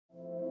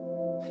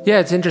Yeah,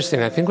 it's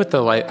interesting. I think at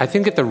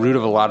the root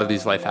of a lot of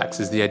these life hacks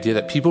is the idea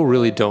that people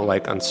really don't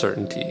like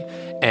uncertainty,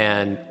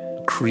 and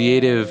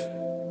creative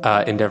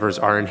endeavors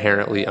are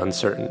inherently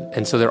uncertain.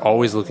 And so they're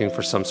always looking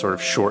for some sort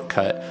of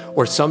shortcut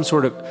or some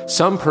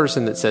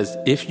person that says,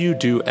 if you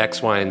do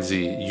X, Y, and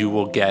Z, you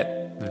will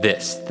get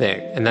this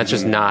thing. And that's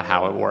just not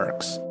how it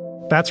works.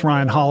 That's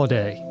Ryan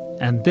Holiday,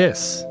 and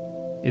this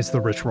is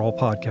the Rich Roll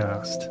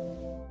Podcast.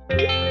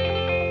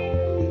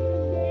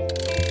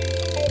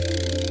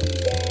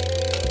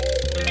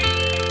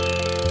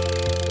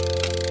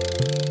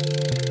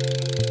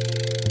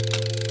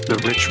 The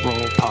Rich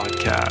Roll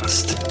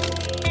Podcast.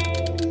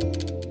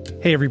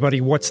 Hey, everybody,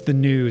 what's the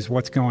news?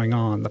 What's going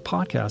on? The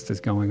podcast is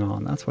going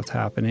on. That's what's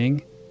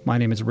happening. My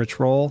name is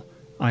Rich Roll.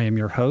 I am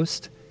your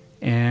host.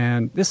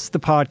 And this is the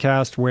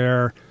podcast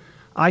where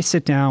I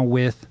sit down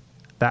with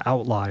the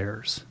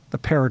outliers, the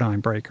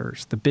paradigm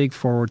breakers, the big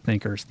forward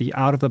thinkers, the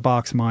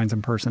out-of-the-box minds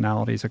and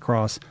personalities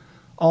across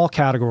all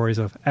categories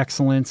of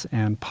excellence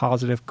and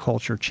positive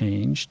culture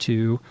change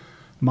to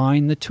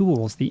mine the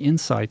tools, the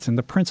insights, and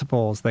the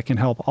principles that can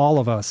help all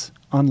of us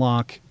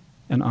unlock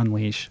and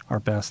unleash our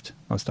best,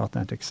 most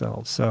authentic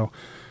selves. So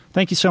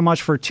thank you so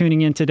much for tuning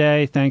in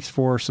today. Thanks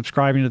for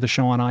subscribing to the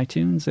show on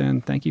iTunes,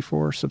 and thank you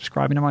for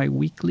subscribing to my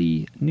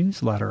weekly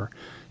newsletter.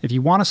 If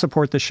you want to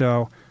support the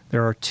show,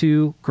 there are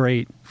two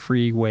great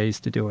free ways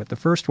to do it. The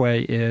first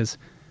way is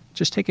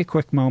just take a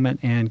quick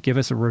moment and give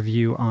us a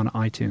review on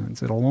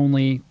iTunes. It'll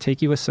only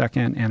take you a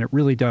second, and it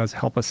really does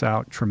help us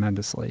out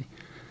tremendously.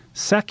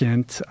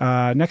 Second,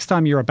 next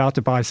time you're about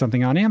to buy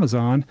something on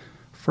Amazon,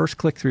 first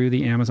click through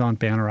the Amazon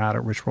banner ad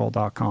at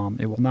richroll.com.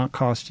 It will not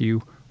cost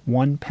you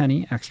 1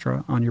 penny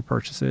extra on your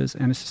purchases,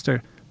 and it's just a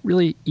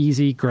really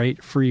easy,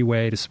 great, free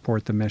way to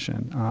support the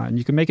mission. And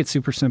you can make it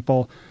super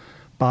simple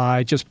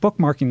by just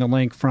bookmarking the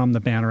link from the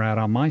banner ad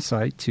on my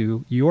site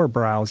to your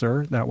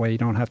browser. That way you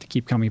don't have to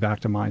keep coming back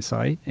to my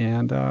site,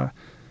 and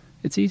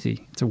it's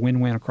easy. It's a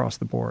win-win across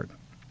the board.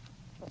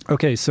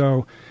 Okay,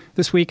 so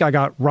this week I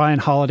got Ryan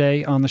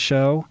Holiday on the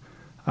show,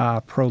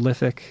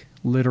 prolific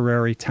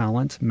literary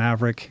talent,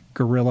 maverick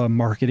guerrilla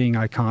marketing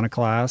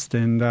iconoclast,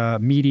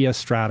 and media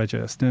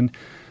strategist. And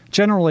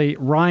generally,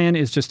 Ryan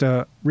is just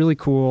a really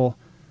cool,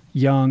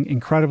 young,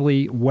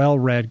 incredibly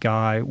well-read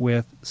guy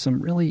with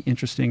some really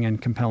interesting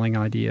and compelling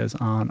ideas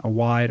on a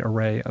wide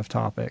array of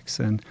topics.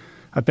 And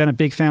I've been a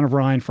big fan of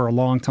Ryan for a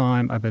long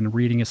time. I've been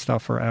reading his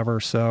stuff forever,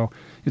 so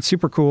it's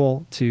super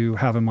cool to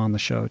have him on the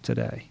show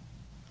today.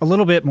 A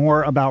little bit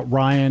more about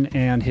Ryan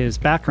and his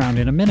background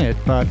in a minute,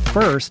 but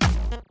first,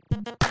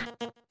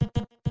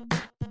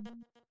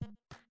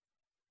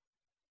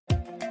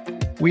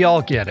 we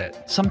all get it.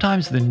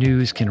 Sometimes the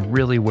news can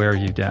really wear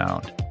you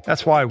down.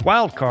 That's why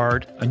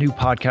Wildcard, a new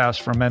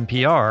podcast from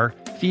NPR,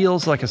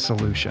 feels like a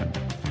solution.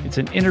 It's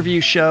an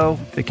interview show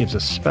that gives a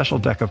special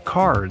deck of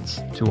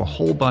cards to a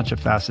whole bunch of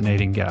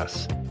fascinating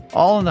guests,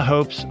 all in the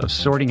hopes of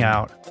sorting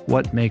out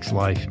what makes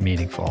life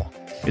meaningful.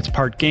 It's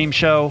part game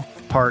show,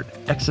 part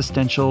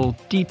existential,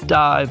 deep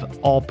dive,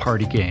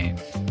 all-party game.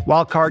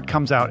 Wildcard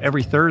comes out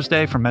every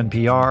Thursday from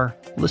NPR.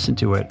 Listen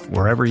to it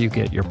wherever you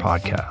get your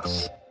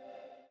podcasts.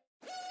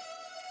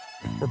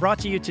 We're brought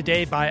to you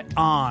today by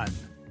On.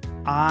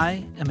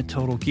 I am a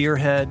total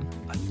gearhead.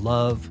 I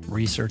love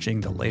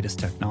researching the latest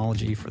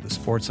technology for the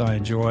sports I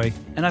enjoy.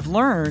 And I've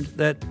learned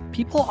that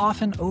people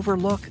often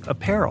overlook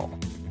apparel.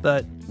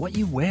 But what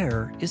you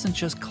wear isn't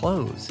just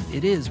clothes.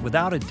 It is,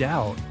 without a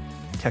doubt,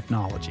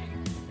 technology.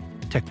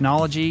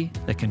 Technology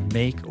that can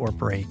make or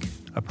break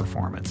a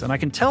performance. And I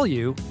can tell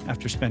you,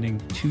 after spending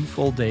 2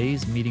 full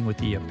days meeting with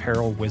the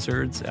apparel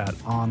wizards at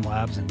On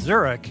Labs in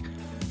Zurich,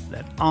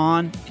 that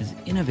On is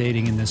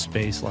innovating in this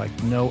space like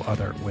no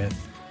other, with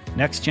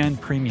next-gen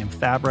premium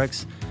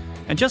fabrics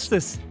and just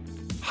this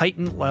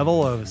heightened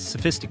level of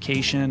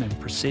sophistication and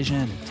precision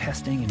and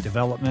testing and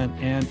development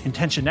and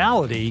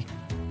intentionality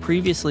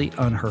previously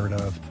unheard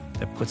of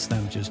that puts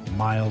them just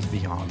miles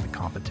beyond the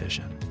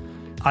competition.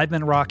 I've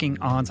been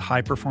rocking On's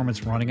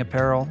high-performance running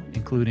apparel,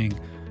 including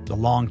the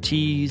long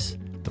tees,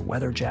 the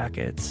weather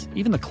jackets,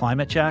 even the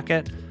climate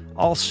jacket,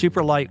 all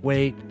super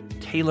lightweight,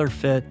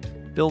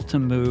 tailor-fit, built to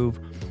move,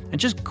 and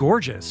just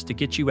gorgeous to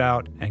get you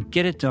out and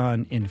get it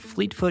done in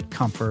fleet-foot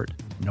comfort,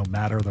 no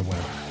matter the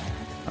weather.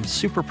 I'm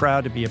super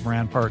proud to be a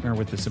brand partner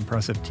with this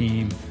impressive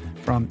team,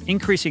 from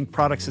increasing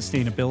product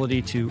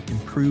sustainability to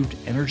improved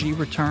energy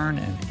return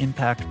and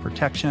impact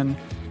protection,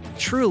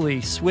 truly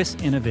Swiss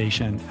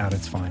innovation at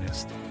its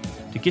finest.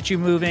 To get you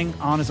moving,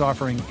 On is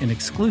offering an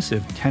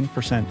exclusive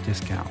 10%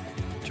 discount.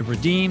 To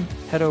redeem,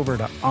 head over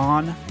to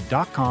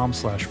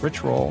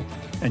on.com/richroll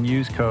and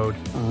use code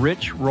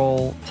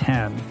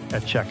RICHROLL10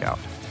 at checkout.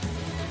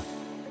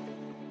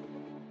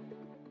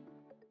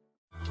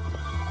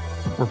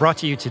 We're brought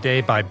to you today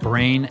by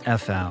Brain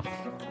FM.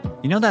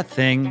 You know that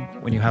thing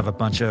when you have a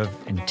bunch of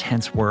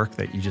intense work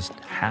that you just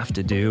have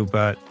to do,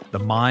 but the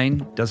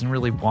mind doesn't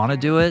really want to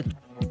do it?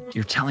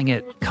 You're telling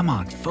it, come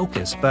on,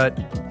 focus, but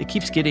it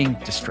keeps getting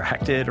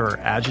distracted or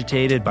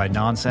agitated by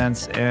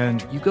nonsense,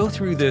 and you go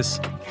through this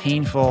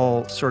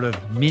painful sort of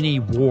mini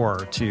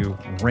war to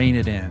rein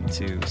it in,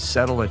 to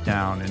settle it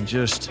down, and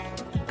just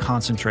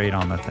concentrate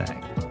on the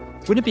thing.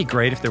 Wouldn't it be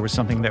great if there was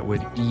something that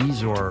would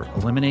ease or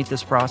eliminate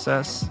this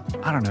process?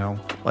 I don't know,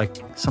 like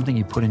something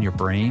you put in your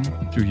brain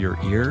through your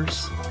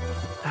ears?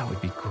 That would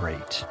be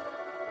great.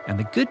 And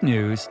the good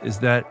news is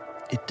that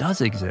it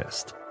does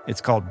exist. It's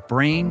called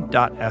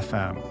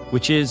Brain.fm,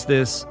 which is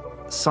this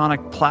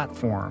sonic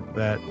platform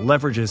that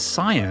leverages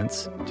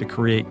science to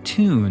create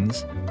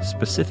tunes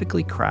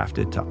specifically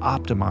crafted to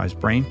optimize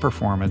brain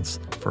performance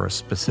for a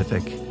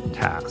specific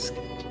task.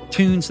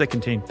 Tunes that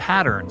contain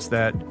patterns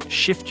that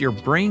shift your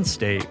brain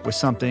state with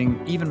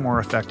something even more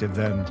effective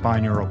than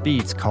binaural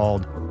beats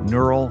called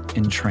neural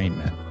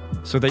entrainment,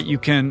 so that you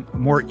can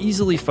more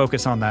easily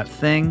focus on that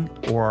thing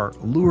or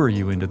lure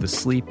you into the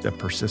sleep that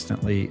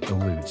persistently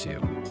eludes you.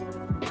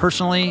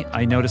 Personally,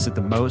 I notice it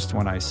the most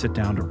when I sit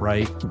down to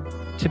write.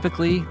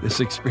 Typically,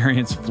 this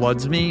experience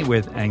floods me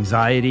with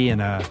anxiety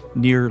and a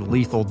near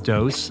lethal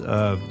dose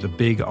of the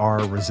big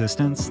R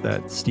resistance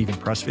that Stephen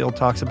Pressfield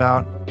talks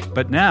about.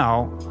 But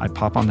now I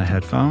pop on the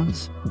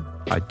headphones,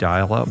 I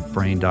dial up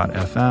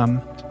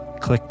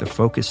Brain.fm, click the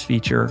focus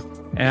feature,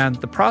 and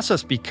the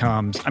process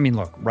becomes,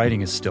 look,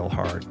 writing is still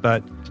hard,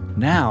 but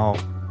now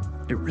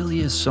it really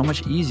is so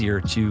much easier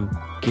to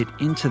get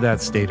into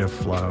that state of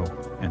flow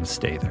and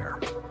stay there.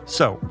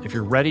 So, if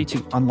you're ready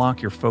to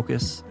unlock your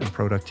focus and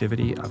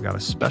productivity, I've got a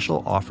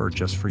special offer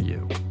just for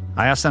you.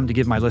 I asked them to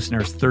give my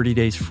listeners 30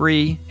 days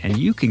free, and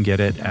you can get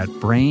it at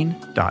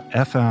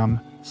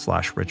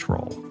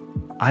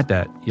brain.fm/richroll. I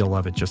bet you'll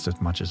love it just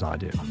as much as I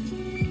do.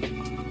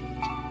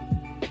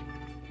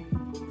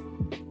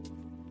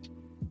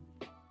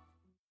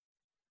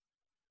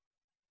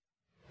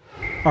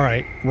 All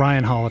right,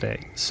 Ryan Holiday.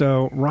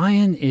 So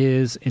Ryan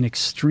is an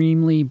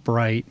extremely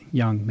bright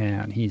young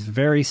man. He's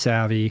very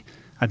savvy.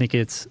 I think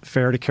it's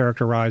fair to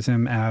characterize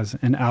him as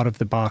an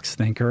out-of-the-box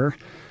thinker.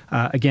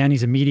 Again,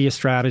 he's a media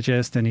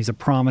strategist, and he's a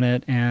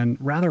prominent and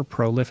rather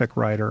prolific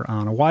writer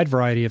on a wide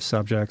variety of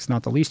subjects,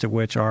 not the least of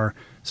which are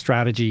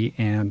strategy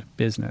and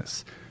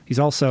business. He's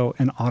also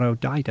an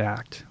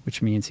autodidact,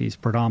 which means he's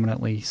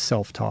predominantly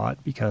self-taught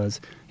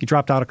because he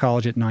dropped out of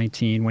college at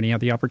 19 when he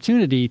had the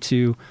opportunity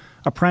to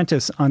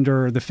apprentice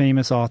under the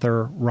famous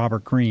author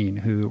Robert Greene,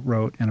 who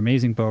wrote an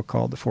amazing book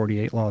called The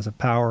 48 Laws of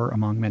Power,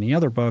 among many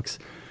other books.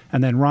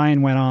 And then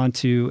Ryan went on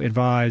to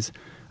advise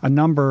a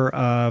number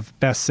of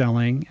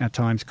best-selling, at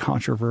times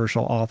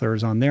controversial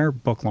authors on their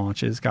book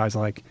launches, guys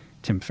like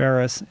Tim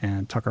Ferriss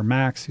and Tucker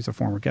Max, who's a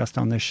former guest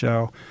on this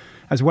show,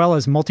 as well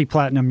as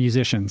multi-platinum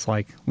musicians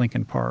like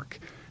Linkin Park.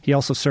 He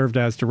also served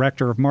as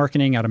director of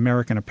marketing at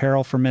American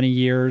Apparel for many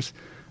years.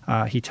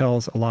 He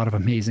tells a lot of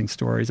amazing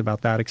stories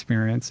about that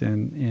experience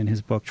in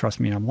his book,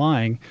 Trust Me, I'm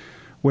Lying,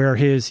 where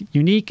his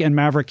unique and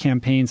maverick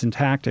campaigns and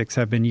tactics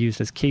have been used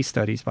as case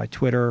studies by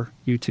Twitter,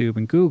 YouTube,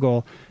 and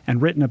Google,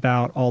 and written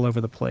about all over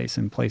the place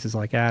in places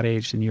like Ad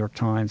Age, the New York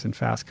Times, and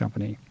Fast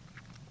Company.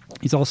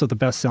 He's also the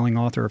best-selling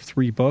author of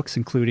 3 books,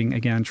 including,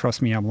 again,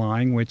 Trust Me, I'm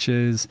Lying, which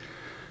is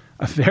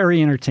a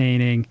very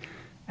entertaining,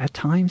 at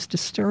times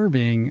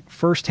disturbing,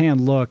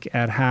 firsthand look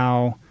at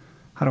how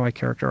do I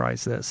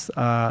characterize this?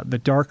 The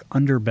dark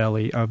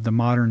underbelly of the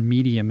modern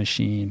media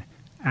machine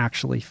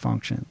actually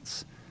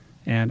functions,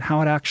 and how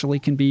it actually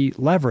can be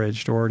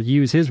leveraged, or to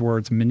use his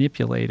words,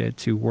 manipulated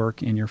to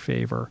work in your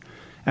favor.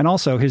 And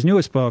also his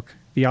newest book,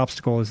 The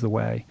Obstacle is the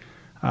Way,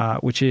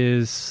 which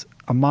is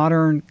a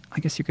modern,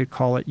 I guess you could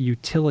call it,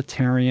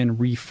 utilitarian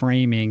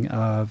reframing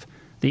of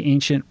the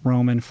ancient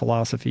Roman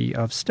philosophy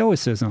of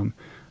Stoicism,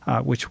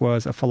 which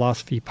was a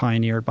philosophy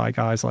pioneered by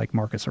guys like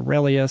Marcus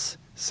Aurelius,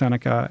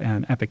 Seneca,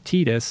 and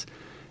Epictetus.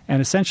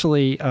 And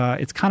essentially,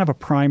 it's kind of a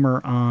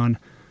primer on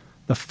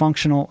the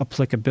functional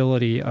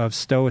applicability of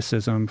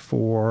Stoicism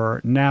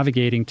for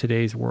navigating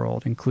today's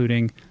world,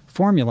 including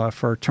formula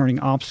for turning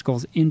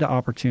obstacles into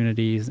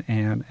opportunities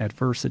and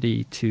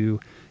adversity to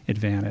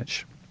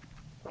advantage.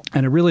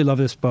 And I really love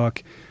this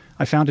book.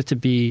 I found it to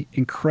be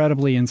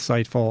incredibly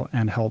insightful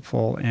and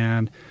helpful,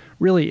 and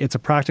really it's a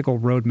practical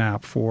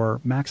roadmap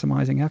for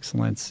maximizing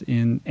excellence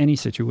in any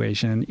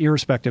situation,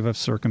 irrespective of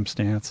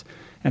circumstance.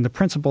 And the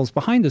principles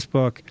behind this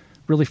book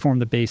really form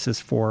the basis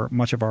for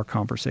much of our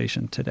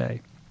conversation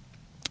today.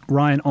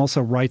 Ryan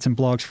also writes and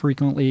blogs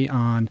frequently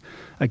on,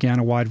 again,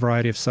 a wide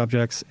variety of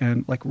subjects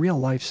and like real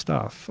life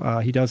stuff.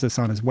 He does this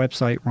on his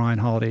website,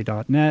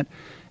 ryanholiday.net,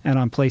 and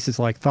on places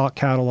like Thought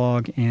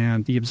Catalog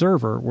and The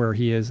Observer, where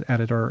he is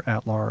editor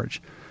at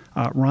large.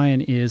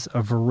 Ryan is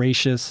a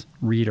voracious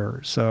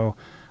reader, so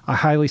I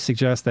highly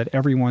suggest that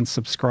everyone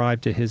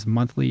subscribe to his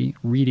monthly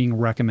reading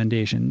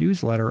recommendation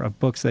newsletter of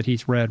books that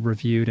he's read,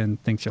 reviewed,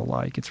 and thinks you'll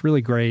like. It's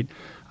really great.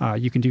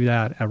 You can do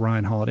that at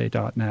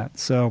ryanholiday.net.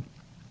 So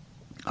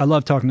I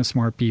love talking to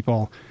smart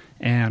people,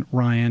 and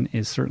Ryan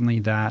is certainly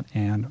that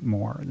and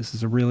more. This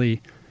is a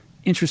really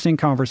interesting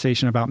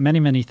conversation about many,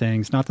 many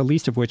things, not the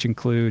least of which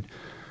include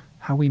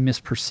how we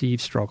misperceive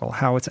struggle,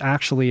 how it's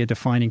actually a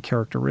defining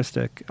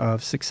characteristic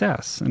of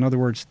success. In other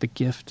words, the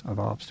gift of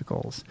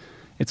obstacles.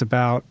 It's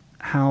about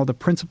how the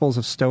principles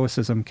of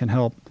Stoicism can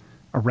help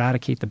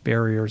eradicate the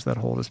barriers that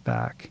hold us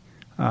back.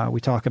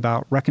 We talk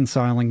about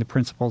reconciling the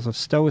principles of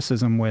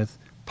Stoicism with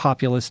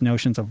populist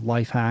notions of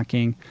life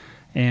hacking.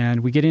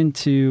 And we get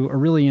into a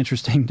really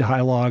interesting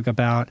dialogue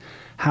about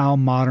how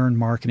modern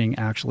marketing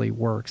actually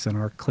works in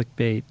our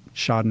clickbait,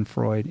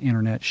 schadenfreude,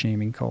 internet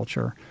shaming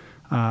culture.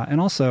 And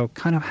also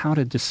kind of how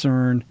to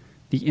discern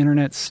the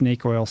internet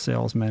snake oil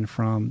salesman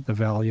from the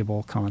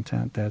valuable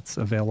content that's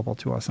available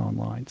to us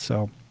online.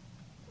 So,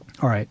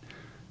 all right,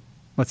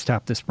 let's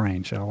tap this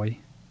brain, shall we?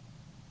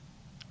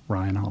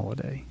 Ryan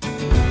Holiday.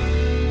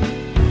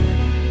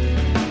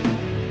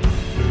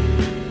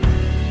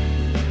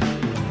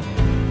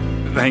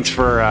 Thanks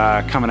for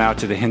coming out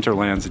to the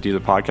hinterlands to do the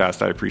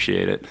podcast. I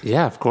appreciate it.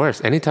 Yeah, of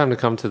course. Anytime to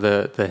come to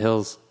the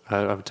hills,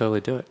 I would totally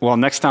do it. Well,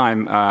 next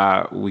time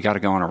we got to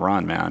go on a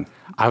run, man.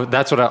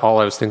 That's all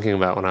I was thinking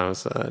about when I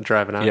was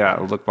driving out. Yeah,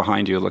 look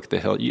behind you, look at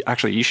the hill.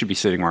 You should be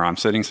sitting where I'm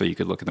sitting so you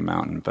could look at the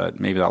mountain, but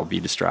maybe that'll be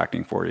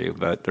distracting for you.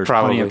 But there's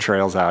plenty of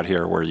trails out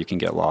here where you can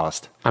get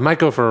lost. I might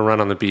go for a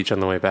run on the beach on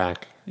the way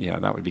back. Yeah,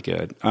 that would be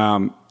good.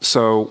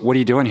 So what are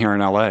you doing here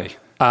in LA?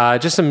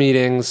 Just some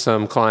meetings,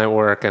 some client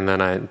work, and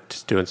then I'm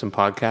just doing some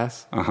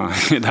podcasts.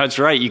 That's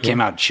right. You came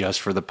out just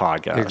for the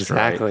podcast.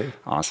 Exactly. Right?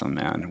 Awesome,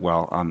 man.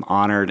 Well, I'm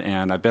honored,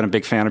 and I've been a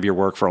big fan of your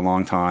work for a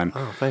long time.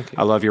 Oh, thank you.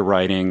 I love your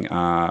writing,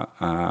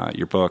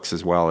 your books,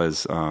 as well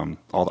as all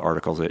the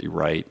articles that you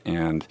write,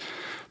 and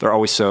they're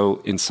always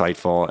so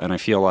insightful. And I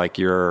feel like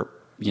you're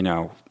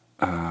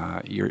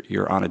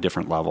on a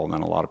different level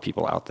than a lot of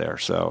people out there.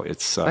 So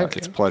it's a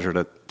pleasure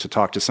to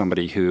talk to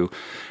somebody who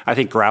I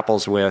think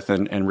grapples with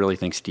and really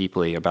thinks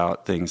deeply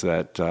about things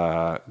that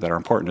are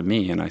important to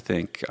me and I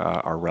think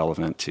are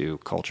relevant to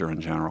culture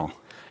in general.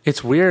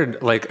 It's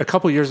weird. Like a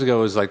couple years ago,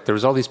 it was like there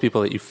was all these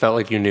people that you felt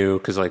like you knew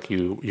because like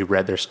you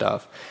read their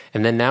stuff,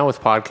 and then now with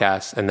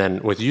podcasts, and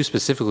then with you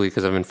specifically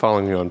because I've been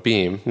following you on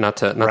Beam. Not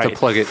to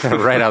plug it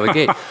right out of the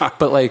gate,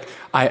 but like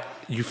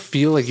you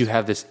feel like you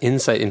have this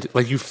insight into,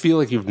 like you feel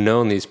like you've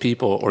known these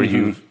people, or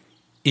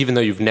even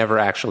though you've never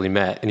actually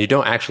met, and you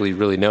don't actually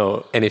really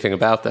know anything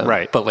about them,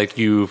 right? But like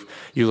you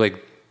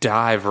like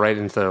dive right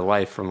into their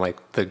life from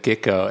like the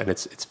get-go, and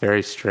it's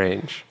very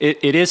strange.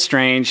 It is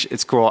strange.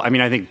 It's cool. I mean,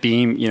 I think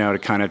Beam, to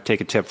kind of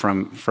take a tip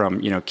from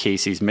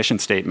Casey's mission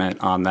statement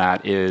on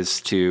that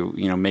is to,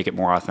 make it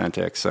more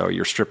authentic. So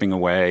you're stripping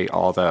away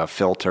all the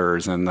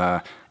filters and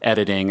the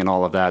editing and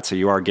all of that. So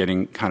you are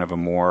getting kind of a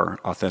more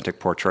authentic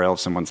portrayal of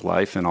someone's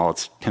life and all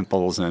its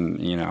pimples and,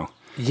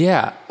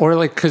 Yeah. Or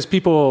like, cause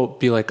people will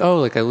be like,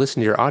 oh, like I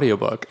listened to your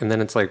audiobook. And then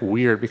it's like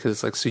weird because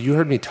it's like, so you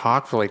heard me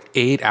talk for like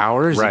 8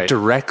 hours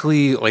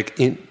directly like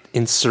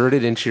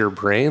inserted into your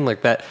brain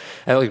like that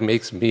like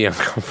makes me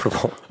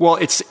uncomfortable. Well,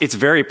 it's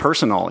very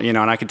personal, and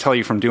I can tell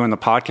you from doing the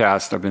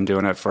podcast, I've been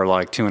doing it for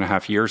like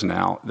 2.5 years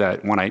now,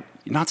 that when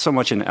not so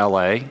much in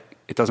LA,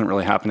 it doesn't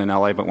really happen in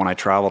LA, but when I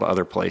travel to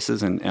other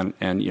places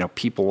and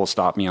people will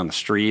stop me on the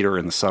street or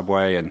in the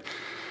subway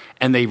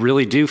and they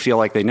really do feel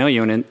like they know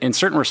you. And in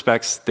certain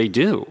respects, they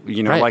do.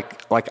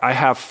 Like I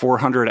have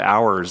 400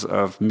 hours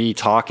of me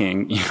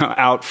talking,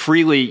 out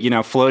freely,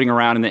 floating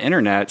around in the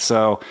internet.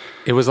 So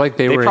it was like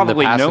they were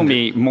probably in the know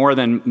me more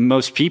than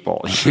most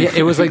people. Yeah,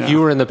 it was like you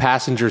were in the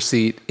passenger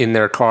seat in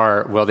their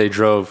car while they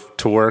drove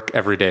to work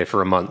every day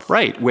for a month.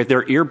 Right, with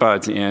their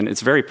earbuds in.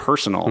 It's very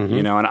personal,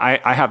 and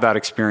I have that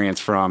experience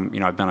from,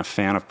 I've been a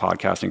fan of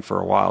podcasting for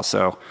a while.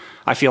 So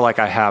I feel like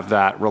I have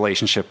that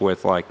relationship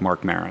with like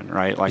Marc Maron,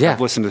 right? Like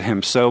I've listened to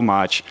him so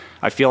much.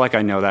 I feel like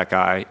I know that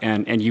guy,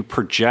 and you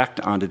project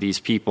onto these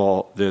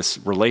people this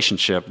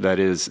relationship that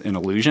is an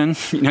illusion.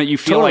 You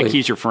feel like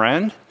he's your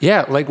friend.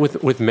 Yeah, like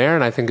with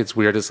Maron, I think it's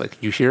weird. Is like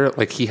you hear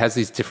like he has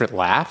these different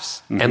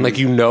laughs, and like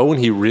when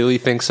he really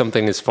thinks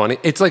something is funny.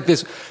 It's like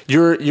this.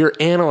 You're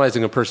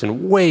analyzing a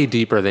person way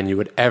deeper than you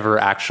would ever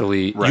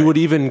actually. You would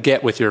even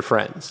get with your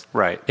friends.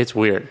 Right. It's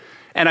weird.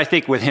 And I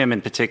think with him in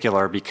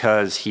particular,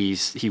 because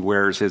he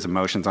wears his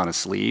emotions on his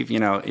sleeve,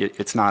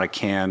 it's not a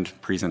canned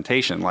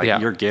presentation.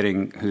 Like you're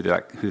getting who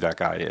that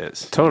guy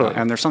is. Totally.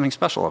 And there's something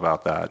special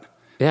about that.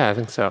 Yeah, I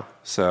think so.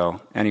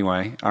 So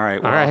anyway, all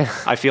right. Well,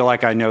 I feel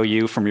like I know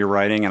you from your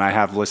writing, and I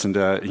have listened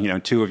to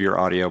 2 of your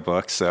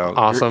audiobooks. So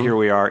awesome. Here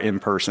we are in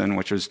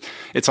person,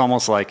 it's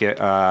almost like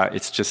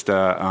it's just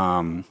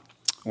a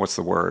what's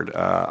the word?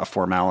 A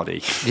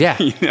formality. Yeah.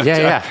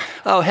 Yeah.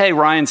 Oh, hey,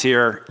 Ryan's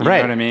here. You know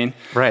what I mean?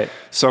 Right.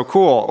 So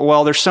cool.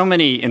 Well, there's so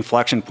many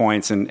inflection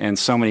points and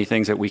so many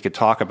things that we could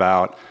talk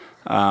about.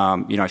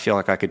 I feel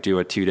like I could do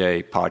a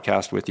 2-day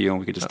podcast with you and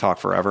we could just talk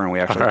forever. And we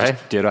actually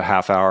just did a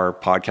half-hour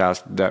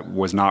podcast that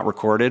was not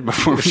recorded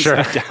before we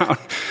sat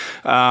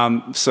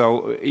down.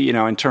 So,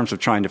 in terms of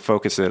trying to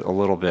focus it a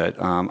little bit,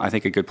 I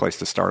think a good place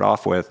to start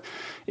off with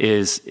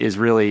is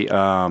really,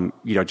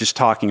 just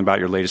talking about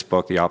your latest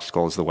book, The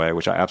Obstacle is the Way,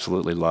 which I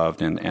absolutely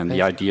loved, and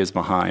the ideas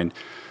behind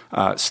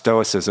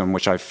Stoicism,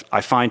 which I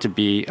find to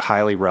be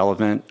highly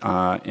relevant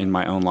in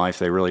my own life.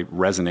 They really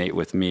resonate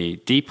with me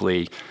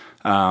deeply.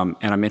 And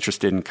I'm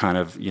interested in kind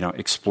of,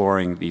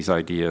 exploring these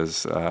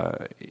ideas,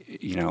 a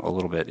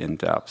little bit in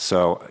depth.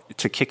 So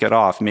to kick it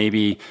off,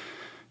 maybe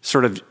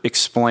sort of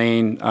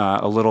explain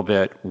a little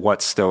bit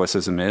what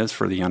Stoicism is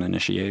for the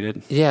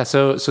uninitiated. Yeah,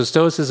 so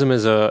Stoicism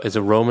is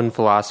a Roman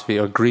philosophy,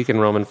 or Greek and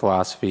Roman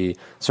philosophy,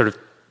 sort of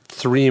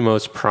three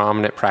most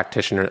prominent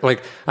practitioners.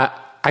 Like,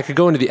 I could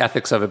go into the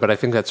ethics of it, but I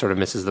think that sort of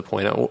misses the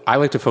point. I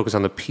like to focus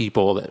on the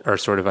people that are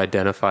sort of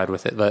identified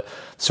with it. The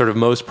sort of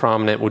most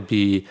prominent would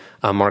be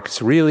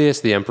Marcus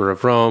Aurelius, the Emperor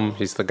of Rome.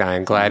 He's the guy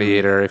in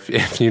Gladiator,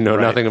 if you know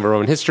nothing of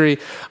Roman history.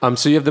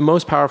 So you have the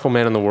most powerful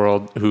man in the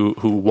world who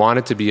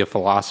wanted to be a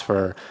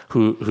philosopher,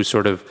 who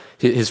sort of,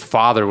 his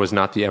father was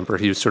not the emperor.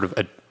 He was sort of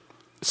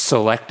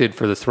selected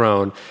for the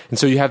throne. And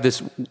so you have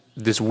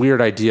this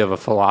weird idea of a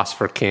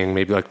philosopher king,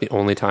 maybe like the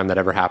only time that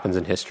ever happens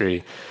in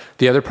history.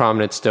 The other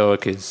prominent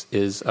Stoic is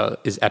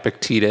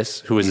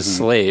Epictetus, who is a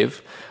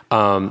slave,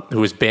 who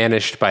was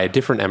banished by a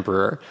different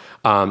emperor,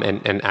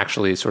 and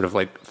actually sort of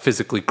like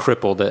physically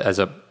crippled as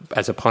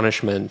a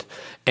punishment.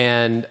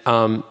 And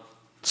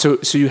so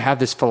you have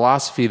this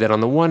philosophy that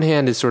on the one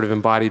hand is sort of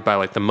embodied by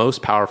like the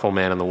most powerful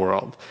man in the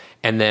world,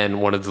 and then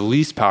one of the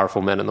least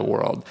powerful men in the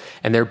world.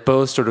 And they're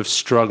both sort of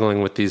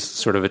struggling with these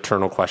sort of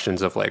eternal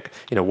questions of like,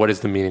 what is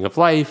the meaning of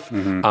life?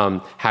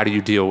 How do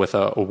you deal with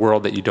a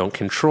world that you don't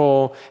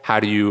control? How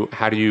do you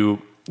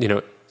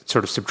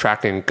sort of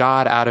subtracting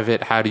God out of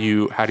it? How do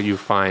you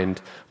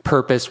find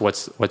purpose?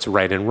 What's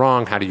right and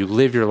wrong? How do you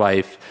live your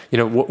life?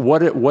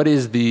 What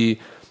is the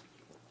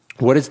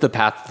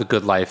path to the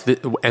good life?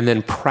 And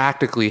then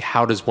practically,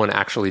 how does one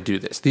actually do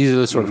this? These are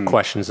the sort of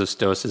questions of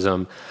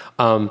Stoicism.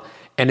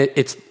 And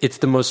it's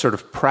the most sort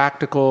of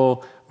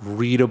practical,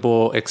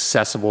 readable,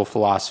 accessible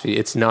philosophy.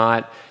 It's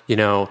not,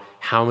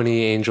 how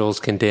many angels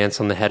can dance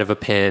on the head of a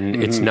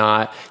pin. It's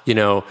not,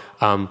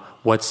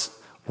 what's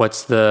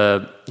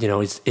the,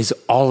 is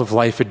all of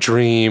life a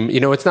dream?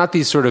 It's not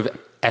these sort of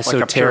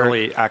esoteric, like a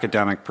purely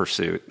academic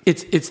pursuit.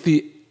 It's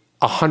the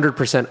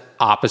 100%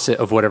 opposite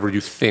of whatever you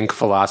think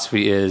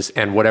philosophy is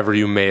and whatever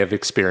you may have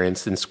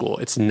experienced in school.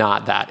 It's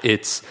not that.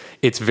 It's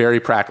very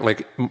practical.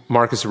 Like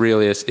Marcus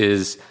Aurelius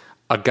is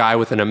a guy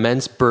with an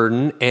immense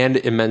burden and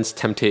immense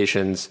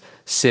temptations,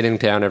 sitting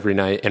down every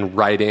night and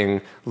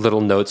writing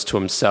little notes to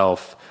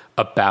himself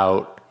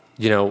about,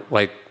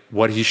 like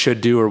what he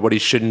should do or what he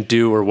shouldn't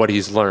do or what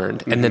he's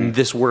learned. And then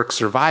this work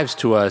survives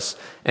to us,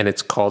 and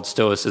it's called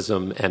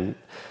Stoicism. And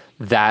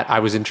that I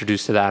was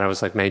introduced to that. I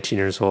was like 19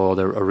 years old.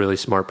 A really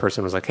smart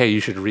person was like, "Hey, you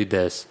should read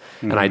this,"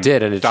 and I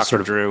did. And it just sort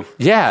of Drew.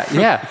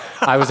 Yeah.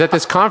 I was at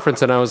this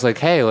conference and I was like,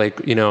 "Hey,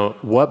 like,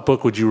 what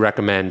book would you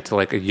recommend to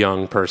like a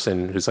young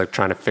person who's like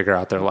trying to figure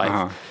out their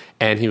life?"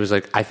 And he was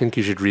like, "I think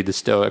you should read the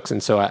Stoics."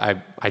 And so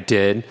I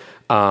did,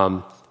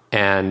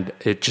 and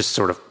it just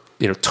sort of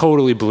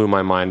totally blew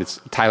my mind.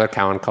 Tyler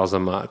Cowen calls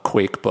them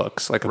quake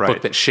books, like a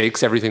book that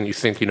shakes everything you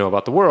think you know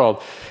about the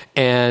world,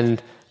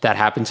 and that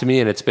happened to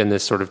me, and it's been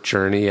this sort of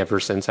journey ever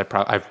since.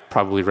 I've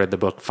probably read the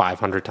book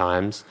 500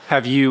 times.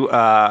 Have you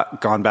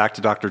gone back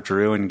to Dr.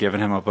 Drew and given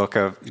him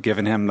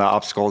the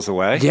Obstacles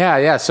Away?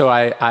 Yeah. So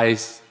I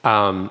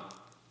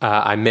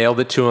mailed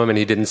it to him, and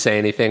he didn't say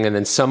anything. And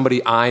then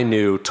somebody I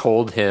knew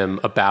told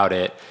him about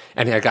it,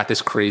 and I got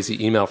this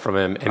crazy email from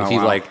him. And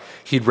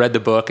he'd read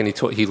the book, and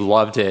he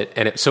loved it.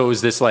 And so it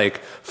was this like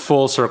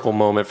full circle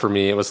moment for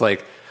me. It was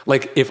like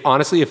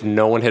if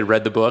no one had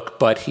read the book,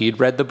 but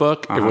he'd read the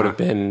book, it would have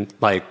been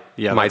like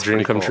my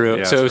dream come true.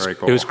 Yeah, so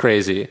it was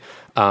crazy.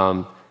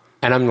 And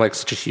I'm like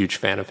such a huge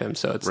fan of him.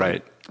 So it's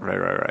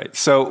Right.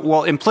 So,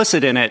 well,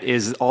 implicit in it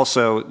is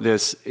also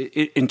this,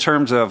 in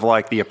terms of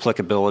like the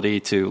applicability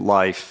to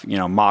life,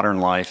 modern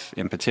life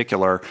in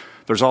particular,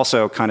 there's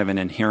also kind of an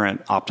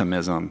inherent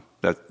optimism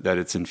that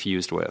it's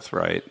infused with,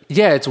 right?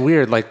 Yeah, it's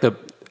weird. Like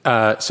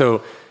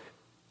so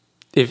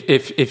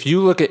if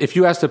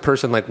you ask the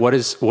person like what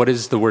is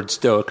the word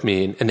Stoic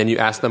mean, and then you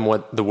ask them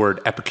what the word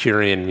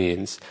Epicurean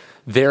means,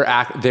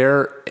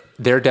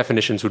 their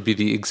definitions would be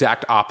the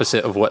exact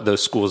opposite of what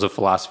those schools of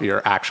philosophy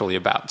are actually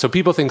about. So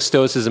people think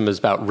Stoicism is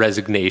about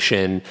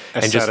resignation,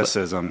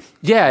 asceticism,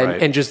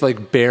 and just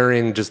like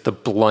bearing just the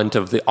blunt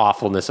of the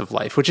awfulness of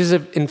life, which is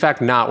in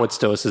fact not what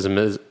Stoicism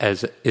is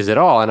at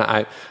all. And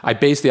I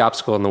base the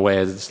obstacle in the way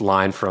as this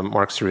line from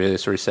Marcus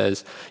Aurelius where he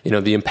says,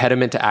 the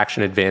impediment to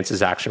action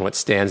advances action, what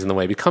stands in the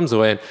way becomes the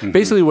way. And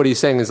basically what he's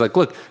saying is like,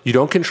 look, you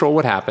don't control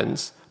what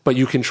happens, but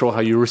you control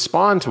how you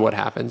respond to what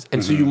happens.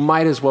 And so you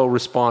might as well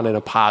respond in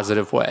a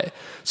positive way.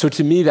 So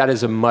to me, that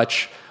is a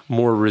much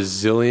more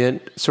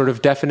resilient sort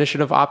of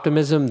definition of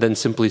optimism than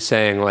simply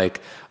saying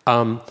like,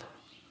 I'm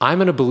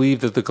going to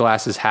believe that the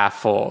glass is half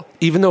full,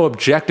 even though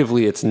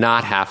objectively it's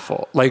not half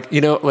full.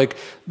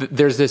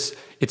 There's this,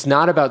 it's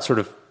not about sort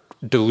of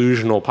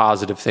delusional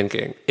positive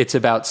thinking. It's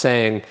about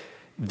saying,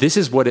 this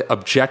is what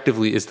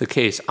objectively is the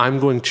case. I'm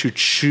going to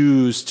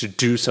choose to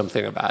do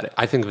something about it.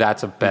 I think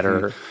that's a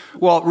better...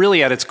 Well,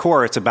 really at its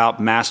core, it's about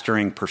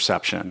mastering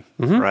perception,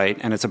 right?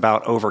 And it's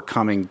about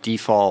overcoming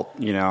default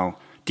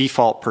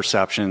default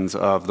perceptions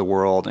of the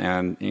world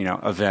and,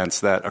 events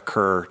that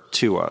occur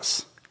to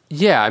us.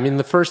 Yeah, I mean,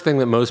 the first thing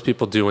that most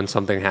people do when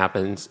something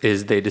happens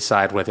is they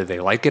decide whether they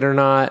like it or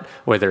not,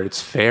 whether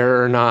it's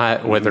fair or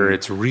not, whether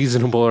it's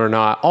reasonable or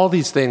not. All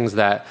these things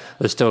that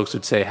the Stoics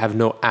would say have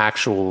no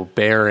actual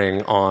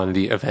bearing on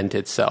the event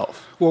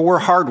itself. Well, we're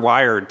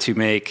hardwired to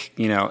make,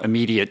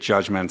 immediate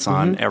judgments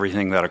on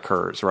everything that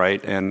occurs, right?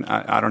 And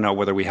I don't know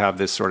whether we have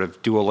this sort of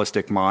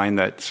dualistic mind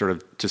that sort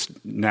of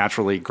just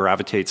naturally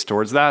gravitates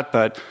towards that,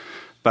 but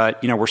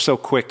we're so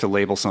quick to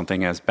label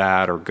something as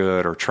bad or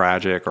good or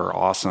tragic or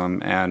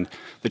awesome. And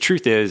the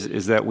truth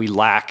is that we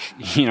lack,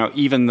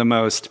 even the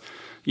most,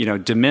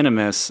 de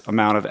minimis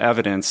amount of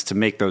evidence to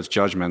make those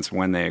judgments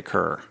when they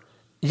occur.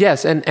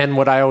 Yes. And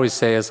what I always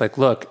say is like,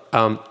 look,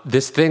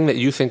 this thing that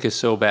you think is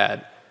so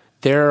bad,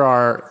 there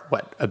are,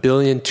 1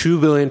 billion, 2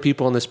 billion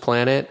people on this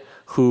planet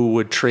who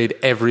would trade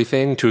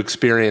everything to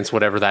experience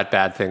whatever that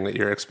bad thing that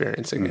you're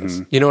experiencing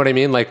is. You know what I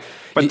mean?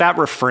 But that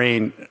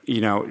refrain,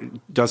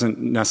 doesn't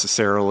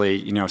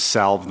necessarily,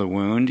 salve the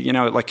wound,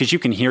 because you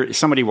can hear,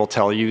 somebody will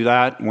tell you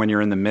that when you're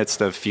in the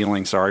midst of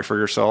feeling sorry for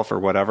yourself or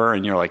whatever.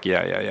 And you're like,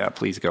 yeah,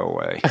 please go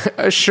away.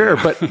 Sure.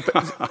 But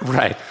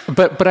right.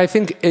 But I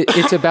think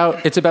it's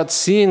about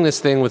seeing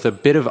this thing with a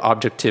bit of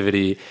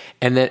objectivity.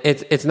 And then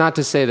it's not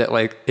to say that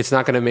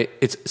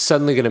it's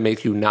suddenly going to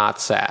make you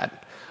not sad,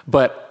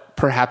 but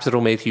perhaps it'll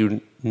make you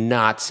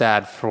not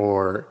sad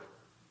for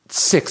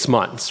 6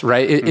 months,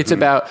 right? It's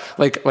about,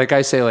 like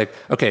I say,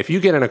 okay, if you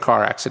get in a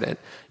car accident,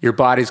 your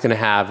body's going to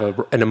have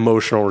an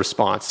emotional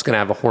response. It's going to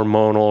have a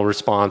hormonal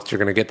response. You're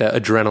going to get that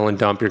adrenaline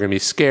dump. You're going to be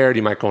scared.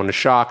 You might go into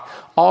shock.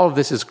 All of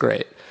this is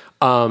great.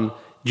 You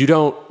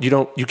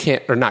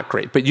can't, or not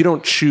great, but you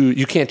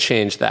can't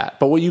change that.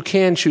 But what you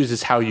can choose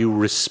is how you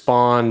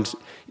respond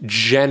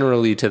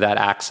generally to that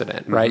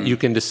accident, right? You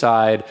can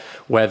decide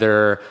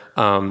whether,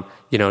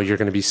 you're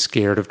going to be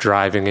scared of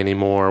driving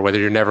anymore, whether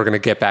you're never going to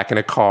get back in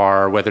a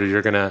car, whether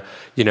you're going to,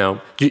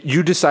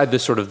 you decide the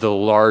sort of the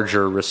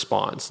larger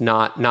response,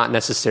 not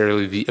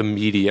necessarily the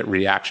immediate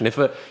reaction.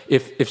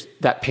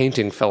 If that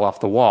painting fell off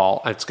the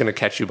wall, it's going to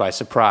catch you by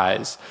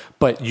surprise,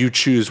 but you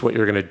choose what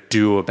you're going to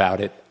do about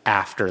it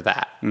after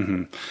that.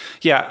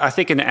 Yeah, I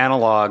think an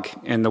analog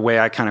and the way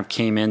I kind of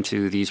came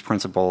into these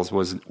principles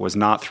was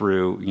not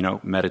through,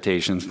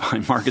 Meditations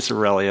by Marcus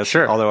Aurelius.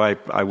 Sure. Although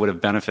I would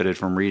have benefited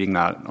from reading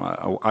that.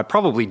 I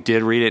probably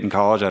did read it in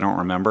college. I don't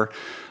remember.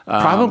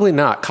 Probably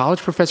not. College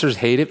professors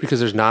hate it because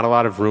there's not a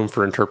lot of room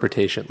for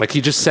interpretation.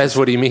 He just says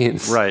what he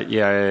means. Right.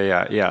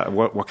 Yeah.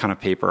 What kind of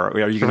paper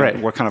are you gonna,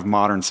 what kind of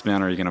modern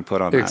spin are you going to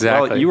put on that?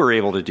 Exactly. Well, you were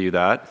able to do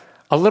that.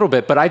 A little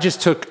bit, but I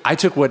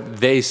took what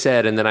they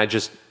said and then I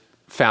just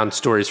found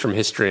stories from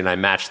history and I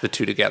matched the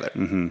two together.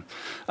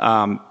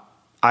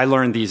 I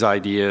learned these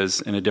ideas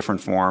in a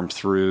different form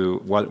through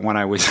when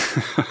I was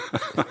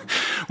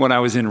when I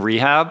was in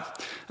rehab,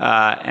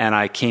 and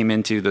I came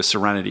into the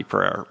Serenity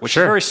Prayer, which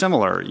is very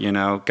similar.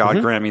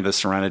 God grant me the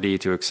serenity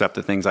to accept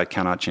the things I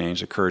cannot change,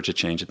 the courage to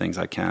change the things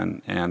I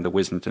can, and the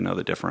wisdom to know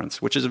the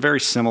difference, which is a very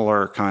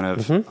similar kind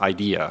of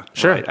idea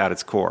right, at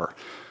its core.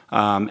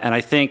 And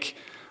I think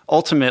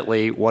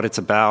ultimately what it's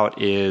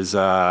about is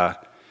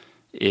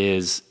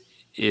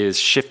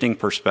shifting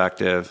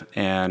perspective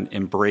and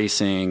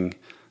embracing,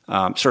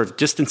 sort of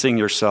distancing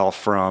yourself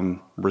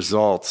from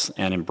results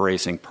and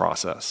embracing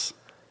process.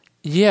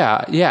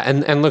 Yeah.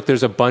 And look,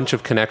 there's a bunch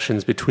of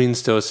connections between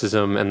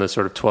Stoicism and the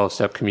sort of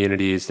 12-step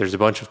communities. There's a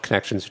bunch of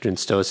connections between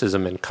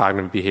Stoicism and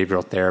cognitive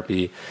behavioral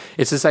therapy.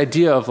 It's this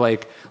idea of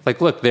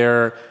look,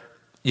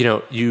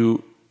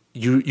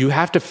 you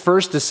have to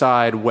first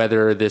decide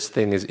whether this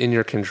thing is in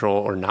your control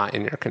or not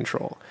in your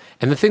control.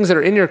 And the things that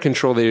are in your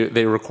control,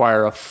 they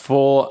require a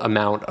full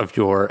amount of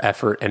your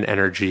effort and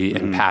energy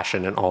and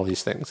passion and all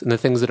these things. And the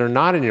things that are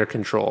not in your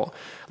control,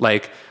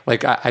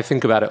 I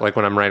think about it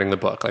when I'm writing the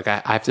book.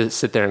 I have to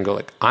sit there and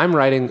go I'm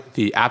writing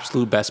the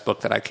absolute best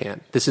book that I can.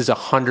 This is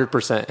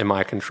 100% in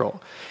my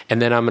control. And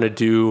then I'm going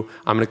to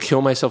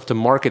kill myself to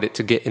market it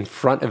to get in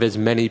front of as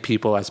many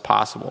people as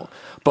possible.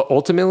 But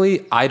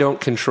ultimately, I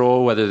don't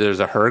control whether there's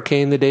a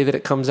hurricane the day that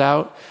it comes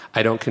out.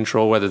 I don't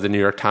control whether the New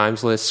York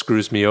Times list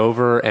screws me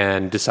over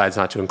and decides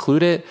not to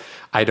include it.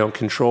 I don't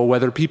control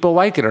whether people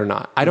like it or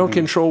not. I don't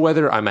control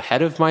whether I'm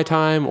ahead of my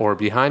time or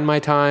behind my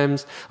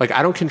times.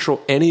 I don't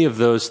control any of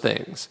those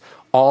things.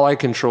 All I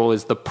control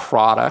is the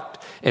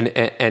product. And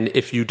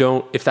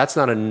if that's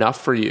not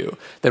enough for you,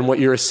 then what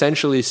you're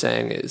essentially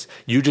saying is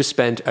you just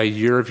spent a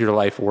year of your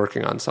life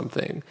working on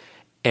something.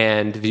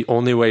 And the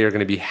only way you're going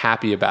to be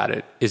happy about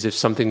it is if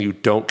something you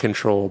don't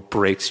control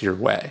breaks your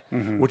way,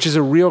 which is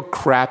a real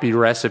crappy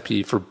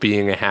recipe for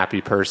being a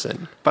happy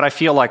person. But I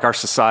feel like our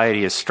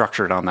society is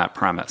structured on that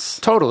premise.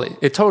 Totally.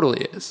 It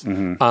totally is.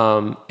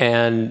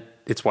 And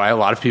it's why a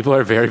lot of people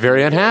are very,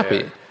 very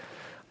unhappy.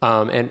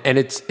 And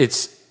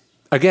it's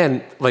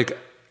again,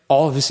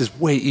 all of this is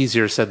way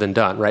easier said than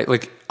done, right?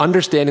 Like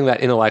understanding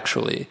that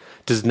intellectually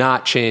does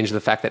not change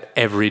the fact that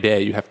every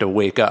day you have to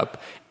wake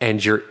up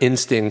and your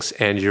instincts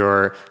and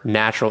your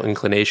natural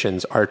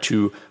inclinations are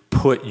to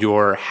put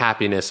your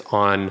happiness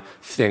on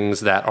things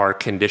that are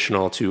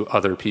conditional to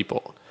other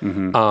people.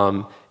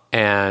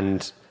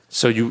 And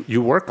so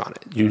you work on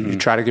it. You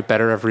try to get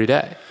better every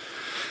day.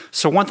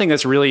 So one thing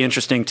that's really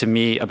interesting to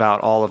me about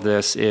all of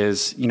this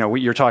is,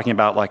 what you're talking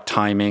about, like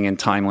timing and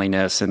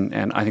timeliness.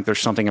 And I think there's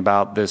something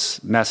about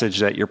this message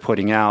that you're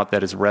putting out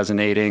that is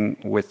resonating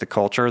with the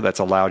culture that's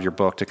allowed your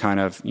book to kind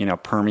of,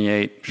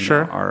 permeate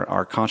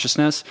our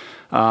consciousness.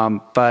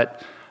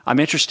 But I'm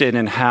interested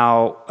in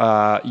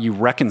how you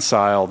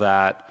reconcile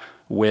that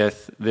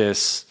with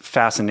this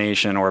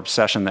fascination or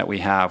obsession that we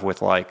have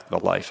with like the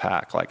life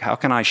hack. Like, how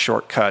can I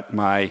shortcut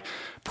my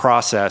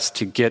process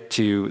to get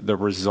to the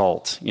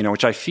result?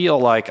 Which I feel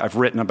like I've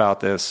written about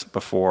this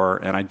before,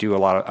 and I do a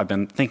lot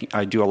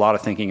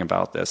of thinking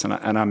about this, and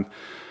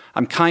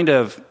I'm kind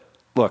of,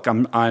 look,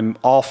 I'm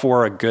all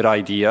for a good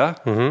idea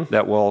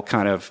that will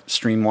kind of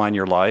streamline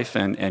your life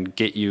and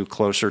get you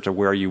closer to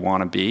where you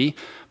want to be.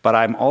 But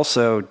I'm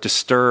also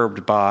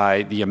disturbed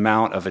by the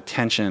amount of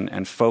attention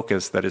and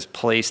focus that is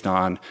placed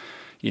on,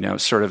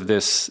 sort of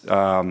this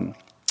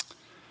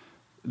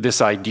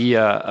this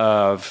idea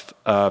of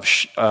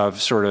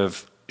sort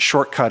of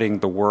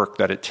shortcutting the work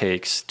that it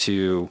takes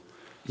to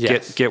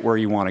get where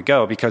you want to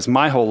go. Because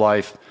my whole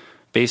life,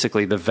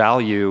 basically, the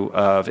value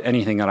of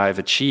anything that I've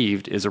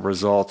achieved is a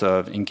result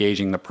of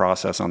engaging the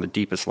process on the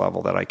deepest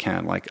level that I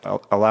can. Like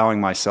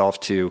allowing myself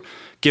to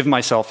give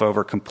myself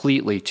over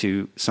completely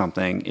to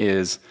something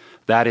is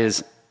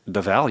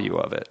the value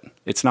of it.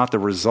 It's not the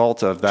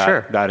result of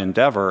that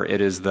endeavor.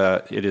 It is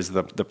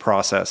the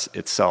process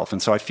itself.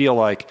 And so I feel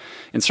like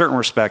in certain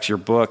respects, your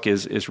book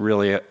is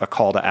really a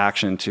call to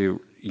action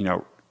to,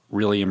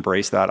 really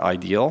embrace that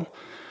ideal.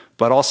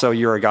 But also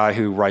you're a guy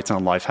who writes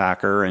on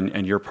Lifehacker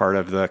and you're part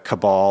of the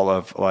cabal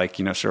of like,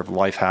 sort of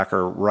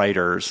Lifehacker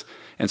writers.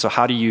 And so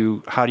how do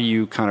you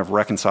kind of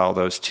reconcile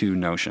those two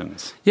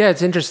notions? Yeah,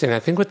 it's interesting. I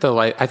think at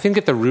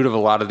the root of a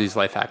lot of these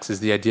life hacks is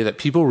the idea that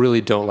people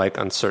really don't like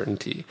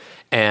uncertainty,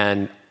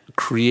 and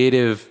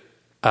creative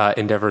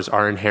endeavors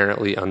are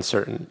inherently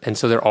uncertain. And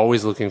so they're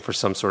always looking for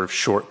some sort of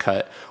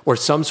shortcut or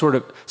some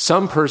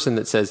person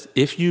that says,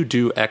 if you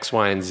do X,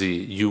 Y, and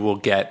Z, you will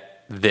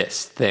get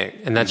this thing.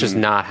 And that's just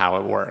not how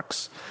it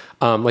works.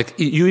 Like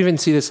you even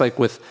see this like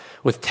with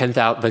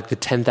 10,000, like the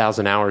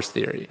 10,000 hours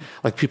theory.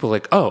 Like people are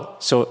like, oh,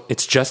 so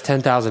it's just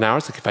 10,000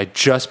 hours? Like if I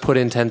just put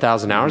in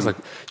 10,000 hours, like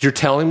you're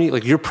telling me,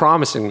 like you're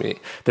promising me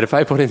that if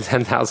I put in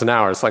 10,000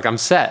 hours, like I'm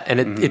set.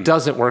 And it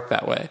doesn't work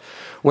that way.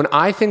 When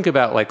I think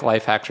about like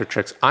life hacks or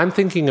tricks, I'm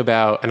thinking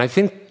about, and I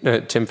think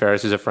Tim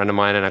Ferriss is a friend of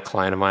mine and a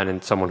client of mine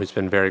and someone who's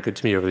been very good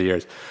to me over the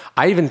years.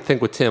 I even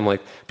think with Tim,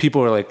 like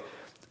people are like,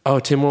 oh,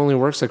 Tim only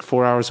works like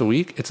 4 hours a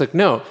week. It's like,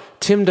 no,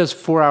 Tim does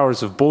 4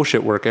 hours of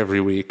bullshit work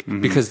every week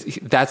because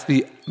that's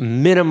the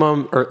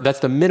minimum, or that's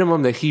the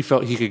minimum that he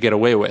felt he could get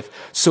away with.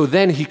 So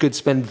then he could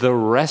spend the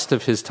rest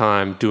of his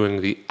time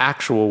doing the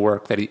actual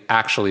work that he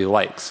actually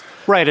likes.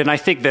 Right, and I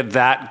think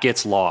that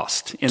gets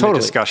lost in the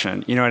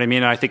discussion. You know what I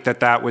mean? And I think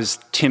that was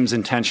Tim's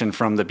intention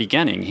from the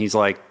beginning. He's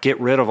like, get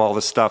rid of all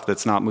the stuff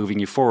that's not moving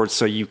you forward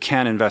so you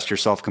can invest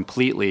yourself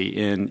completely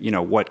in,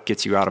 what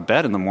gets you out of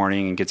bed in the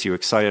morning and gets you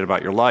excited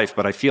about your life.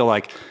 But I feel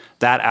like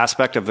that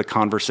aspect of the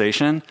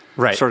conversation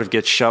sort of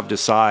gets shoved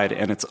aside,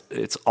 and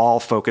it's all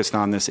focused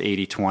on this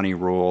 80-20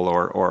 rule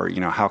or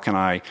how can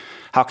I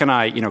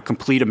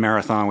complete a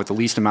marathon with the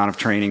least amount of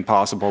training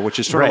possible, which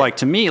is sort of like,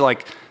 to me,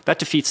 like that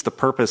defeats the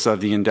purpose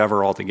of the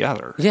endeavor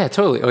altogether. Yeah,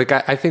 totally. Like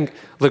I think,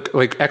 look,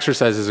 like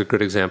exercise is a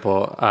good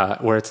example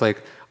where it's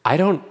like, I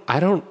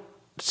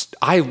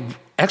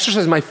exercise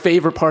is my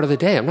favorite part of the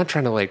day. I'm not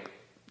trying to like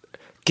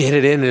get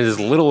it in as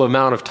little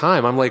amount of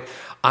time. I'm like,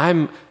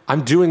 I'm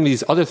doing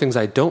these other things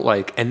I don't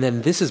like, and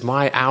then this is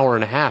my hour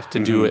and a half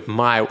to do it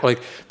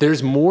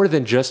there's more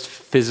than just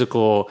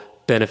physical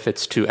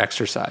benefits to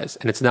exercise,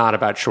 and it's not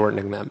about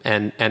shortening them.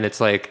 And it's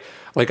like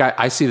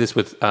I see this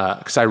with,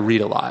 cause I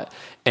read a lot,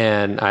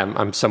 and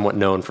I'm somewhat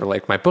known for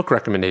like my book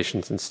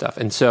recommendations and stuff.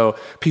 And so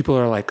people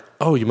are like,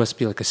 oh, you must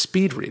be like a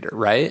speed reader,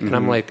 right? And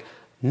I'm like,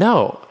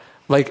 no,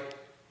 like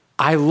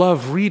I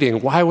love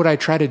reading. Why would I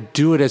try to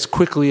do it as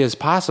quickly as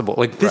possible?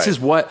 Like this is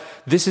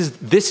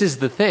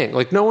the thing.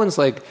 Like no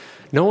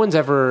one's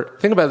ever,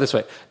 think about it this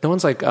way. No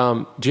one's like,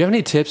 do you have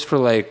any tips for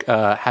like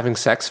having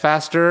sex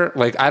faster?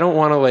 Like I don't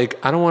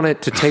want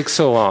it to take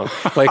so long.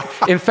 Like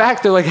in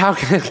fact, they're like, how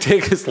can it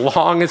take as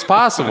long as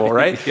possible,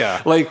 right?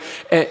 Yeah. Like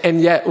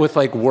and yet with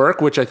like work,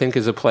 which I think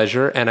is a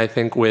pleasure, and I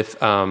think with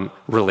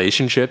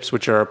relationships,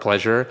 which are a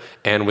pleasure,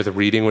 and with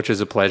reading, which is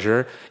a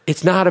pleasure,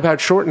 it's not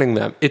about shortening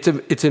them.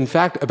 It's in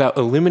fact about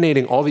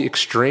eliminating all the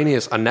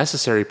extraneous,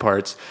 unnecessary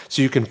parts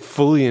so you can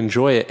fully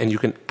enjoy it and you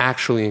can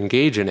actually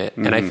engage in it.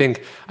 And I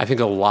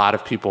think a lot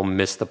of people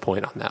miss the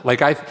point on that.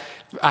 Like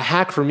a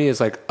hack for me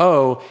is like,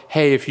 oh,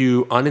 hey, if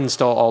you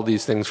uninstall all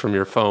these things from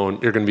your phone,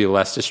 you're going to be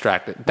less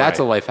distracted. That's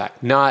a life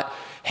hack. Not,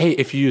 hey,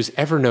 if you use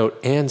Evernote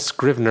and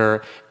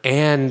Scrivener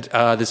and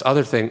this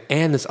other thing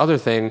and this other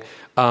thing,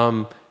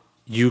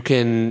 you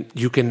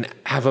can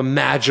have a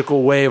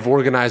magical way of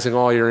organizing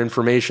all your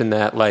information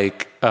that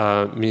like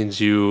means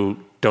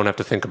you don't have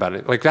to think about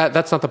it. Like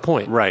that's not the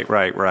point.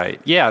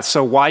 Right. Yeah.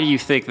 So why do you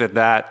think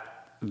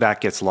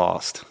that gets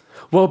lost?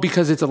 Well,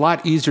 because it's a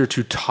lot easier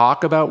to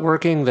talk about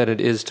working than it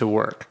is to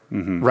work,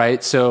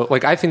 right? So,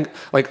 like, I think,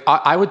 like,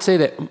 I would say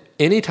that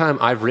anytime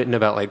I've written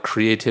about, like,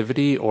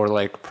 creativity or,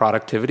 like,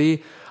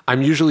 productivity,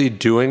 I'm usually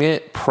doing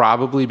it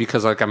probably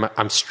because, like,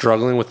 I'm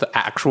struggling with the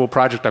actual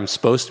project I'm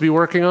supposed to be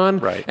working on.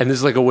 Right. And this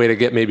is, like, a way to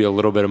get maybe a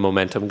little bit of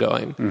momentum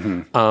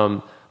going.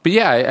 But,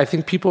 yeah, I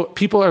think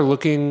people are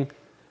looking...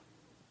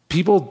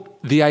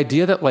 the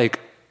idea that, like,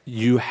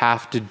 you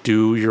have to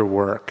do your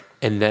work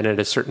and then at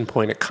a certain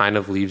point it kind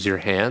of leaves your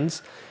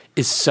hands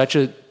is such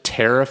a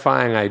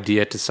terrifying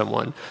idea to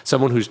someone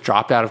who's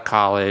dropped out of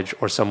college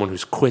or someone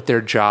who's quit their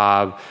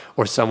job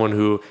or someone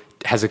who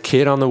has a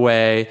kid on the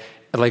way.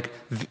 Like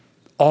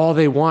all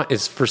they want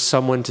is for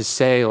someone to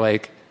say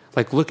like,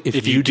 look,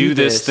 if you do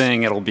this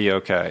thing, it'll be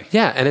okay.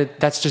 Yeah. And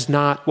that's just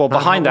not. Well, not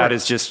behind that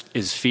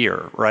is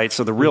fear, right?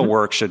 So the real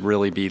work should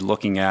really be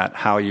looking at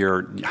how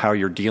you're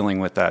dealing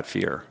with that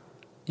fear.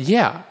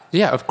 Yeah,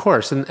 of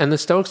course. And the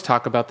Stoics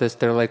talk about this.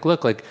 They're like,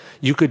 look, like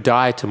you could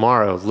die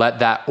tomorrow. Let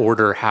that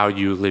order how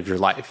you live your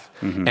life.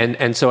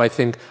 And so I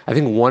think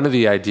one of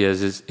the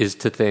ideas is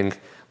to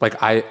think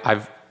like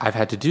I've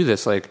had to do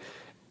this. Like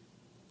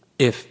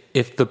if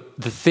the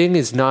thing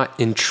is not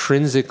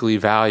intrinsically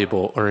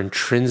valuable or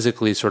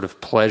intrinsically sort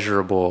of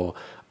pleasurable,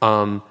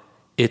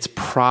 it's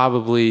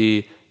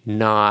probably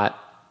not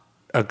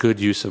a good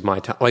use of my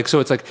time. Like, so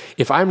it's like,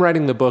 if I'm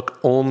writing the book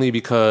only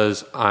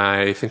because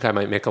I think I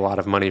might make a lot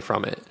of money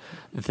from it,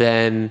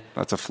 then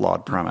that's a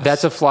flawed premise.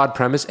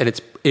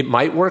 And it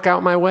might work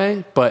out my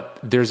way, but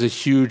there's a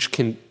huge,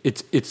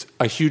 it's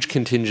a huge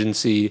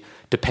contingency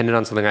dependent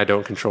on something I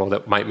don't control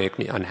that might make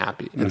me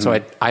unhappy. And so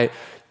I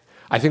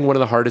think one of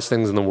the hardest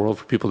things in the world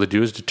for people to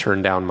do is to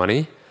turn down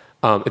money.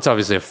 It's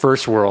obviously a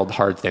first world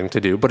hard thing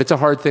to do, but it's a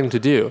hard thing to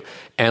do.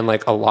 And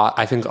like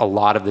I think a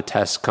lot of the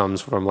test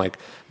comes from like,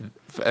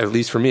 at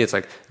least for me, it's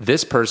like,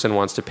 this person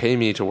wants to pay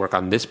me to work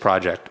on this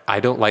project.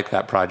 I don't like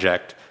that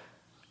project.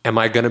 Am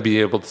I going to be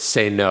able to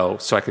say no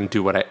so I can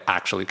do what I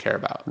actually care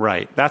about?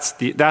 Right. That's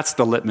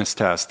the litmus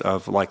test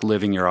of like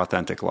living your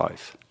authentic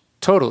life.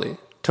 Totally.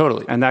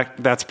 And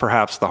that's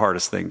perhaps the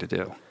hardest thing to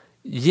do.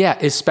 Yeah,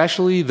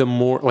 especially the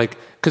more like,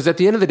 because at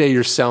the end of the day,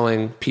 you're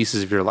selling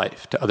pieces of your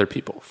life to other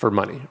people for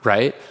money,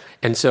 right?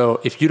 And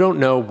so if you don't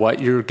know what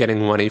you're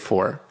getting money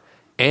for,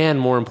 and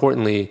more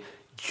importantly,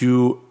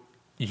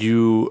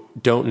 you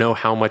don't know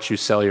how much you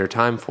sell your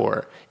time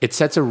for, it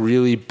sets a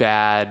really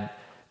bad,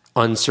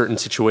 uncertain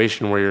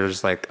situation where you're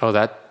just like, oh,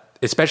 that,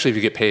 especially if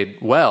you get paid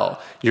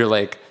well, you're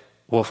like,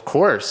 well, of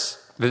course.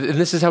 And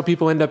this is how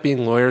people end up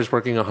being lawyers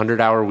working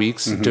 100-hour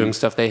weeks, doing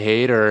stuff they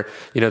hate, or,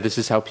 this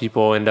is how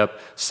people end up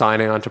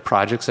signing on to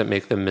projects that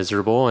make them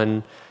miserable.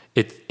 And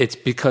it's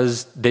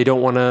because they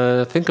don't want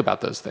to think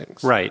about those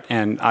things. Right.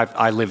 And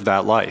I lived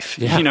that life.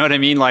 Yeah. You know what I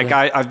mean? Like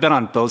I've been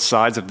on both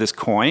sides of this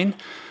coin.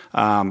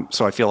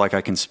 So I feel like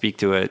I can speak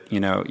to it,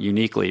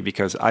 uniquely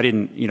because I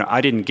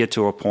didn't get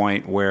to a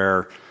point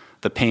where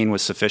the pain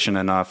was sufficient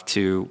enough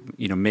to,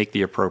 make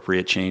the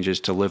appropriate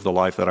changes to live the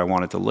life that I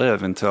wanted to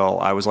live until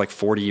I was like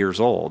 40 years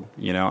old.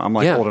 I'm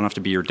like old enough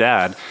to be your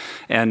dad.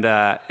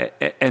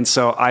 And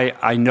so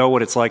I know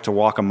what it's like to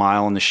walk a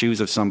mile in the shoes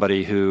of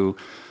somebody who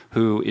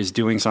is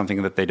doing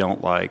something that they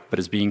don't like, but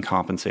is being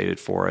compensated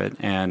for it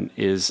and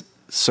is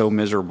so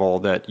miserable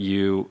that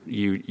you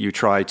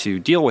try to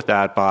deal with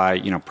that by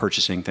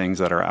purchasing things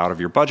that are out of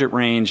your budget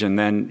range, and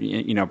then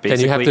basically then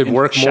you have to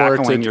work more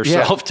shackling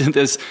yourself to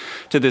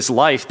this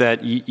life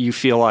that you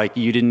feel like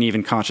you didn't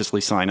even consciously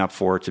sign up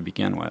for to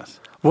begin with.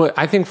 Well,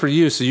 I think for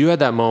you, so you had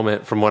that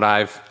moment, from what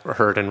I've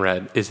heard and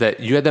read, is that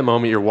you had that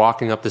moment you're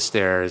walking up the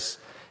stairs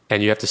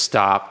and you have to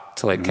stop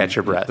to like catch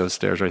your breath. Those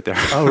stairs right there.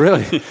 Oh,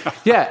 really?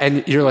 Yeah,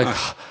 and you're like,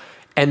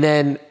 and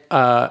then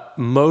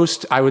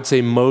I would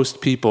say most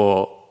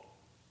people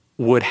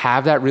would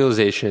have that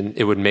realization,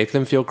 it would make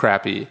them feel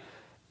crappy,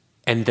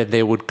 and then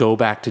they would go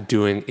back to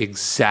doing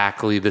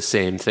exactly the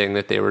same thing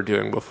that they were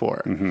doing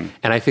before.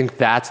 And I think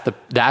that's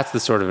the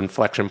sort of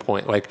inflection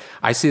point. Like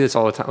I see this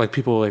all the time. Like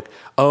people are like,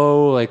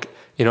 oh, like,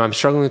 I'm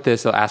struggling with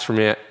this. They'll ask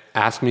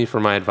me for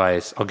my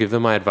advice. I'll give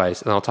them my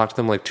advice, and I'll talk to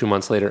them like 2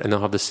 months later, and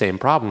they'll have the same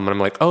problem. And I'm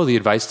like, oh, the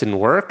advice didn't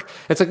work?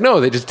 It's like, no,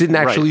 they just didn't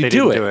actually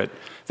do it.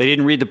 They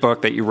didn't read the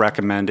book that you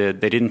recommended.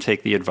 They didn't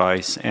take the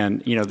advice.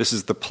 And, this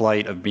is the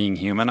plight of being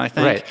human, I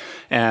think. Right.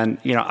 And,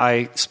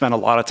 I spent a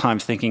lot of time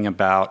thinking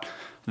about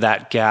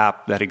that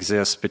gap that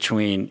exists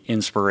between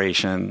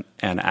inspiration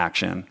and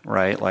action,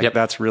 right? Like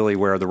that's really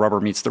where the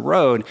rubber meets the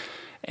road.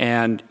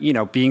 And,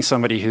 being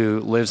somebody who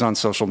lives on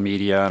social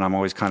media, and I'm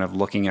always kind of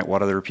looking at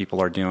what other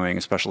people are doing,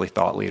 especially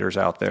thought leaders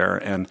out there.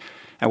 And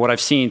what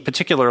I've seen,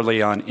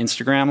 particularly on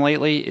Instagram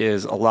lately,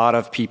 is a lot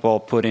of people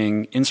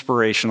putting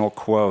inspirational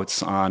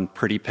quotes on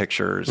pretty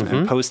pictures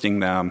and posting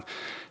them.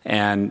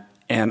 And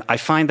I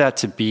find that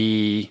to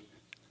be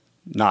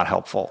not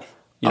helpful.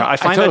 I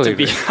find totally that to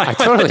be. agree. I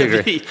totally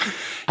agree.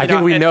 I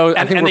think we know.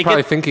 I think we're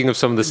probably thinking of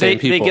some of the same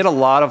people. They get a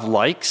lot of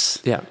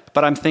likes. Yeah.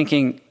 But I'm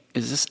thinking,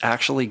 is this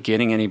actually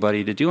getting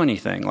anybody to do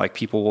anything? Like,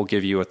 people will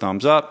give you a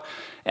thumbs up.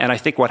 And I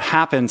think what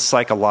happens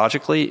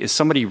psychologically is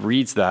somebody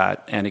reads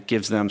that and it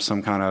gives them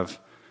some kind of,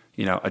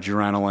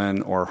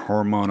 adrenaline or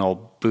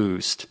hormonal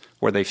boost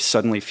where they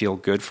suddenly feel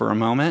good for a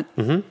moment,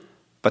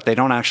 but they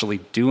don't actually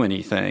do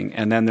anything.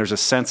 And then there's a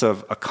sense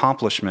of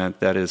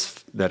accomplishment that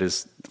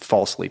is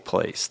falsely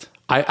placed.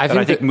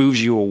 I think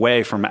moves you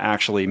away from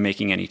actually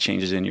making any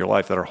changes in your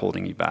life that are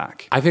holding you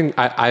back. I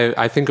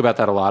think about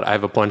that a lot. I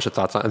have a bunch of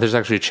thoughts on it. There's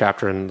actually a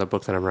chapter in the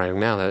book that I'm writing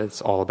now that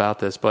it's all about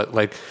this. But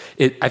I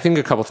think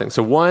a couple things.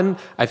 So one,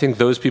 I think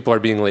those people are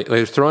being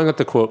they're throwing up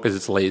the quote because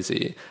it's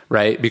lazy,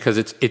 right? Because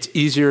it's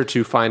easier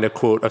to find a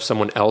quote of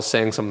someone else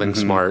saying something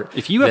smart.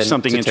 If you have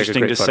something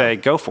interesting to say,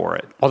 go for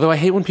it. Although I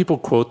hate when people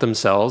quote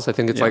themselves. I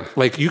think it's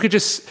like you could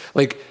just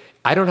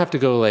I don't have to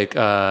go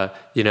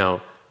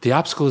the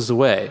obstacle is the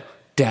way.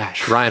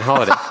 Ryan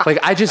Holiday.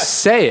 I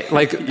just say it.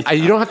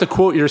 You don't have to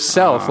quote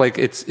yourself.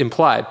 It's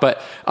implied.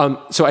 But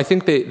so I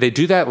think they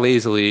do that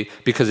lazily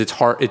because it's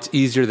hard. It's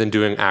easier than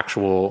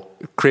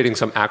creating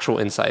some actual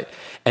insight.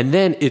 And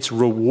then it's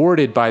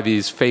rewarded by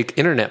these fake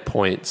internet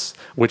points,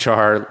 which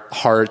are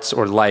hearts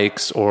or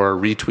likes or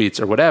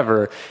retweets or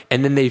whatever.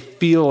 And then they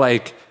feel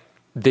like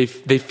they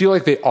feel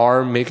like they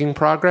are making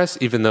progress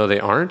even though they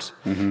aren't.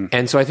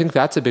 And so I think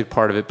that's a big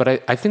part of it. But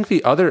I think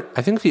the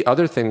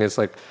other thing is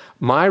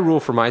my rule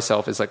for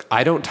myself is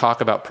I don't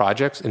talk about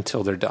projects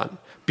until they're done,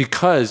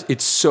 because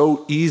it's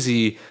so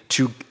easy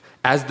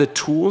as the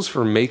tools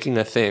for making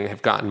a thing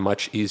have gotten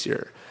much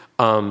easier.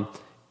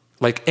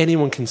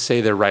 Anyone can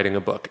say they're writing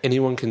a book.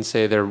 Anyone can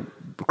say they're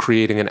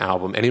creating an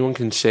album. Anyone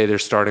can say they're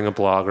starting a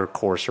blog or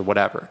course or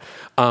whatever.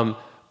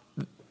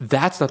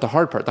 That's not the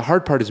hard part. The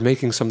hard part is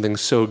making something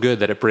so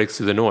good that it breaks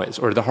through the noise,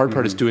 or the hard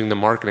part is doing the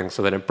marketing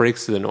so that it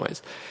breaks through the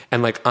noise.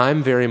 And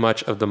I'm very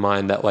much of the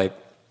mind that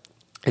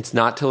it's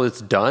not till it's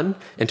done,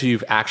 until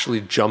you've actually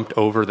jumped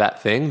over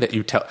that thing that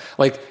you tell.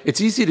 It's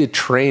easy to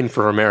train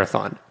for a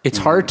marathon. It's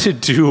hard to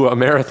do a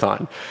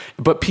marathon,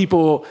 but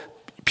people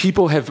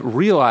have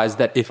realized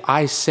that if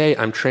I say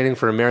I'm training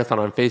for a marathon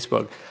on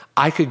Facebook,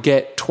 I could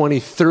get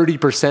 20,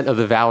 30% of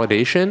the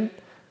validation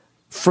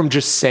from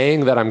just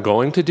saying that I'm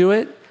going to do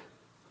it.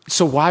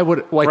 So why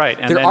would right?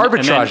 They're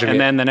arbitraging and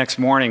then the next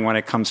morning when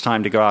it comes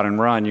time to go out and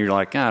run, you're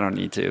like, I don't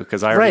need to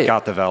because I already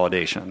got the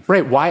validation.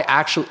 Right?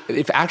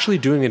 If actually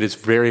doing it is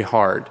very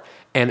hard,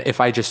 and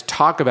if I just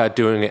talk about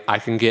doing it, I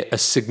can get a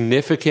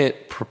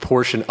significant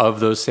proportion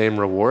of those same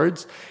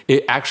rewards.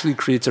 It actually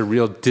creates a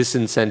real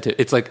disincentive.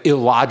 It's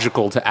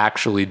illogical to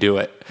actually do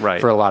it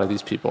for a lot of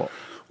these people.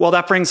 Well,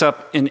 that brings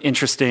up an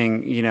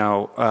interesting,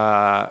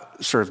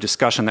 sort of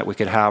discussion that we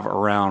could have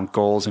around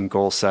goals and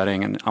goal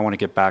setting. And I want to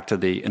get back to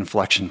the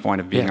inflection point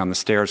of being on the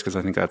stairs, because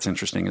I think that's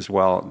interesting as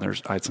well.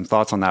 I had some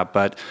thoughts on that,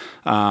 but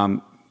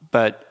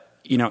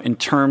in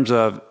terms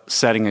of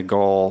setting a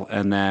goal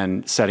and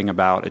then setting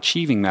about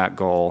achieving that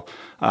goal,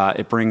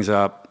 it brings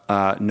up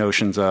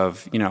notions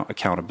of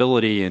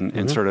accountability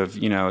and sort of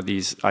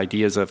these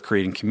ideas of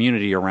creating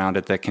community around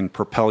it that can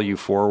propel you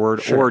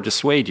forward or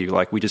dissuade you,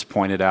 like we just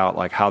pointed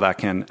out, how that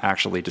can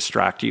actually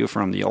distract you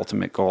from the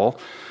ultimate goal.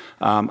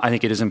 I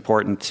think it is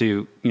important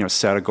to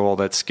set a goal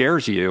that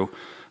scares you,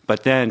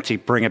 but then to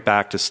bring it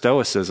back to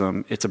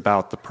Stoicism, it's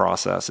about the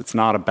process. It's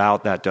not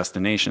about that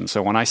destination.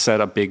 So when I set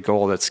a big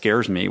goal that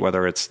scares me,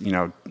 whether it's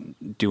doing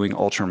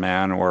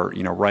Ultraman or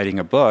writing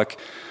a book,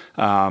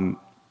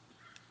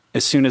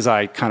 as soon as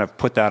I kind of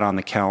put that on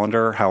the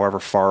calendar, however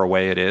far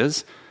away it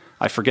is,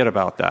 I forget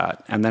about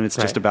that. And then it's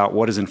just about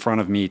what is in front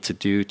of me to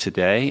do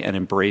today and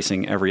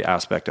embracing every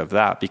aspect of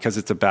that, because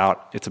it's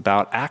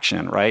about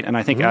action, right? And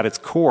I think at its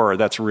core,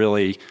 that's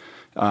really,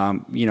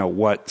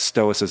 what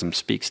Stoicism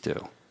speaks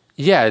to.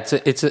 Yeah,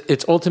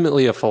 it's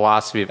ultimately a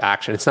philosophy of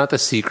action. It's not The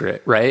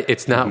Secret, right?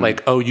 It's not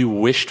you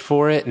wished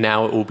for it,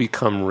 now it will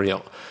become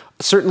real.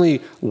 Certainly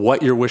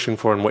what you're wishing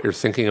for and what you're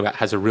thinking about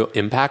has a real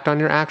impact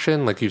on your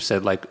action. Like you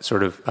said,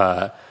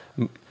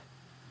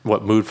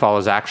 what mood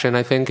follows action,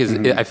 I think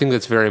I think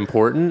that's very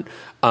important.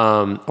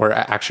 Or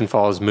action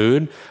follows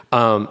mood.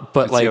 But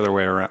it's the other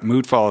way around.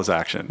 Mood follows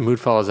action. Mood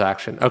follows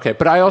action. Okay.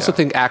 But I also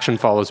think action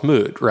follows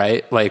mood,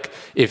 right? But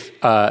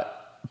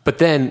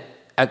then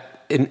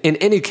in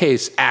any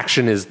case,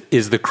 action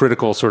is the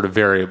critical sort of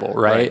variable,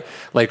 right?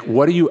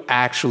 What are you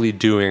actually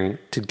doing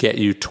to get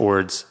you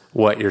towards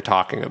what you're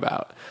talking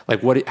about?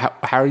 What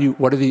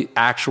are the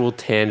actual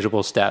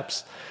tangible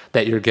steps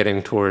that you're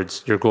getting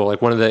towards your goal?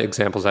 One of the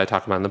examples I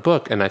talk about in the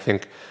book, and I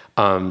think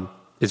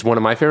is one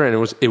of my favorite,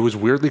 and it was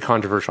weirdly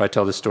controversial. I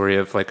tell the story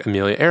of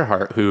Amelia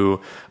Earhart,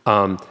 who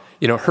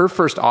her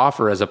first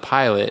offer as a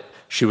pilot,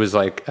 She was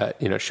like,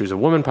 she was a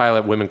woman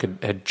pilot. Women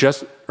had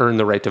just earned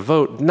the right to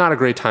vote. Not a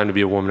great time to be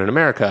a woman in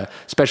America,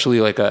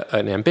 especially like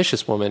an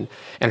ambitious woman.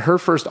 And her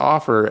first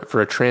offer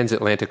for a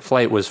transatlantic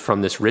flight was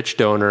from this rich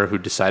donor who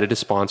decided to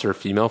sponsor a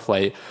female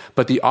flight.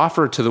 But the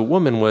offer to the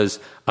woman was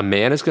a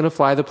man is going to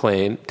fly the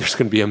plane. There's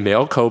going to be a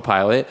male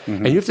co-pilot,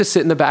 and you have to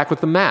sit in the back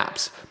with the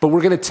maps. But we're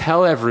going to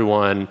tell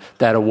everyone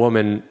that a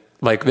woman,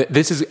 like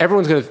this is,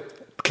 everyone's going to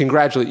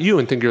congratulate you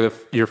and think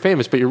you're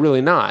famous, but you're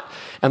really not.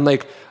 And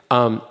like,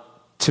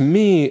 to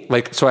me,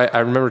 like, so I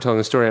remember telling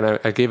the story, and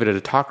I gave it at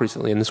a talk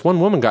recently, and this one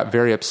woman got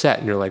very upset,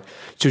 and you're like,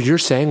 so you're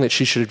saying that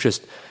she should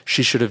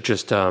have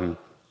just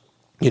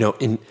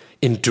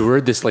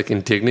endured this like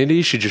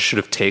indignity? She just should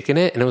have taken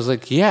it? And I was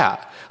like,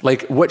 yeah.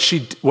 Like what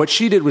she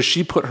did was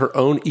she put her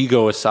own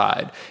ego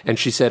aside, and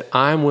she said,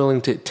 I'm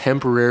willing to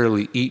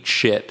temporarily eat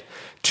shit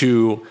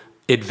to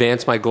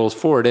advance my goals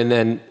forward. And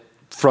then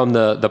from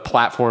the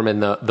platform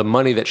and the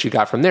money that she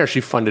got from there,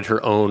 she funded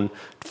her own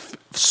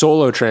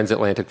solo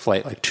transatlantic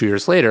flight like 2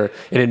 years later,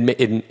 and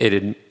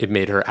it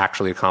made her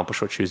actually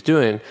accomplish what she was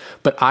doing.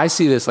 But I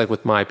see this like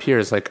with my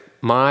peers, like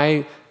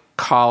my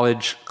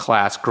college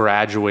class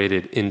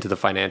graduated into the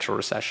financial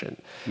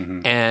recession.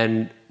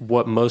 And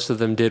what most of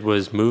them did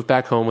was move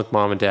back home with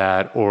mom and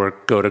dad or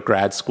go to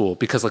grad school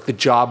because like the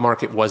job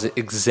market wasn't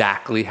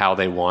exactly how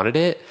they wanted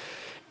it.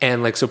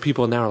 And like, so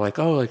people now are like,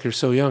 oh, like you're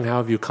so young. How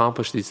have you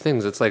accomplished these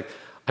things? It's like,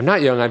 I'm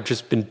not young. I've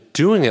just been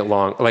doing it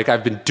long. Like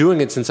I've been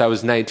doing it since I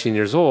was 19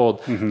 years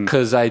old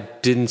because I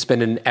didn't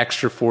spend an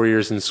extra 4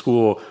 years in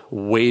school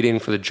waiting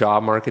for the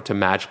job market to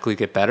magically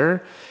get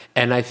better.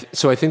 And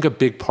so I think a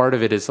big part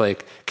of it is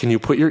like, can you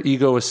put your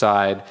ego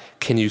aside?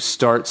 Can you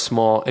start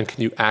small? And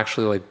can you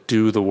actually like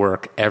do the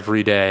work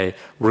every day,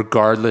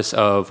 regardless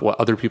of what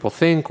other people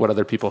think, what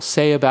other people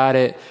say about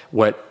it,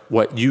 what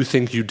you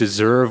think you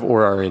deserve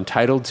or are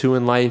entitled to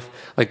in life?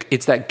 Like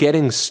it's that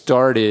getting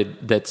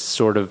started that's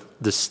sort of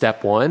the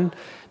step one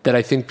that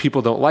I think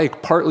people don't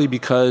like, partly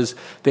because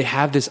they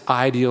have this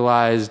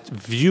idealized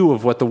view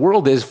of what the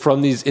world is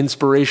from these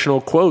inspirational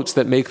quotes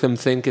that make them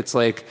think it's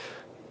like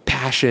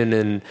passion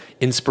and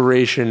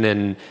inspiration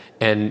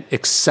and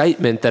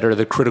excitement that are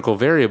the critical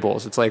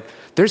variables. It's like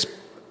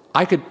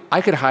I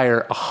could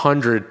hire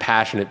 100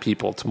 passionate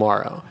people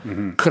tomorrow.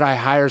 Could I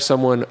hire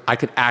someone I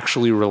could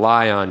actually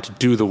rely on to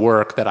do the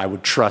work that I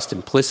would trust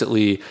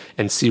implicitly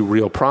and see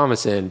real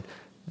promise in?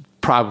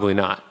 Probably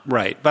not.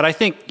 Right. But I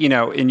think,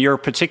 in your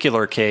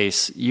particular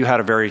case, you had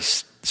a very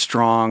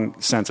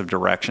strong sense of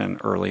direction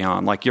early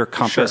on. Like your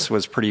compass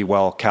was pretty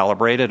well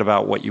calibrated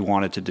about what you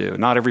wanted to do.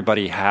 Not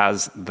everybody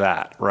has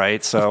that,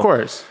 right? So, of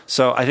course.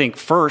 So I think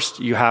first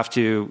you have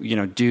to,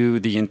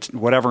 do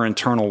whatever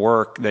internal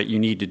work that you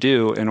need to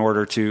do in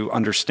order to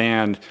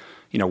understand,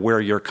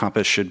 where your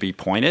compass should be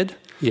pointed.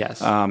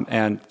 Yes.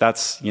 And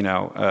that's,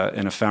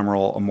 an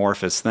ephemeral,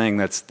 amorphous thing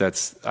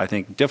that's, I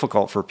think,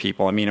 difficult for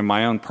people. I mean, in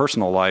my own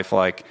personal life,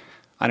 like,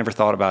 I never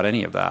thought about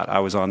any of that. I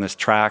was on this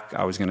track.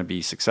 I was going to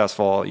be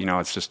successful.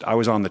 It's just, I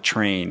was on the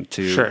train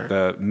to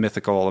the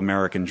mythical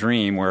American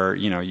dream where,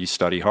 you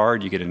study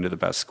hard, you get into the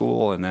best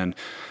school, and then,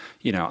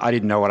 I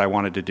didn't know what I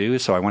wanted to do.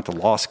 So I went to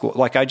law school.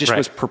 Like I just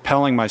was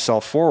propelling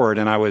myself forward,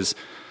 and I was,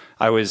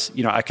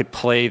 I could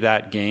play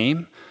that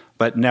game.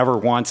 But never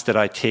once did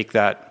I take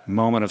that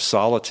moment of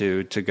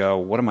solitude to go,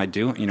 what am I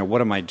doing? What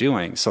am I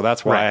doing? So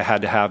that's why I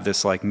had to have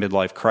this like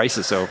midlife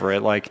crisis over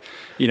it. Like,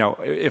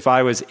 if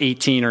I was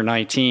 18 or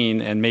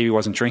 19 and maybe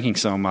wasn't drinking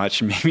so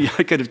much, maybe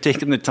I could have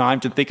taken the time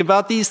to think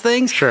about these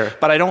things. Sure.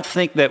 But I don't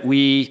think that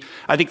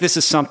I think this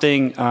is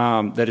something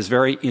that is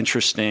very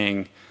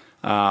interesting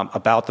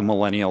about the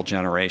millennial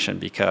generation,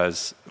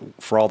 because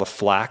for all the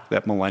flack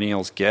that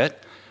millennials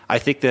get, I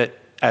think that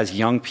as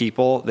young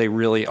people, they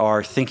really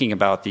are thinking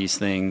about these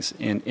things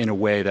in a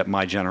way that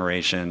my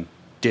generation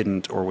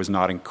didn't or was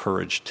not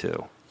encouraged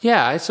to.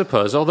 Yeah, I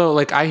suppose. Although,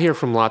 like, I hear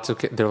from lots of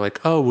kids, they're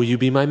like, "Oh, will you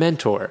be my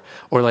mentor?"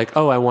 Or like,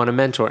 "Oh, I want a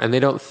mentor," and they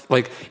don't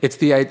like. It's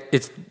the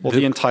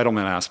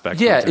entitlement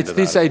aspect. Yeah, it's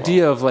this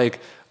idea of like,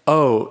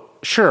 "Oh,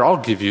 sure, I'll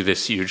give you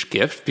this huge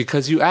gift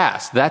because you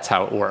asked." That's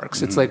how it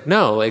works. It's like,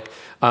 no, like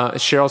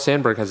Sheryl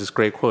Sandberg has this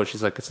great quote.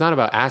 She's like, "It's not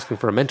about asking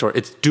for a mentor;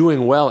 it's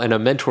doing well, and a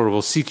mentor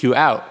will seek you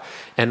out."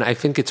 And I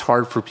think it's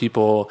hard for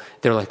people.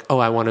 They're like, "Oh,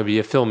 I want to be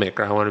a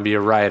filmmaker. I want to be a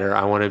writer.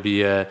 I want to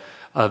be a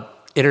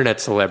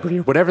internet celebrity,"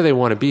 or whatever they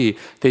want to be.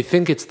 They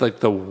think it's like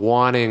the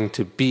wanting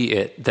to be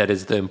it that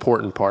is the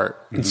important part.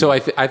 And so I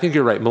think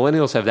you're right.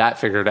 Millennials have that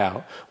figured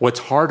out. What's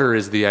harder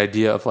is the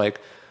idea of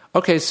like,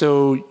 okay,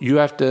 so you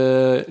have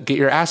to get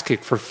your ass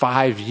kicked for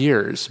 5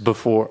 years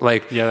before,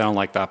 like... Yeah, they don't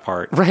like that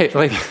part. Right.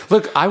 Like,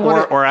 look, I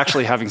want or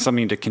actually having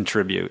something to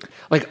contribute.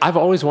 Like, I've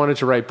always wanted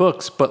to write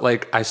books, but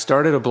like, I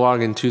started a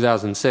blog in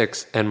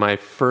 2006, and my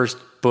first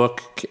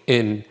book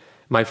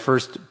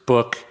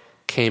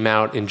came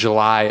out in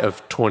July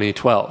of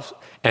 2012.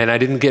 And I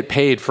didn't get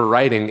paid for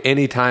writing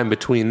any time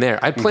between there.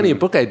 I had plenty of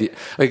book ideas.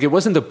 Like, it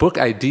wasn't the book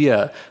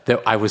idea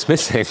that I was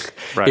missing.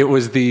 Right. It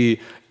was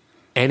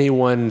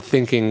anyone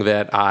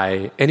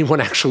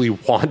actually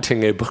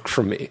wanting a book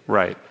from me.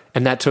 Right.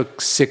 And that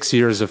took 6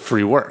 years of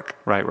free work.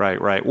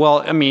 Right.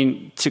 Well, I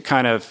mean, to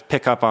kind of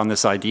pick up on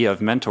this idea of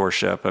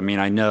mentorship, I mean,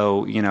 I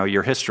know,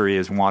 your history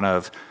is one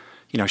of,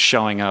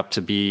 showing up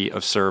to be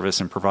of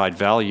service and provide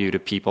value to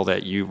people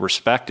that you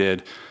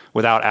respected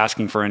without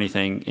asking for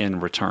anything in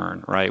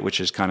return, right? Which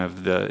is kind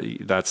of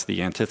that's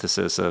the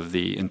antithesis of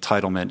the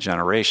entitlement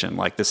generation.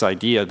 Like this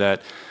idea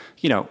that,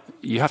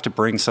 you have to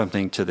bring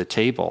something to the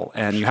table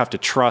and you have to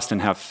trust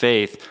and have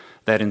faith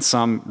that in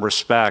some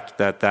respect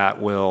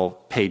that will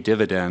pay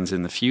dividends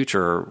in the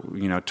future,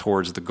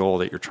 towards the goal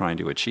that you're trying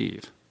to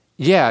achieve.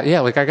 Yeah.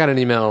 Like I got an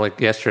email like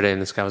yesterday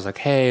and this guy was like,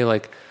 hey,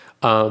 like,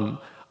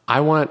 I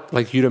want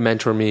like you to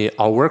mentor me.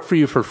 I'll work for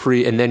you for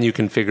free and then you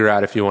can figure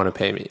out if you want to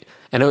pay me.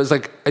 And it's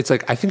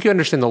like, I think you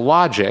understand the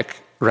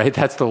logic, right?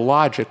 That's the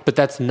logic, but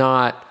it's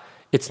not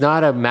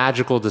a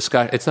magical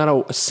discussion. It's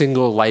not a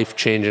single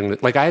life-changing,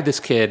 like I had this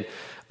kid,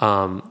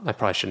 I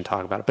probably shouldn't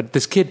talk about it, but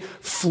this kid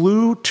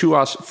flew to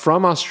us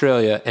from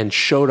Australia and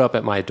showed up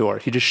at my door.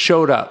 He just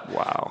showed up.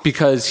 Wow.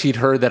 Because he'd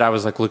heard that I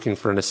was like looking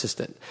for an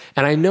assistant.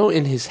 And I know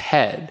in his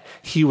head,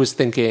 he was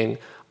thinking,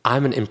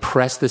 I'm going to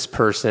impress this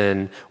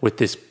person with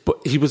this.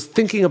 He was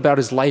thinking about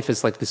his life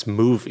as like this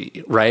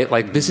movie, right?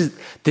 Like this is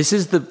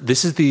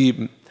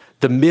the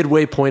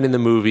midway point in the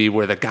movie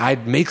where the guy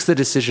makes the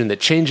decision that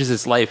changes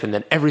his life and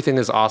then everything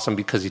is awesome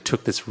because he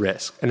took this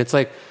risk. And it's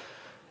like,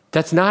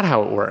 that's not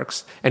how it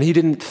works. And he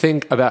didn't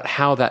think about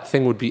how that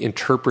thing would be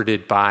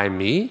interpreted by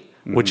me,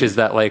 which is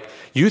that like,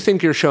 you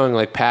think you're showing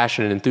like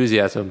passion and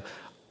enthusiasm.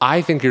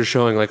 I think you're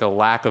showing like a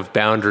lack of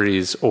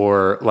boundaries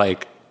or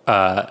like,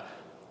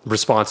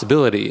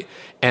 responsibility.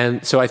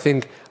 And so I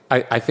think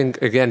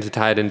again, to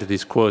tie it into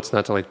these quotes,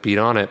 not to like beat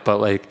on it, but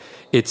like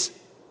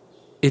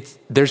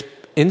there's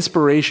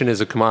inspiration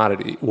is a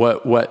commodity.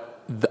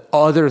 What the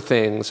other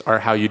things are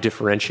how you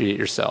differentiate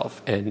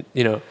yourself and,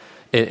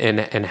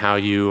 and how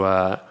you,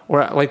 or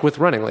like with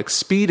running, like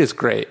speed is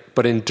great,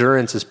 but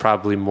endurance is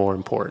probably more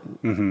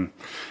important. Mm-hmm.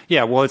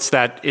 Yeah. Well,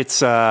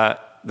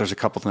 there's a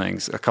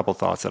couple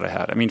thoughts that I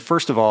had. I mean,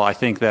 first of all, I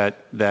think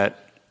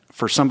that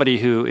for somebody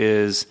who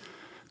is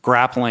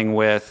grappling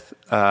with,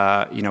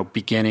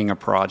 beginning a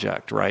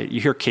project, right? You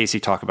hear Casey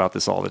talk about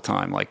this all the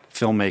time. Like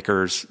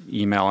filmmakers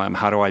email him,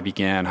 how do I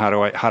begin? How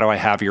do I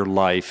have your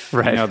life?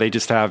 Right. They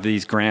just have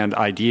these grand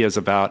ideas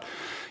about,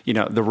 they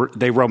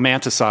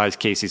romanticize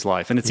Casey's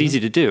life, and it's easy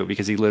to do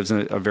because he lives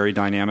a very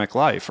dynamic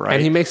life, right?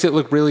 And he makes it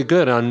look really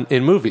good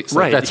in movies.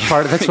 Like right.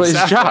 That's what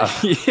his job.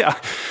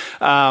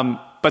 Yeah.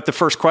 But the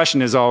first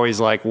question is always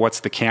like,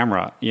 what's the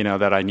camera,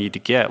 that I need to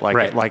get? Like,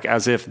 right. Like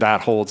as if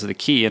that holds the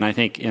key. And I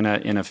think in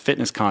a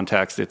fitness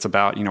context, it's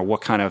about,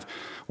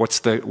 what's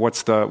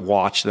the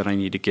watch that I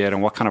need to get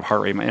and what kind of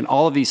heart rate. And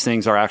all of these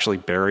things are actually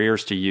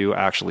barriers to you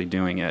actually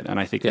doing it. And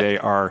I think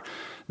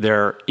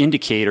they're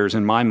indicators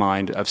in my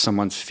mind of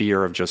someone's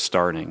fear of just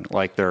starting.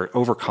 Like they're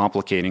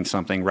overcomplicating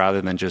something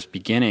rather than just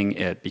beginning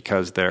it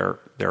because they're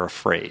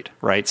afraid,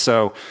 right?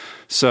 So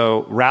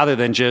rather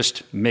than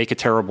just make a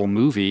terrible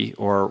movie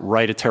or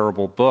write a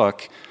terrible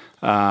book,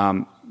 they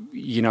want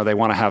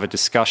to have a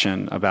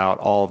discussion about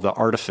all of the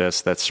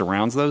artifice that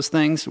surrounds those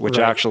things, which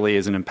right. actually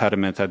is an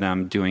impediment to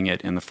them doing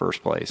it in the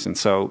first place. And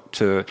so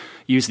to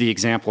use the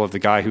example of the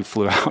guy who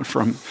flew out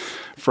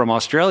from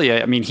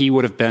Australia, I mean, he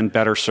would have been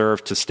better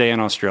served to stay in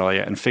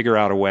Australia and figure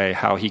out a way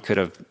how he could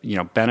have,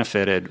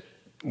 benefited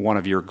one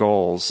of your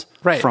goals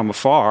right. from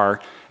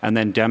afar, and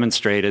then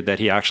demonstrated that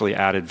he actually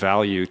added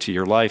value to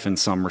your life in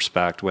some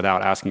respect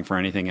without asking for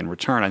anything in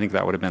return. I think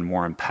that would have been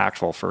more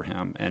impactful for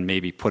him and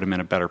maybe put him in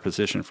a better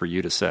position for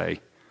you to say,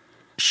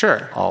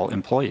 sure, I'll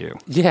employ you.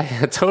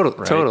 Yeah, totally,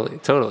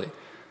 right? totally.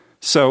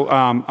 So,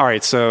 all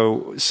right.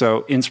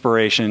 So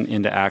inspiration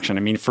into action.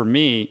 I mean, for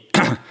me,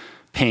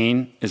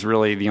 pain is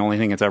really the only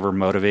thing that's ever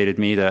motivated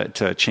me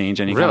to change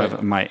any kind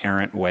of my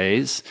errant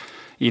ways,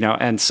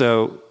 and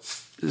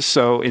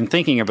so in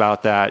thinking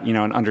about that,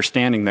 and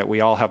understanding that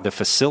we all have the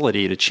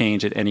facility to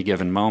change at any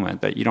given moment,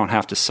 that you don't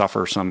have to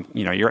suffer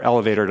your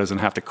elevator doesn't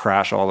have to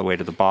crash all the way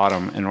to the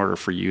bottom in order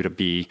for you to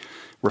be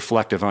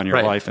reflective on your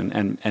right. life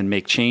and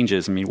make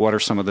changes. I mean, what are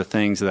some of the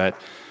things that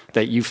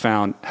you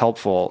found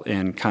helpful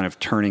in kind of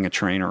turning a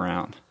train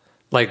around?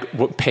 Like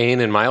what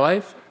pain in my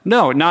life?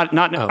 No, not.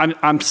 Oh.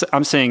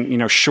 I'm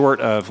saying,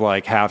 short of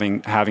like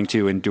having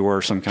to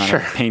endure some kind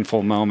of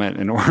painful moment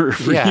in order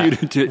for you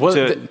to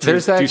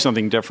do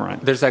something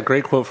different. There's that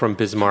great quote from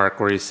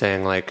Bismarck where he's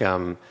saying like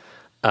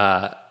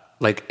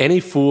any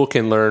fool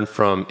can learn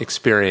from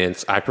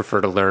experience. I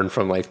prefer to learn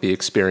from like the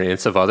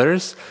experience of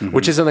others, mm-hmm.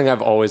 which is something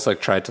I've always like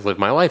tried to live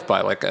my life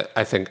by. Like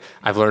I think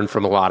I've learned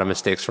from a lot of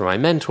mistakes from my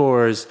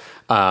mentors.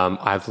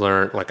 I've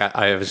learned, like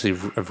I obviously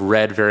have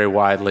read very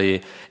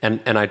widely,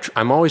 and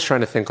I'm always trying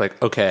to think like,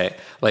 okay,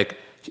 like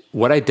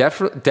what I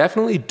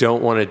definitely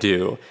don't want to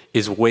do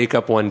is wake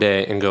up one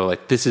day and go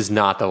like, this is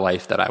not the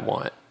life that I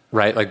want.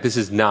 Right? Like this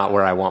is not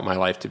where I want my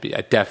life to be. I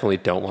definitely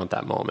don't want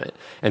that moment.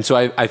 And so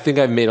I think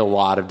I've made a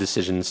lot of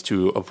decisions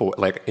to avoid,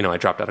 like, I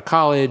dropped out of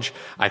college.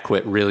 I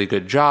quit really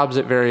good jobs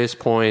at various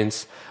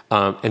points.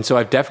 And so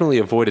I've definitely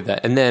avoided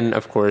that. And then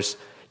of course,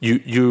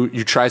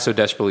 you try so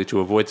desperately to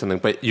avoid something,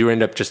 but you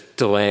end up just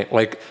delaying.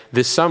 Like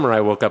this summer,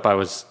 I woke up, I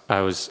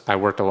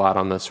worked a lot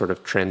on the sort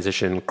of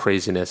transition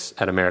craziness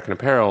at American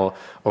Apparel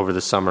over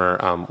the summer,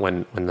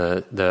 when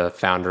the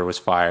founder was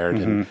fired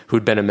and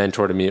who'd been a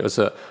mentor to me. It was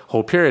a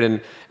whole period.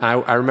 And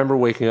I remember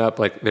waking up,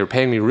 like they were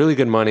paying me really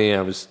good money.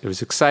 It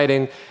was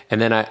exciting. And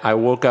then I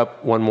woke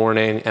up one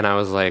morning and I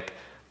was like,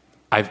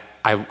 I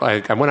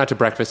went out to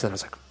breakfast and I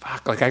was like,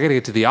 fuck, like I got to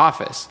get to the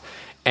office.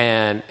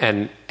 And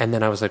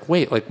then I was like,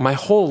 wait, like my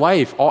whole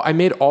life, I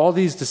made all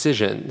these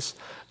decisions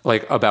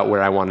like about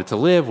where I wanted to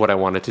live, what I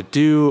wanted to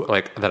do,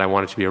 like that I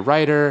wanted to be a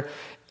writer.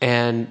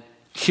 And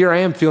here I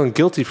am feeling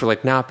guilty for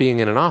like not being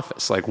in an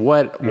office. Like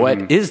what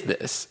is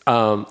this?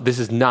 This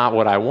is not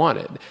what I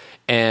wanted.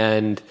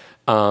 And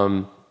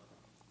then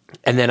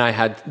I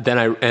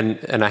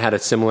had a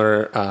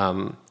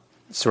similar,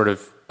 sort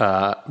of,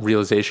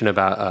 realization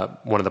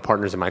about, one of the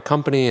partners in my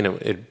company, and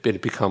it had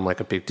become like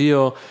a big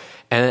deal.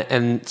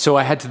 And so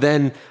I had to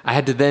then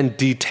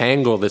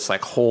detangle this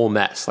like whole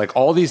mess, like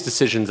all these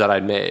decisions that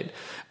I'd made.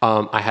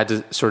 I had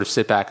to sort of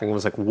sit back and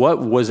was like, what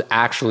was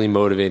actually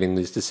motivating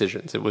these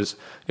decisions? It was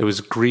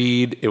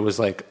greed. It was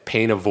like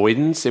pain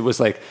avoidance. It was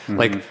like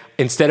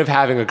instead of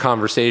having a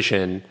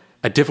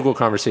difficult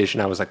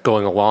conversation, I was like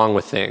going along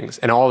with things.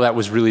 And all that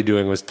was really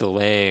doing was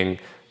delaying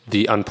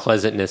the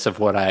unpleasantness of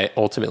what I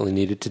ultimately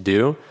needed to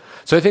do.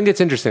 So I think it's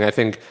interesting. I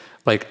think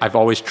like I've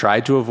always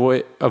tried to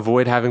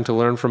avoid having to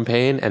learn from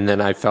pain. And then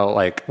I felt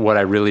like what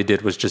I really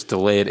did was just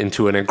delay it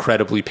into an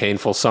incredibly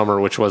painful summer,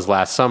 which was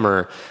last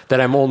summer, that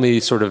I'm only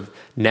sort of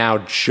now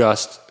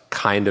just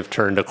kind of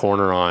turned a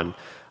corner on.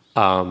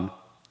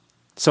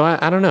 So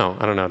I don't know.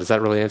 Does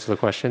that really answer the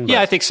question?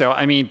 Yeah, I think so.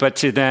 I mean, but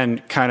to then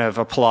kind of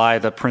apply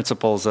the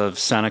principles of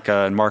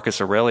Seneca and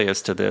Marcus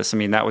Aurelius to this, I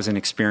mean, that was an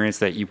experience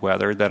that you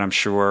weathered that I'm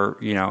sure,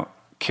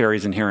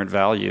 carries inherent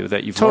value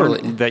that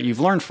you've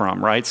learned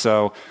from, right?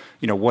 So,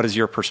 what is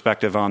your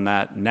perspective on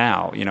that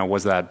now?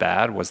 Was that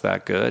bad? Was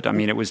that good? I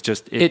mean, it was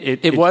just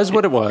it was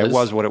what it was. It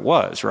was what it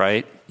was,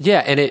 right?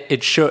 Yeah, and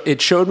it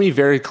showed me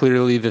very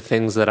clearly the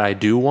things that I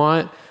do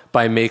want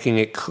by making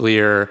it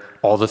clear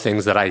all the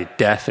things that I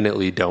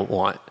definitely don't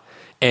want.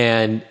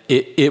 And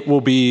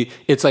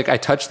it's like I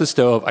touched the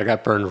stove, I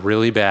got burned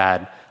really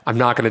bad. I'm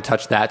not going to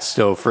touch that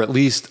stove for at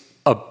least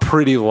a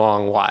pretty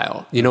long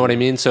while. You know what I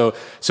mean? So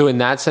in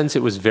that sense,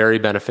 it was very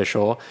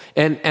beneficial.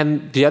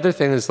 And the other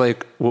thing is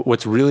like,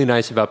 what's really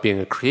nice about being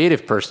a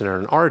creative person or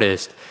an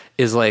artist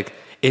is like,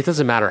 it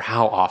doesn't matter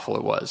how awful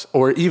it was,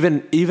 or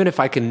even if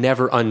I can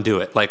never undo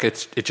it, like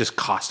it just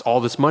cost all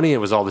this money, it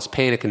was all this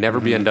pain, it can never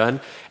be undone.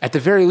 At the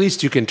very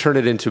least, you can turn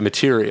it into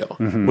material,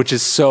 which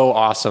is so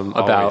awesome.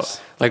 About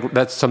like,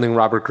 that's something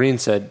Robert Greene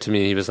said to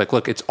me. He was like,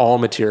 look, it's all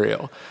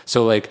material.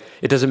 So like,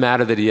 it doesn't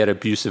matter that he had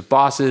abusive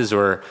bosses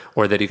or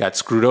that he got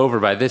screwed over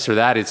by this or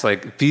that. It's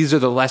like, these are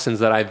the lessons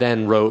that I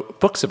then wrote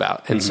books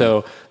about. And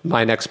so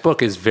my next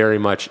book is very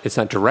much, it's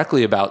not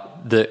directly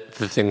about the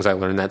things I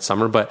learned that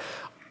summer, but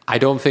I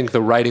don't think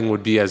the writing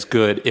would be as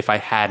good if I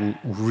hadn't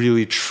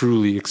really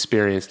truly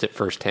experienced it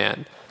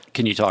firsthand.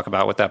 Can you talk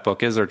about what that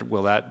book is, or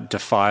will that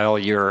defile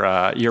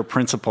your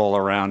principle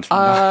around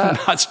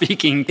not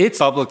speaking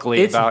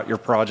publicly about your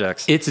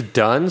projects? It's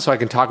done, so I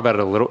can talk about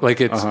it a little.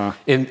 Like it's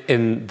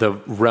in the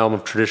realm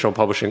of traditional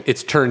publishing.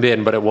 It's turned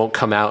in, but it won't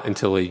come out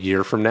until a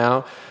year from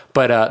now.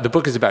 But the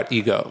book is about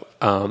ego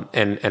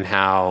and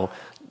how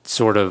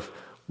sort of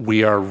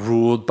we are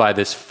ruled by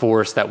this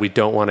force that we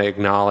don't want to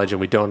acknowledge,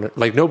 and we don't,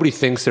 like, nobody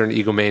thinks they're an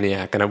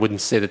egomaniac, and I wouldn't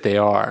say that they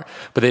are,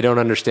 but they don't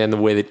understand the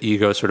way that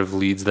ego sort of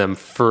leads them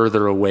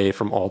further away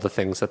from all the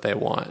things that they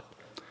want.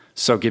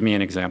 So give me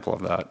an example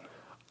of that.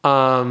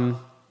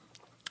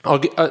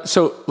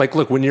 So like,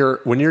 look, when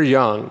you're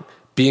young,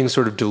 being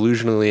sort of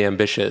delusionally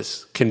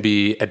ambitious can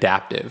be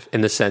adaptive in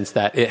the sense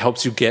that it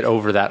helps you get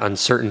over that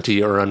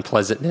uncertainty or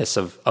unpleasantness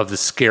of the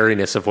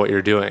scariness of what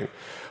you're doing.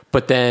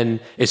 But then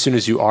as soon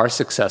as you are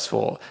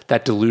successful,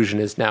 that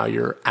delusion is now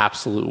your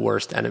absolute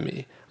worst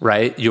enemy,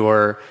 right?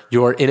 Your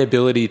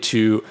inability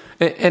to,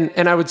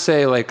 and I would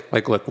say like,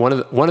 look, one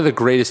of the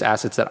greatest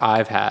assets that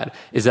I've had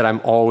is that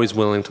I'm always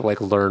willing to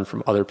like learn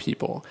from other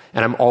people.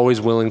 And I'm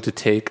always willing to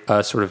take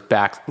a sort of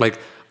back, like,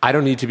 I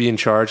don't need to be in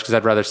charge because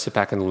I'd rather sit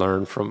back and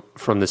learn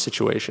from the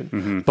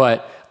situation.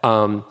 But,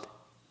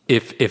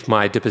 if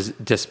my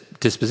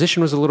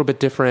disposition was a little bit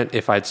different,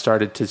 if I'd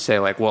started to say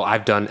like, well,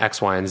 I've done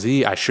X, Y, and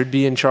Z, I should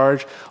be in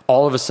charge,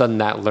 all of a sudden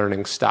that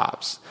learning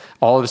stops.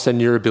 All of a sudden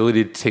your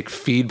ability to take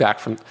feedback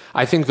from,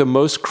 I think the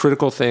most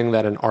critical thing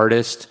that an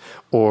artist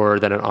or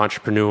that an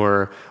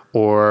entrepreneur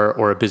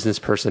or a business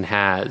person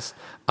has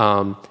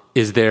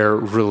is their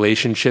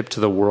relationship to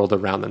the world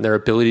around them, their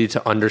ability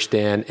to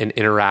understand and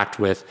interact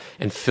with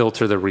and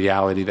filter the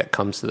reality that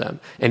comes to them.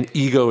 And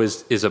ego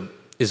is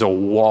a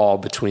wall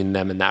between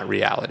them and that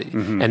reality.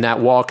 And that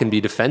wall can be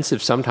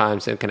defensive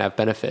sometimes and can have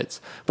benefits,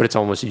 but it's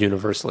almost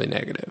universally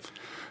negative.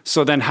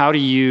 So then how do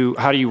you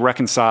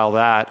reconcile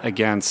that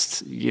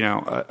against,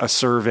 a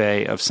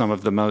survey of some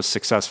of the most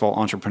successful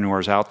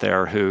entrepreneurs out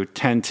there who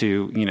tend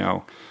to,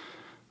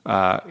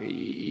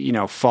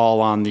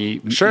 fall on the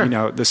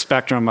the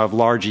spectrum of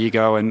large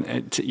ego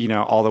and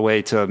all the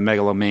way to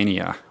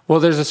megalomania. Well,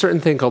 there's a certain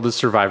thing called the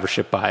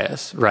survivorship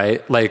bias,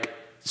 right?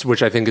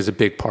 Which I think is a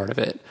big part of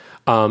it.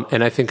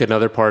 And I think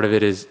another part of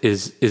it is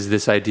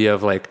this idea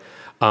of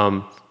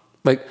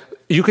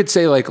you could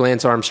say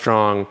Lance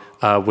Armstrong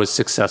was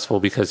successful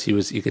because he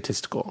was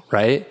egotistical,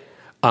 right?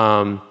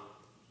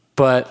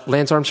 But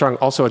Lance Armstrong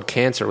also had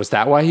cancer. Was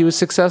that why he was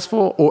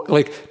successful?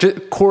 Or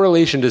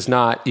correlation does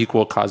not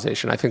equal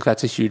causation. I think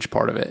that's a huge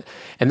part of it.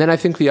 And then I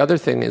think the other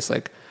thing is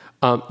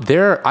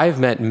I've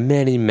met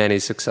many, many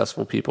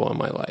successful people in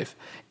my life.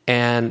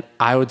 And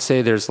I would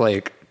say there's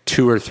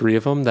 2 or 3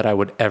 of them that I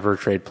would ever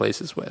trade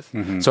places with.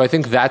 Mm-hmm. So I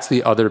think that's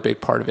the other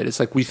big part of it. It's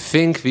we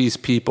think these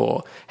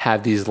people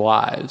have these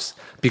lives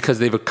because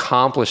they've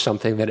accomplished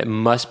something, that it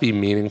must be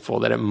meaningful,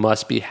 that it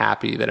must be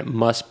happy, that it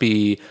must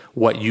be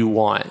what you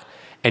want.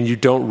 And you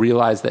don't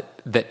realize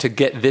that to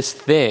get this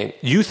thing,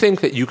 you think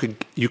that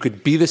you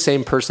could be the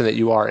same person that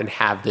you are and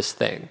have this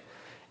thing.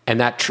 And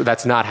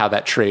that's not how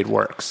that trade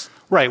works.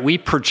 Right. We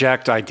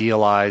project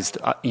idealized,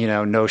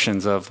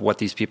 notions of what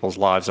these people's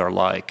lives are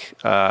like,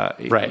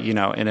 right. In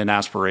an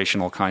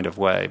aspirational kind of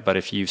way. But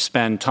if you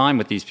spend time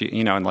with these people,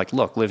 and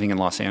look, living in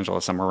Los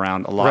Angeles, I'm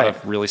around a lot right.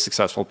 of really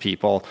successful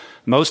people,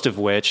 most of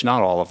which,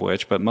 not all of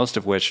which, but most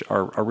of which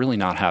are really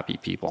not happy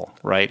people.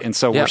 Right. And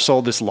so we're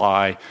sold this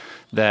lie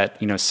that,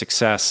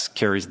 success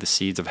carries the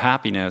seeds of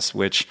happiness,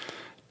 which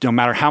no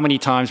matter how many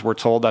times we're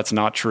told that's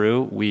not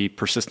true, we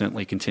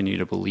persistently continue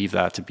to believe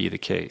that to be the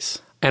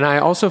case. And I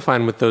also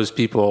find with those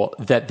people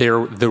that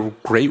the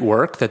great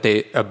work that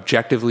they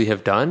objectively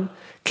have done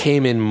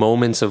came in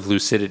moments of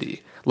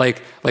lucidity.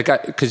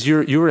 Because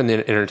you were in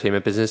the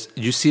entertainment business,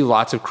 you see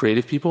lots of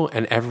creative people,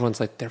 and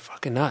everyone's they're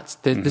fucking nuts.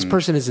 This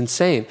person is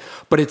insane.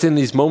 But it's in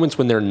these moments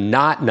when they're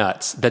not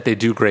nuts that they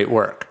do great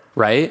work,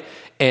 right?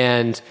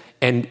 And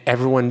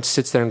everyone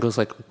sits there and goes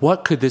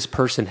what could this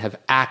person have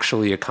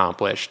actually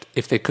accomplished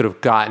if they could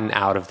have gotten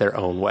out of their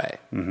own way?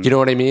 Mm-hmm. You know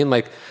what I mean?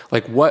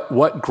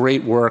 What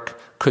great work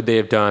could they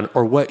have done,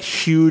 or what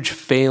huge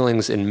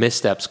failings and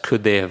missteps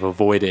could they have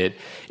avoided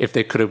if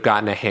they could have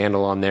gotten a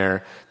handle on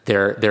their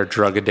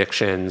drug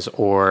addictions,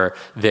 or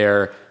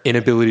their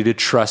inability to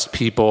trust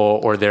people,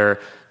 or their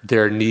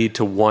need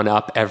to one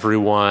up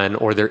everyone,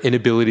 or their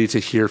inability to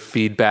hear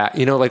feedback,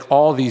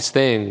 all these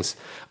things.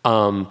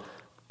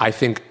 I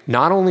think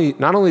not only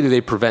do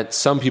they prevent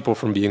some people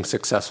from being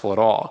successful at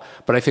all,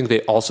 but I think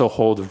they also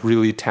hold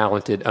really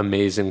talented,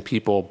 amazing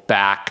people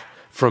back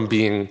from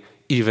being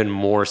even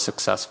more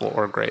successful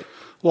or great.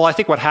 Well, I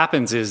think what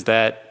happens is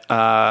that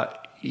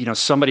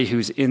somebody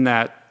who's in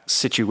that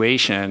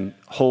situation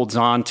holds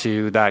on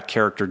to that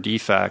character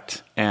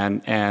defect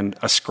and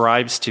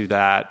ascribes to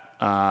that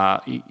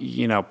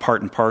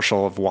part and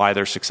parcel of why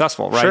they're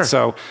successful, right?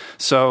 Sure.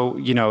 So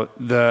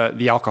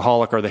the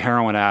alcoholic or the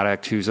heroin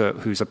addict who's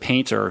a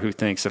painter who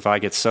thinks, if I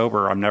get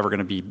sober, I'm never going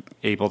to be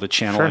able to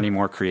channel any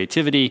more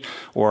creativity,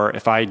 or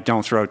if I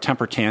don't throw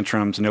temper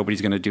tantrums,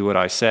 nobody's going to do what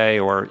I say,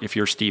 or if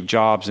you're Steve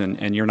Jobs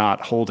and you're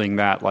not holding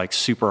that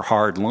super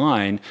hard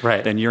line,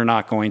 right. then you're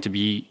not going to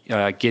be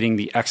getting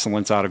the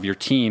excellence out of your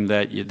team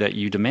that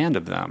you demand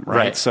of them,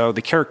 right? So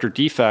the character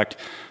defect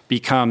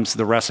becomes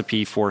the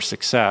recipe for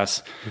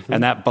success. Mm-hmm.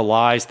 And that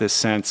belies this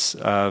sense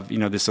of,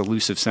 this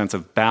elusive sense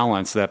of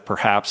balance that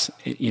perhaps,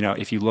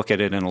 if you look at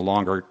it in a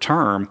longer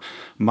term,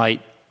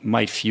 might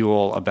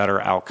fuel a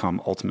better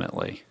outcome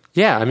ultimately.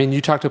 Yeah, I mean,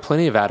 you talk to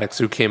plenty of addicts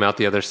who came out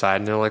the other side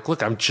and they're like, look,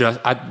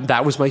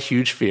 that was my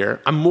huge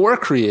fear. I'm more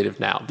creative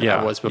now than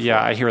I was before.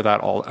 Yeah, I hear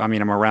that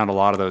I'm around a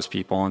lot of those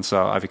people, and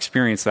so I've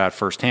experienced that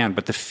firsthand,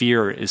 but the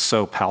fear is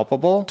so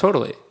palpable.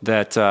 Totally.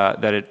 That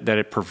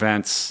it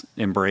prevents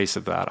embrace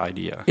of that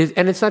idea.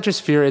 And it's not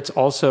just fear, it's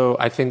also,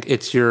 I think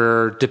it's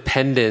your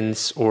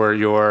dependence, or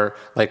your,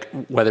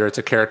 whether it's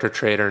a character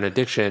trait or an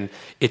addiction,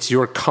 it's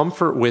your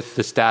comfort with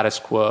the status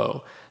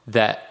quo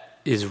that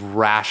is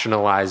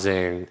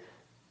rationalizing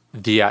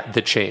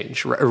the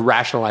change,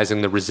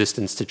 rationalizing the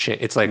resistance to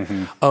change. It's look,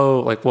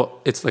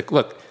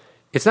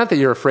 it's not that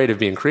you're afraid of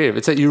being creative.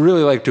 It's that you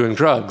really like doing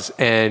drugs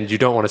and you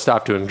don't want to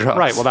stop doing drugs.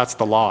 Right. Well, that's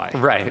the lie.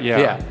 Right.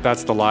 Yeah.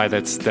 That's the lie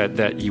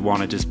that you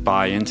want to just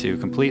buy into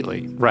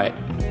completely. Right.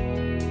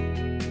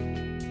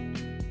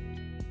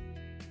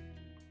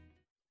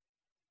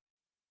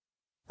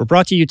 We're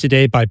brought to you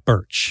today by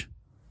Birch.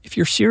 If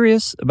you're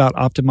serious about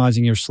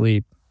optimizing your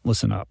sleep,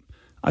 listen up.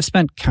 I've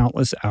spent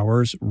countless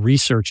hours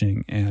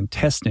researching and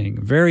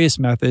testing various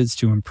methods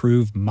to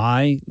improve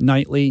my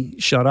nightly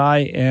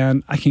shut-eye,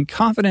 and I can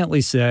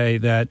confidently say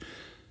that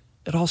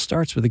it all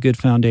starts with a good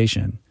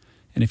foundation.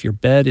 And if your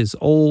bed is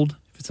old,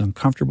 if it's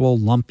uncomfortable,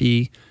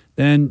 lumpy,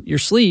 then your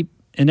sleep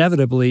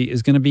inevitably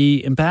is going to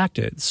be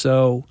impacted.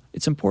 So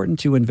it's important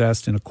to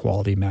invest in a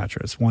quality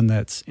mattress, one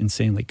that's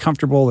insanely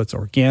comfortable, that's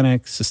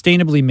organic,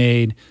 sustainably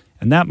made,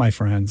 and that, my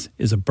friends,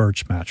 is a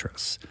Birch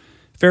mattress.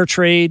 Fair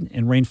Trade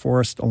and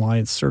Rainforest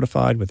Alliance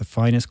certified with the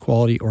finest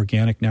quality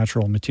organic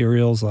natural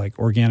materials like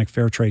organic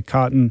fair trade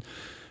cotton.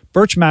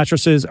 Birch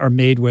mattresses are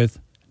made with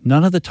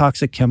none of the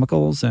toxic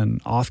chemicals and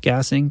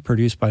off-gassing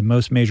produced by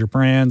most major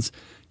brands.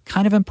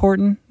 Kind of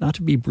important not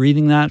to be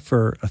breathing that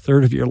for a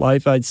third of your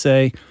life, I'd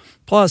say.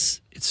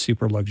 Plus, it's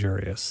super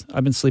luxurious.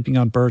 I've been sleeping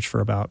on Birch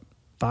for about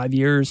 5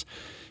 years,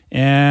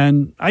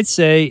 and I'd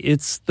say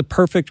it's the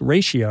perfect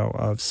ratio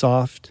of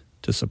soft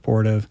to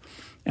supportive,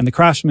 and the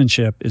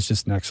craftsmanship is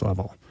just next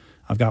level.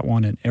 I've got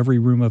one in every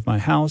room of my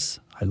house.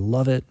 I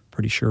love it.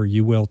 Pretty sure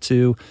you will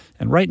too.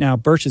 And right now,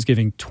 Birch is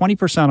giving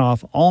 20%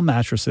 off all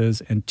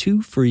mattresses and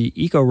 2 free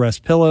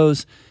EcoRest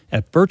pillows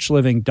at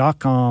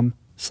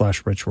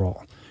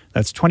birchliving.com/richroll.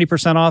 That's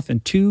 20% off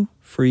and 2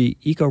 free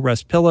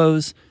EcoRest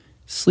pillows.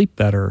 Sleep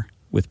better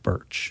with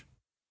Birch.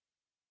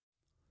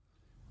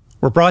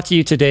 We're brought to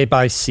you today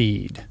by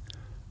Seed.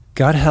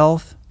 Gut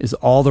health is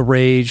all the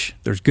rage.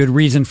 There's good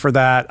reason for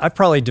that. I've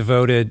probably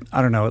devoted,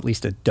 at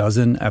least a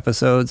dozen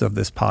episodes of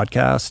this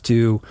podcast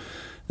to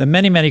the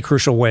many, many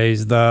crucial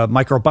ways the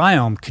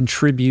microbiome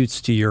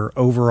contributes to your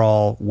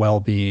overall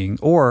well-being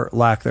or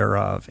lack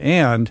thereof,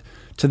 and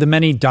to the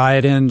many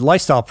diet and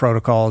lifestyle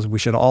protocols we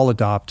should all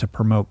adopt to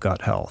promote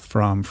gut health,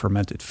 from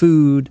fermented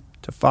food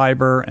to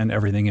fiber and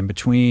everything in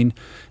between,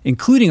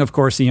 including, of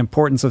course, the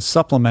importance of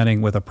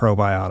supplementing with a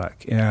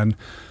probiotic. And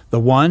the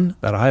one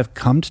that I have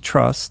come to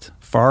trust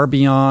far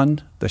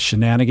beyond the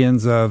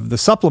shenanigans of the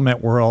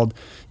supplement world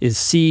is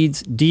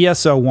Seed's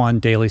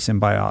DSO1 Daily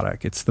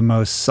Symbiotic. It's the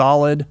most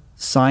solid,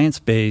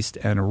 science-based,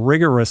 and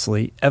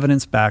rigorously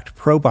evidence-backed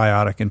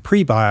probiotic and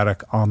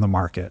prebiotic on the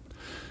market.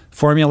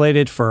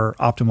 Formulated for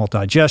optimal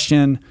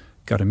digestion,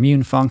 gut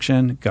immune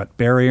function, gut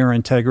barrier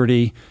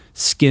integrity,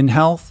 skin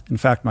health. In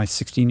fact, my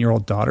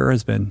 16-year-old daughter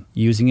has been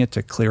using it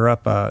to clear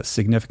up a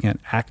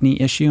significant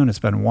acne issue, and it's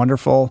been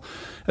wonderful,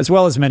 as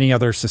well as many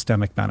other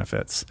systemic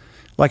benefits.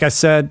 Like I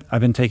said, I've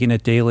been taking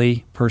it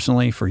daily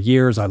personally for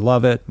years. I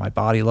love it. My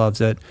body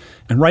loves it.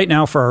 And right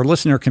now, for our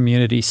listener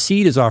community,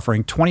 Seed is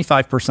offering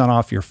 25%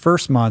 off your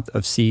first month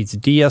of Seed's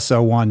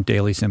DSO1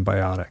 Daily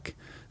Symbiotic.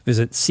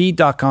 Visit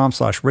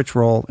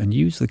seed.com/richroll and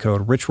use the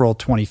code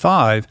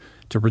richroll25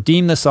 to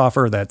redeem this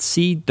offer. That's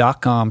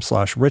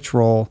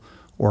seed.com/richroll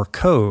or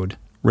code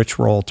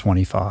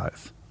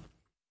richroll25.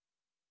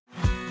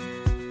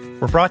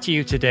 We're brought to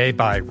you today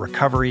by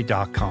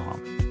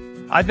recovery.com.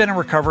 I've been in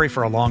recovery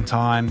for a long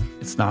time.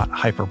 It's not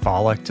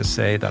hyperbolic to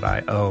say that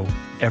I owe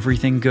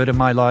everything good in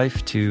my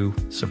life to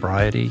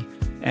sobriety.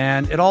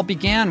 And it all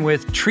began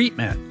with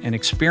treatment, an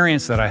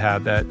experience that I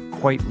had that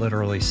quite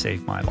literally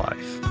saved my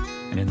life.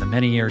 And in the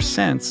many years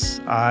since,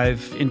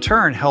 I've in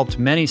turn helped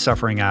many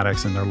suffering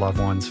addicts and their loved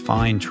ones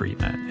find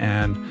treatment.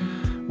 And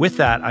with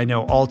that, I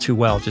know all too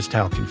well just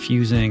how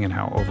confusing and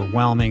how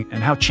overwhelming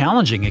and how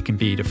challenging it can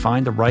be to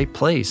find the right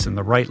place and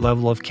the right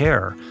level of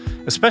care,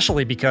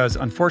 especially because,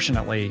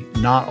 unfortunately,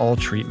 not all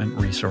treatment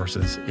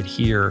resources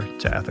adhere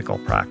to ethical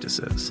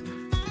practices.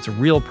 It's a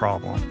real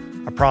problem.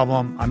 A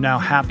problem I'm now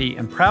happy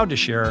and proud to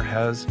share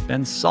has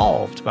been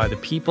solved by the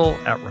people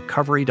at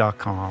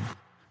recovery.com,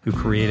 who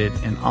created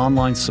an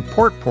online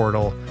support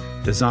portal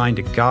designed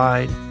to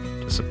guide,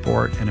 to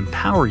support, and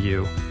empower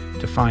you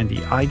to find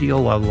the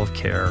ideal level of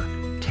care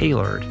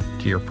tailored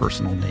to your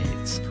personal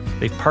needs.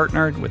 They've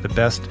partnered with the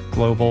best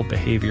global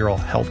behavioral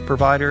health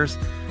providers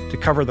to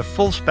cover the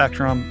full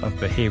spectrum of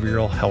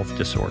behavioral health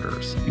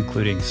disorders,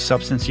 including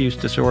substance use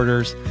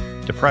disorders,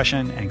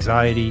 depression,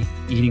 anxiety,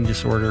 eating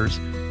disorders,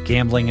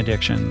 gambling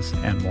addictions,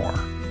 and more.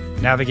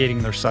 Navigating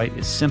their site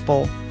is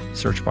simple.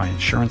 Search by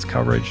insurance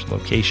coverage,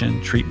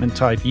 location, treatment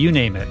type, you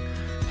name it.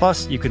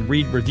 Plus, you can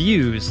read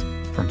reviews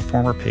from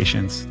former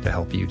patients to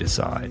help you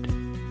decide.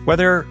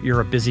 Whether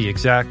you're a busy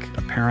exec,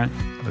 a parent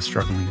of a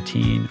struggling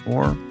teen,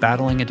 or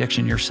battling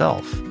addiction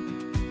yourself,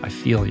 I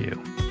feel you.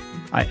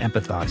 I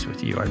empathize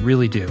with you. I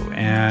really do.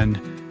 And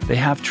they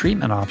have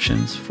treatment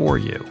options for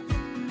you.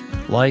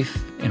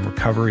 Life in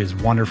recovery is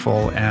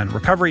wonderful, and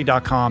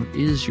recovery.com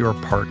is your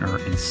partner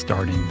in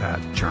starting that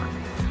journey.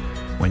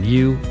 When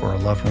you or a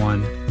loved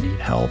one need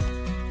help,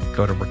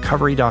 go to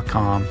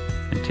recovery.com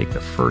and take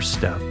the first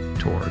step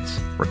towards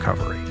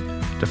recovery.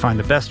 To find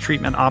the best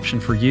treatment option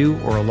for you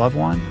or a loved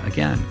one,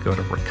 again, go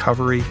to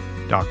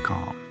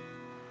recovery.com.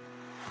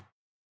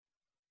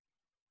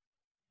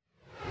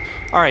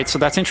 All right, so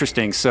that's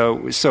interesting.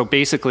 So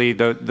basically,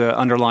 the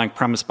underlying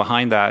premise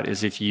behind that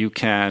is if you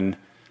can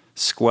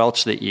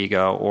squelch the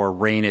ego or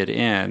rein it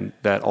in,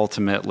 that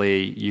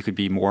ultimately you could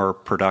be more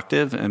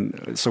productive.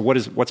 And so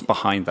what's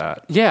behind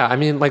that? Yeah, I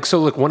mean,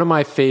 look, one of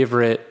my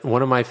favorite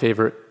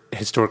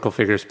historical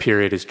figures,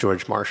 period, is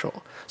George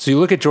Marshall. So you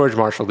look at George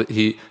Marshall,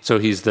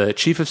 he's the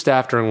chief of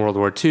staff during World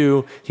War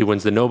II. He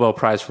wins the Nobel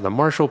Prize for the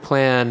Marshall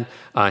Plan.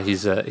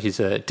 He's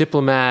a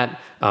diplomat.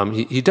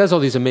 He does all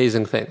these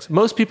amazing things.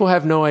 Most people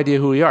have no idea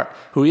who he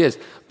is.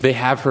 They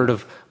have heard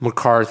of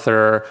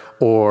MacArthur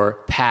or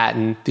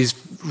Patton, these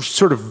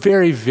sort of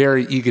very,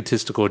 very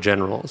egotistical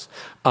generals.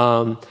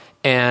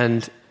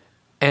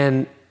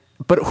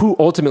 but who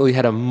ultimately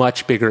had a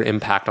much bigger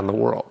impact on the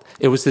world.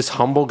 It was this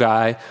humble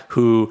guy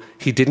who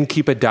he didn't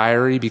keep a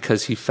diary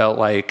because he felt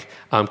like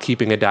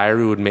keeping a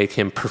diary would make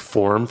him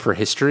perform for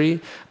history.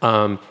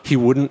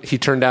 He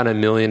turned down $1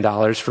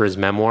 million for his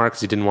memoir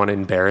because he didn't want to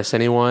embarrass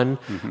anyone.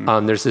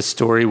 There's this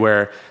story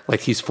where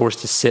like he's forced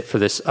to sit for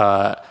this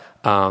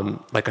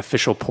like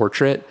official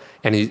portrait,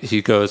 and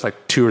he goes like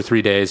 2 or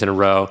 3 days in a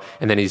row,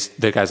 and then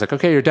the guy's like,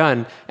 okay, you're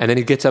done, and then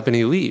he gets up and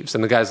he leaves,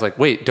 and the guy's like,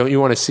 wait, don't you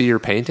want to see your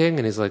painting?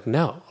 And he's like,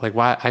 no, like,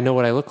 why? I know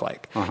what I look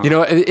like. You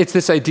know, it's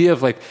this idea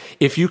of like,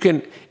 if you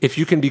can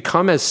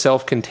become as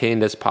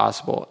self-contained as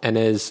possible and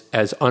as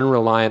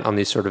unreliant on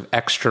these sort of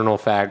external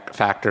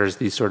factors,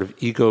 these sort of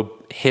ego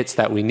hits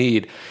that we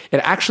need, it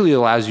actually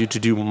allows you to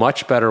do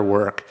much better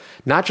work,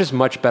 not just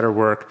much better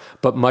work,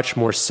 but much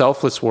more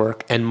selfless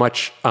work, and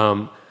much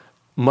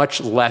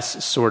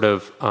less sort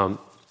of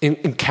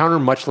encounter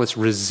much less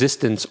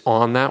resistance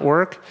on that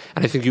work.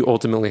 And I think you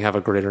ultimately have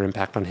a greater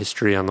impact on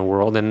history, on the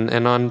world,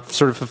 and on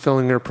sort of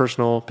fulfilling your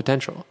personal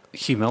potential.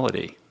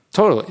 Humility.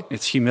 Totally.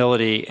 It's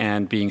humility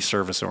and being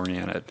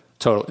service-oriented.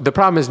 Totally. The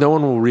problem is no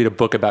one will read a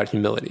book about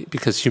humility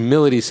because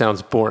humility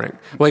sounds boring.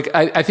 Like,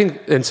 I think,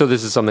 and so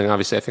this is something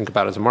obviously I think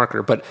about as a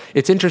marketer, but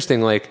it's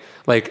interesting, like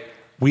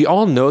we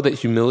all know that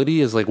humility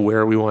is like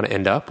where we want to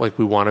end up. Like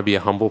we want to be a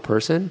humble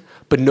person,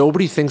 but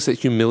nobody thinks that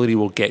humility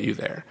will get you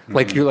there.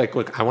 Like you're like,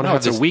 look, I want to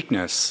have this. It's a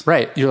weakness.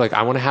 Right. You're like,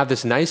 I want to have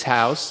this nice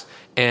house,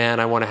 and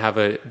I want to have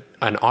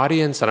an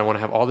audience, and I want to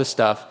have all this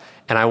stuff,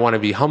 and I want to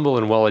be humble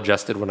and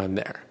well-adjusted when I'm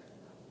there.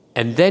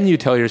 And then you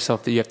tell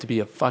yourself that you have to be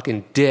a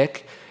fucking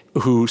dick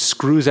who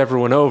screws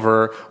everyone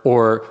over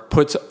or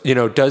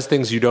does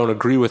things you don't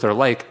agree with or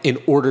like in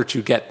order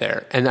to get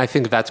there. And I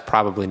think that's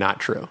probably not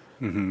true.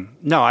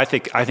 No, I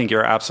think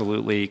you're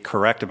absolutely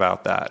correct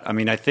about that. I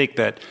mean, I think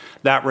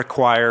that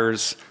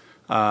requires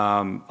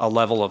a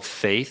level of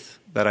faith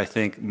that I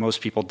think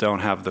most people don't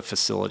have the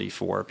facility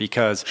for,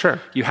 because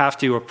you have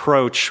to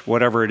approach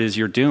whatever it is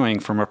you're doing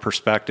from a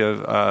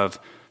perspective of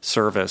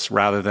service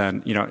rather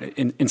than,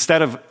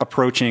 instead of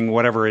approaching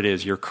whatever it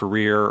is, your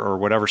career or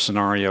whatever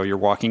scenario you're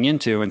walking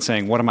into and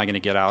saying, what am I going to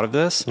get out of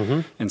this?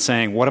 And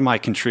saying, what am I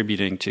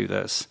contributing to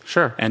this?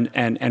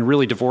 And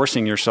really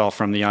divorcing yourself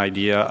from the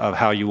idea of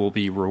how you will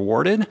be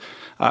rewarded,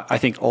 I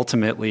think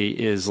ultimately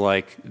is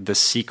like the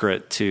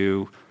secret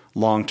to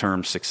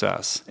long-term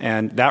success.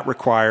 And that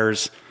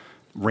requires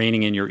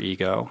reining in your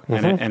ego,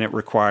 and it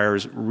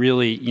requires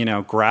really,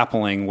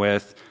 grappling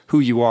with who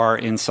you are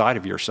inside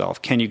of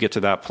yourself. Can you get to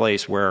that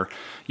place where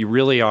you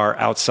really are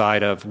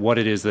outside of what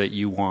it is that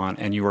you want,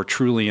 and you are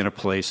truly in a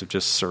place of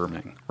just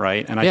serving,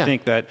 right? And I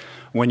think that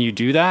when you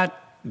do that,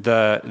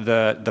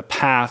 the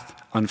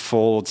path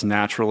unfolds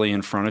naturally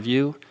in front of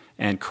you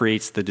and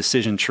creates the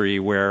decision tree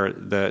where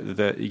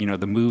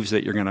the moves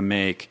that you're going to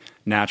make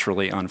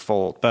naturally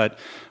unfold. But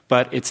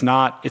it's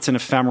an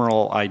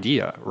ephemeral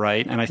idea,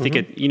 right? And I think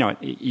you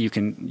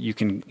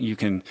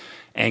can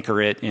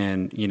anchor it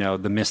in,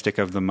 the mystic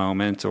of the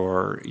moment,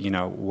 or,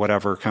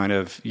 whatever kind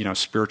of,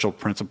 spiritual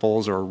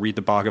principles, or read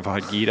the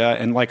Bhagavad Gita,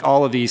 and like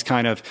all of these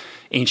kind of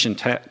ancient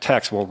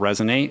texts will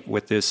resonate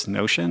with this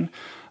notion,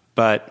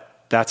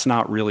 but that's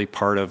not really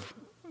part of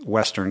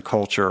Western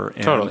culture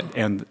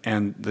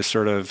and the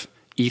sort of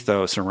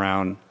ethos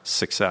around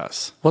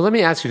success. Well, let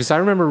me ask you, because I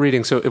remember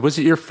reading, so was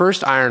it your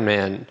first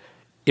Ironman?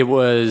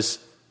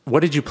 What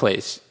did you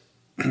place?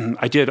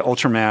 I did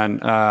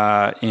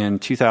Ultraman in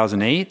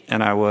 2008,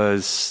 and I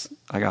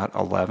got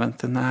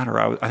 11th in that, or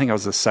I think I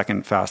was the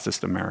second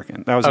fastest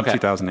American. That was in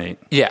 2008.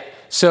 Yeah.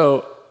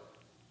 So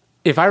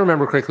if I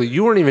remember correctly,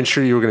 you weren't even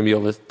sure you were going to be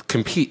able to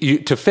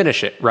compete, to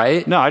finish it,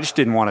 right? No, I just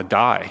didn't want to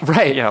die.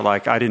 Right. Yeah,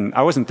 like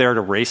I wasn't there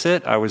to race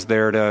it. I was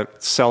there to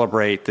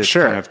celebrate this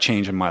kind of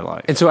change in my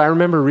life. And so I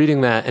remember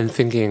reading that and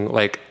thinking,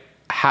 like,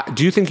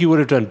 do you think you would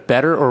have done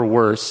better or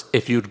worse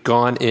if you'd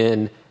gone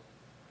in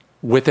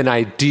with an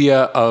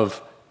idea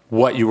of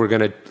what you were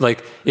going to,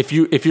 like, if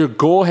your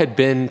goal had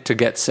been to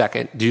get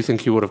second, do you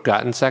think you would have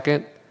gotten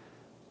second?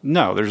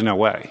 No, there's no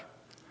way.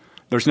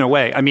 There's no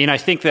way. I mean, I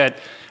think that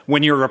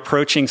when you're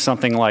approaching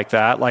something like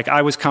that, like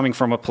I was coming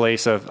from a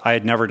place of, I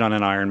had never done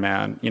an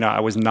Ironman. I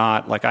was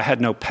not, like, I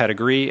had no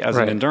pedigree as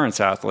an endurance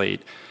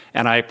athlete.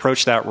 And I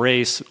approached that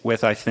race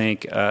with, I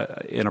think,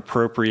 an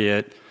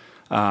appropriate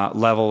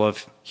level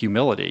of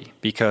humility,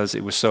 because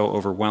it was so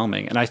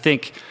overwhelming. And I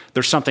think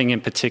there's something in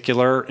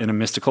particular, in a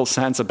mystical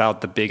sense, about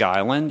the Big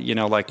Island.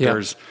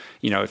 There's,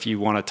 if you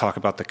want to talk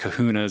about the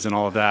kahunas and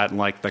all of that, and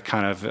like the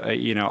kind of,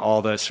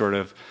 all the sort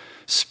of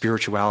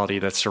spirituality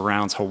that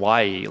surrounds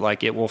Hawaii,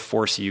 like it will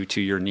force you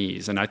to your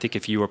knees. And I think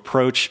if you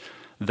approach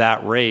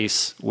that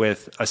race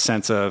with a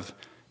sense of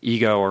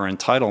ego or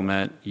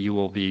entitlement, you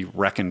will be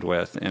reckoned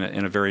with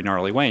in a very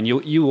gnarly way. And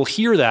you will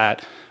hear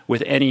that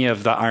with any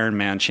of the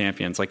Ironman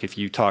champions. Like if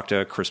you talk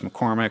to Chris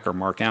McCormick or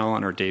Mark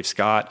Allen or Dave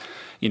Scott,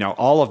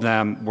 all of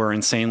them were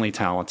insanely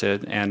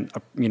talented and,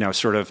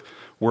 sort of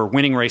were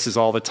winning races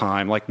all the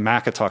time. Like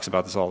Macca talks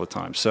about this all the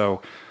time.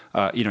 So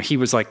he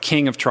was like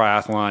king of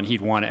triathlon.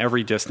 He'd won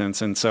every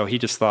distance. And so he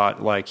just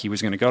thought like he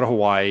was going to go to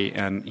Hawaii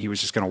and he was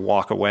just going to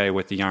walk away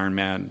with the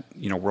Ironman,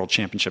 world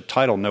championship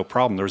title. No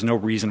problem. There was no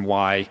reason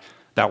why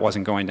that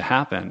wasn't going to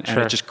happen. And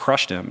it just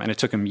crushed him. And it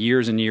took him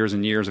years and years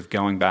and years of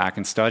going back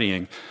and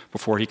studying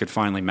before he could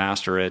finally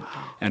master it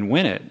and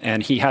win it.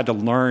 And he had to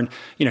learn,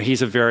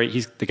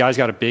 the guy's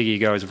got a big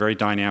ego. He's a very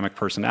dynamic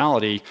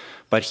personality,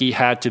 but he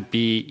had to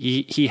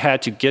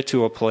get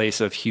to a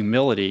place of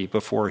humility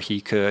before he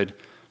could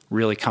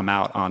really come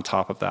out on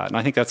top of that. And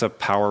I think that's a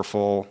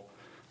powerful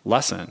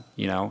lesson,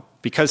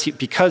 because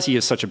he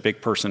is such a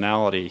big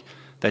personality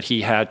that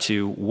he had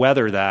to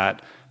weather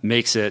that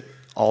makes it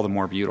all the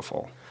more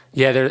beautiful.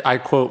 Yeah, I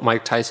quote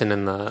Mike Tyson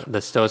in the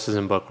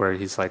Stoicism book where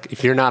he's like,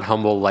 if you're not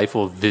humble, life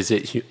will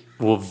visit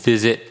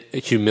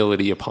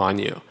humility upon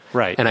you.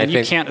 Right, and I think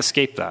you can't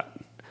escape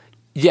that.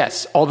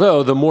 Yes,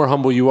 although the more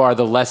humble you are,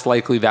 the less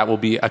likely that will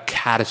be a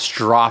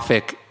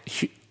catastrophic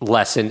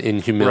lesson in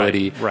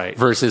humility right.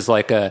 versus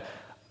like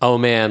oh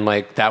man,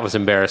 like that was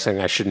embarrassing,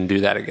 I shouldn't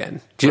do that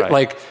again.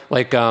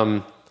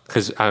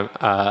 Because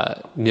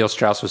Neil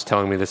Strauss was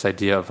telling me this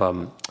idea of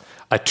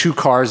a 2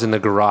 cars in the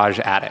garage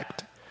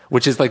addict,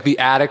 which is like the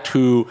addict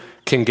who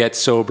can get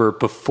sober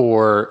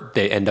before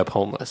they end up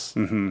homeless.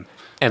 Mm-hmm.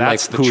 And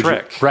that's the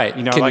trick. Right.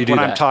 When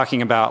I'm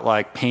talking about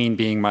like pain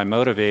being my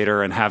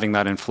motivator and having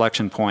that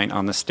inflection point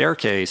on the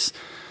staircase,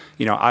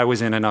 I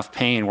was in enough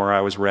pain where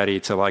I was ready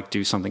to like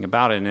do something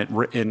about it.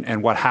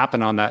 And what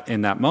happened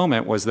in that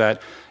moment was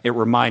that it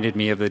reminded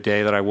me of the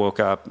day that I woke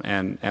up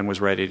and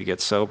was ready to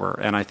get sober.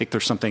 And I think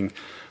there's something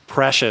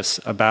precious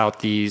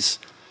about these,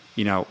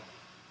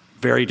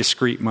 very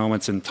discrete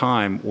moments in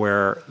time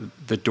where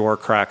the door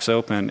cracks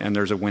open and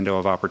there's a window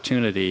of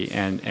opportunity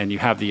and you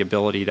have the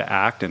ability to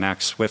act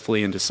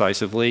swiftly and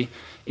decisively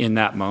in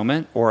that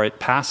moment, or it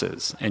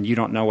passes and you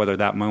don't know whether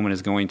that moment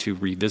is going to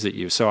revisit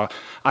you. So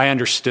I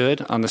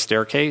understood on the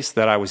staircase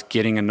that I was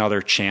getting another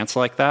chance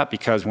like that,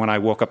 because when I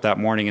woke up that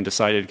morning and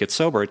decided to get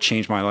sober, it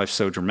changed my life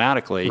so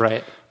dramatically.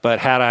 Right. But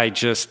had I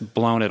just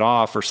blown it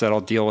off or said I'll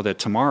deal with it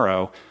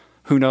tomorrow,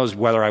 who knows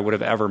whether I would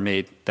have ever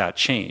made that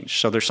change.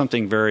 So there's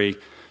something very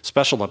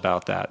special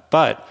about that.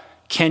 But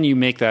can you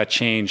make that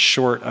change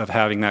short of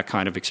having that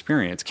kind of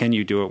experience? Can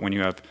you do it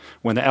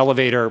when the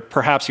elevator,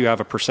 perhaps you have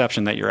a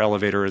perception that your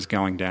elevator is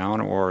going down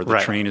or the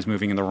train is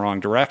moving in the wrong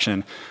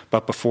direction,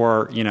 but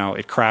before,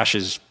 it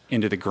crashes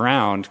into the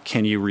ground,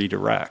 can you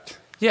redirect?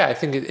 Yeah, I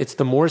think it's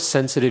the more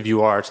sensitive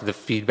you are to the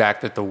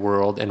feedback that the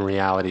world and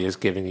reality is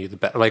giving you, the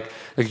better. Like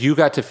you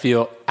got to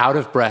feel out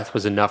of breath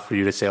was enough for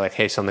you to say like,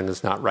 hey, something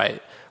is not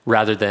right,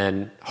 rather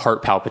than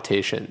heart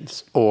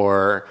palpitations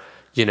or,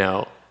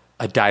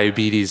 a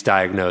diabetes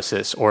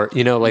diagnosis or,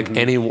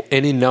 mm-hmm.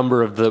 any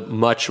number of the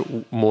much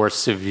more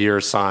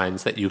severe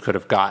signs that you could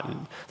have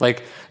gotten.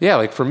 Like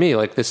for me,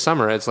 like this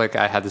summer, it's like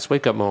I had this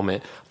wake up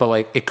moment, but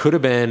like it could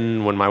have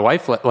been when my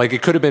wife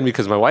it could have been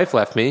because my wife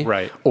left me.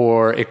 Right.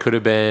 Or it could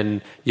have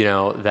been,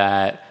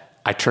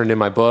 that I turned in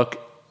my book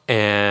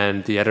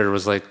and the editor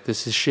was like,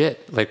 this is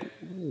shit. Like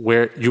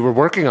where you were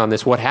working on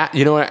this, what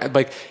happened?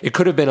 Like it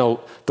could have been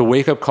the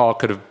wake up call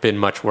could have been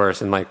much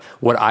worse. And like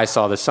what I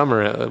saw this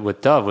summer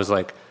with Dove was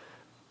like,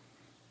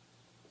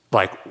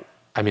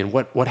 I mean,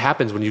 what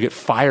happens when you get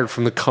fired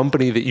from the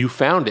company that you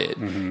founded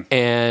mm-hmm.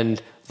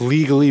 and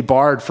legally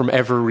barred from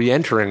ever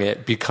re-entering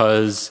it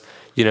because,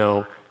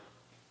 you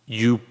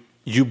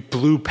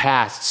blew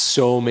past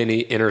so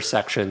many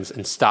intersections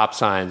and stop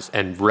signs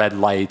and red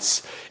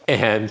lights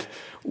and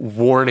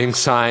warning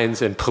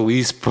signs and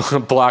police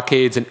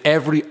blockades and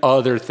every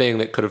other thing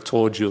that could have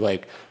told you,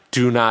 like,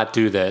 do not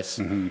do this.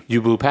 Mm-hmm.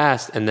 You blew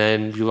past, and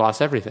then you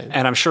lost everything.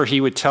 And I'm sure he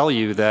would tell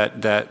you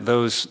that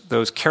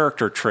those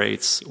character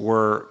traits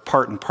were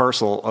part and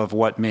parcel of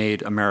what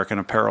made American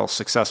Apparel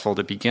successful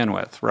to begin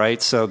with,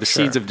 right? So the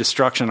seeds of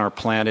destruction are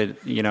planted,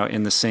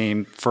 in the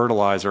same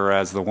fertilizer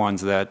as the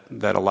ones that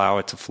allow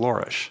it to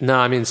flourish. No,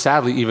 I mean,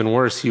 sadly, even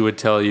worse, he would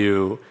tell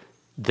you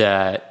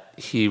that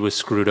he was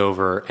screwed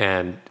over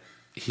and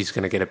he's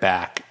going to get it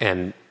back,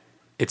 and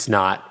it's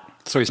not.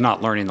 So he's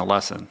not learning the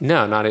lesson.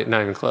 No, not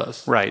even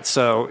close. Right.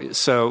 So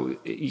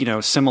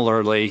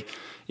similarly,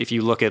 if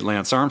you look at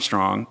Lance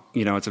Armstrong,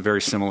 it's a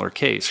very similar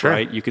case,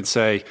 right? You could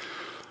say,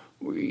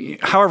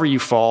 however you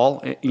fall,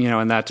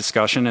 in that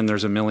discussion, and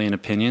there's a million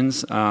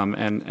opinions,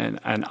 and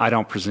I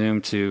don't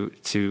presume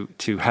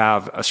to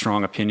have a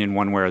strong opinion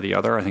one way or the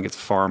other. I think it's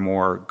far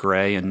more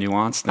gray and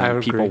nuanced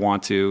than people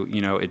want to,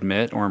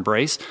 admit or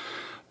embrace.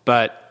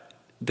 But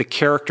the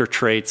character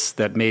traits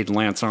that made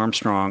Lance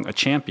Armstrong a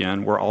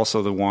champion were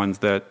also the ones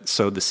that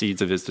sowed the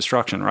seeds of his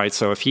destruction, right?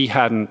 So if he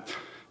hadn't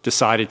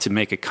decided to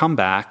make a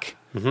comeback,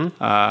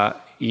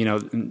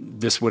 mm-hmm.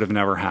 This would have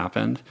never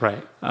happened.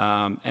 Right.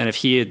 And if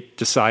he had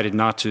decided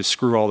not to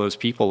screw all those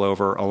people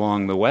over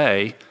along the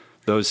way,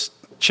 those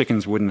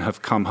chickens wouldn't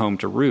have come home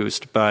to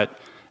roost. But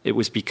it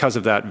was because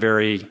of that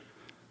very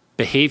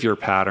behavior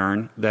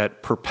pattern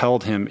that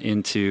propelled him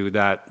into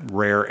that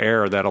rare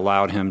air that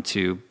allowed him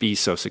to be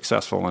so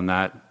successful in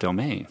that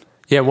domain.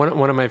 Yeah,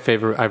 one of my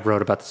favorite, I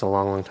wrote about this a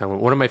long time ago.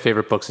 One of my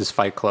favorite books is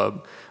Fight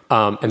Club.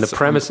 And the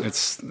premise...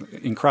 It's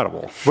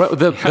incredible. Well,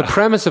 the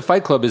premise of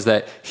Fight Club is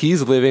that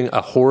he's living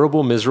a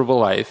horrible, miserable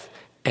life,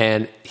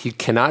 and he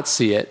cannot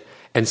see it.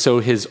 And so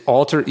his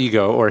alter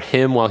ego, or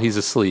him while he's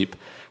asleep,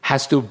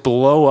 has to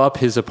blow up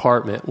his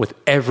apartment with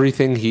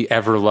everything he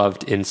ever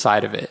loved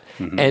inside of it.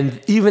 Mm-hmm.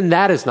 And even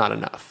that is not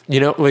enough.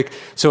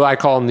 So I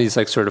call them these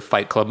like sort of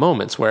Fight Club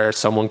moments where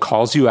someone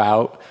calls you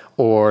out,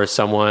 or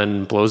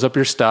someone blows up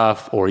your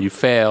stuff, or you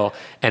fail.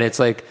 And it's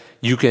like,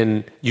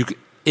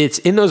 it's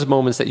in those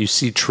moments that you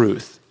see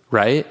truth,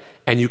 right?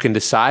 And you can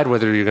decide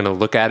whether you're going to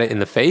look at it in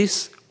the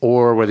face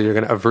or whether you're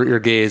going to avert your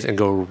gaze and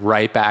go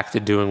right back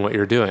to doing what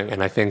you're doing.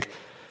 And I think,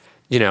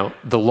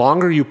 the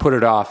longer you put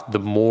it off, the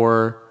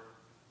more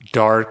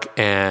dark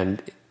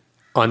and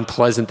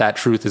unpleasant that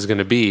truth is going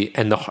to be.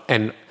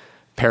 And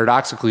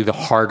paradoxically, the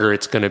harder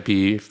it's going to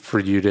be for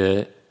you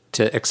to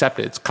accept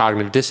it. It's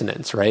cognitive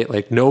dissonance, right?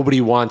 Like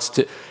nobody wants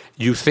to...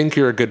 You think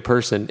you're a good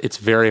person, it's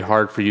very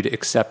hard for you to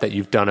accept that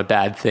you've done a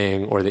bad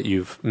thing, or that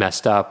you've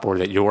messed up, or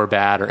that you're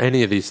bad, or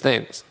any of these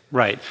things.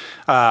 Right.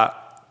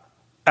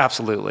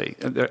 Absolutely.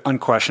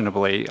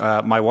 Unquestionably.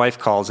 My wife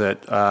calls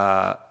it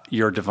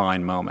your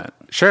divine moment.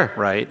 Sure.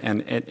 Right.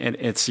 And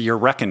it's your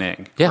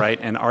reckoning. Yeah. Right.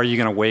 And are you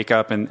going to wake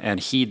up and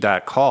heed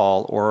that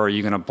call, or are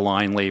you going to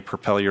blindly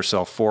propel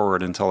yourself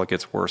forward until it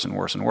gets worse and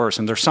worse and worse?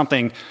 And there's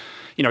something,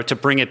 to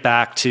bring it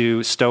back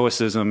to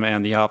Stoicism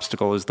and the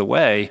obstacle is the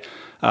way.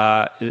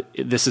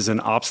 This is an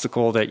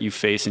obstacle that you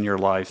face in your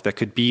life that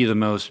could be the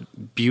most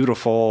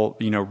beautiful,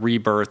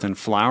 rebirth and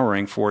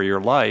flowering for your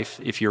life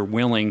if you're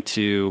willing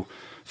to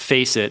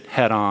face it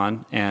head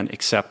on and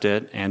accept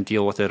it and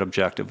deal with it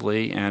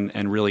objectively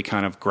and really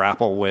kind of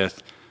grapple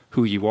with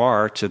who you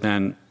are to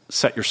then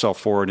set yourself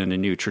forward in a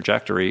new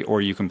trajectory,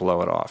 or you can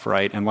blow it off,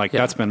 right? And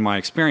that's been my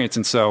experience.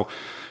 And so,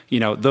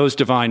 those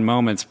divine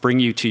moments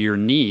bring you to your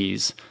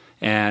knees.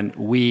 And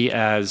we,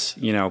 as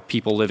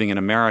people living in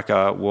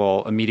America,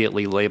 will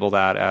immediately label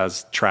that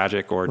as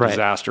tragic or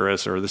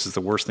disastrous, or this is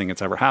the worst thing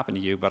that's ever happened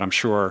to you. But I'm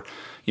sure,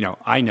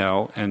 I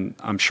know, and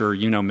I'm sure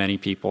many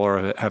people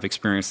or have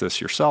experienced this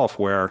yourself,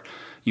 where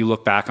you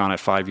look back on it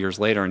 5 years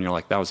later and you're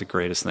like, that was the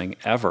greatest thing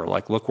ever.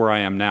 Like, look where I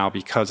am now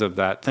because of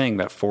that thing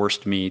that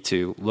forced me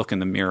to look in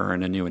the mirror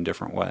in a new and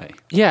different way.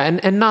 Yeah,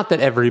 and not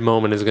that every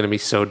moment is going to be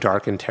so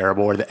dark and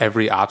terrible, or that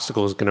every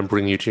obstacle is going to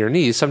bring you to your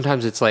knees.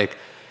 Sometimes it's like,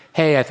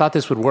 hey, I thought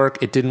this would work.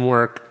 It didn't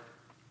work.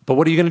 But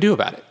what are you going to do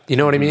about it? You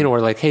know what I mean? Or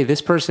like, hey, this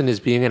person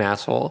is being an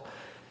asshole.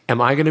 Am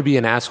I going to be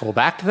an asshole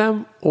back to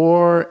them?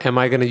 Or am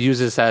I going to use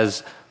this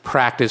as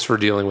practice for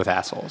dealing with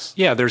assholes?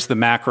 Yeah, there's the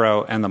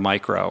macro and the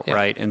micro,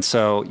 right? And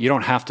so you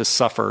don't have to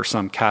suffer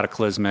some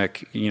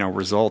cataclysmic,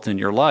 result in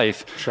your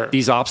life. Sure.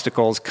 These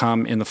obstacles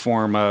come in the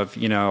form of,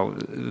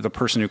 the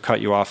person who cut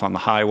you off on the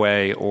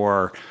highway,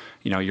 or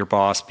your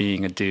boss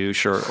being a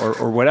douche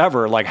or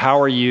whatever. Like,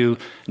 how are you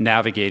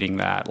navigating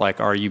that? Like,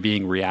 are you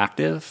being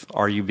reactive?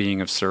 Are you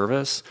being of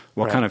service?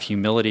 What kind of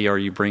humility are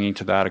you bringing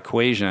to that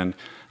equation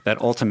that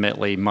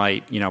ultimately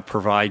might,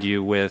 provide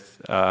you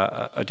with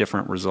a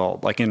different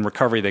result? Like in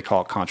recovery, they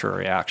call it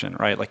contrary action,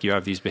 right? Like you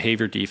have these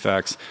behavior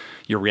defects,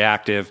 you're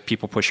reactive,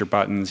 people push your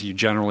buttons, you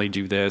generally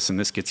do this, and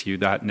this gets you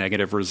that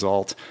negative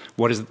result.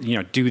 What is,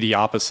 do the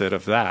opposite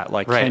of that?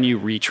 Like, can you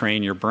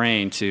retrain your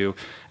brain to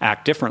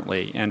act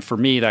differently? And for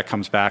me, that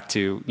comes back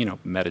to,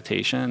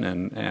 meditation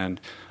and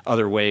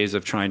other ways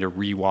of trying to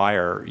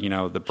rewire,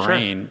 the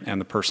brain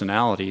and the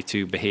personality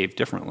to behave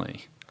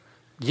differently.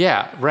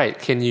 Yeah, right.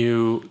 Can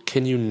you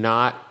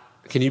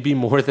be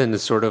more than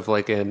sort of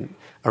like a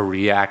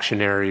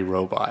reactionary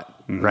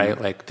robot, right?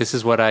 Like, this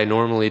is what I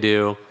normally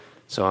do,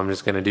 so I'm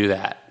just going to do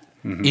that.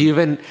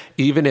 Mm-hmm.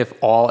 Even if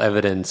all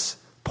evidence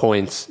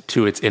points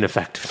to its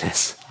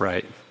ineffectiveness.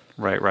 Right.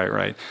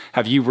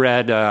 Have you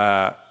read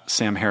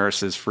Sam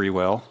Harris's Free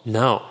Will?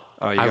 No.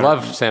 I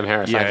love Sam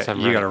Harris. Yeah,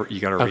 you got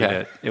to read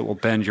it. It will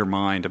bend your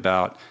mind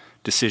about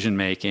decision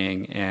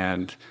making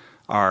and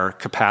our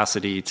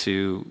capacity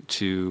to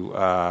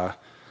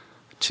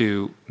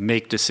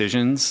make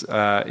decisions.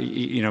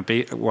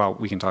 Well,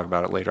 we can talk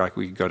about it later.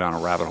 We could go down a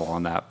rabbit hole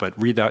on that, but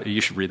read that.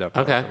 You should read that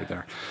book right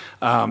there.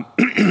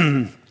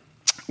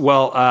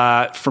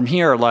 From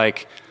here,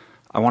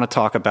 I want to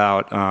talk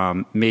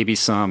about maybe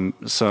some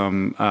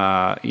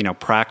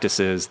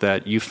practices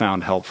that you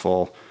found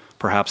helpful.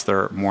 Perhaps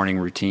they're morning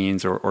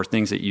routines or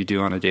things that you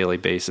do on a daily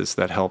basis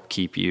that help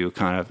keep you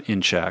kind of in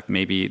check.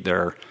 Maybe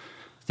they're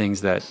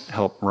things that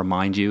help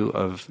remind you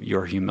of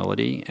your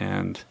humility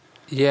and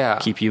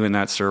keep you in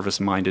that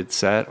service-minded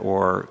set,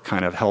 or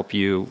kind of help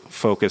you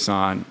focus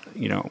on,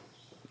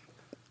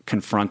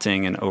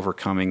 confronting and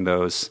overcoming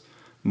those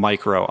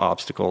micro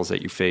obstacles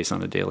that you face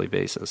on a daily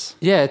basis.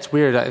 Yeah, it's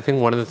weird. I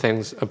think one of the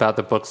things about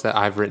the books that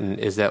I've written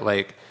is that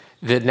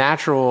the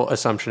natural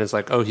assumption is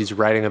oh, he's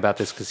writing about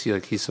this because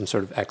he's some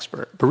sort of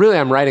expert. But really,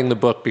 I'm writing the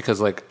book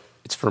because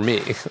it's for me,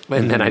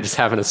 and then I just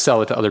happen to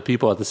sell it to other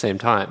people at the same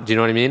time. Do you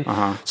know what I mean?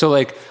 Uh-huh.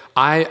 So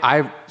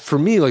for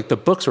me, the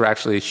books were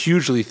actually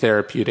hugely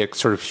therapeutic,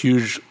 sort of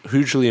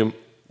hugely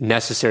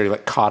necessary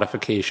like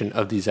codification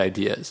of these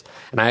ideas.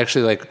 And I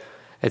actually like,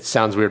 it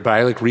sounds weird, but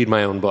I like read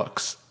my own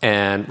books.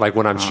 And like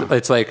when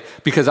it's like,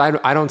 because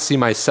I don't see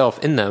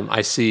myself in them.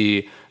 I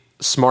see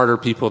smarter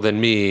people than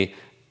me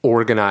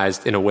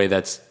organized in a way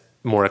that's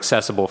more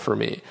accessible for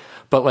me.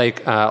 But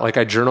like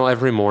I journal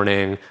every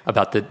morning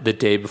about the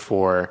day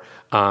before.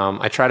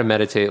 I try to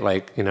meditate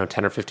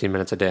 10 or 15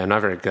 minutes a day. I'm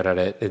not very good at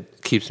it.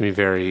 It keeps me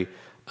very,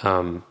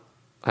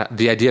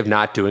 the idea of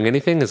not doing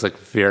anything is like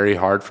very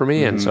hard for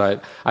me. And so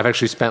I've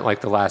actually spent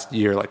like the last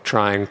year like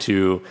trying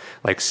to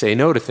like say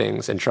no to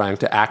things and trying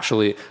to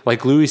actually,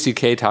 like Louis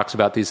C.K. talks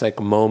about these like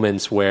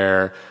moments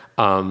where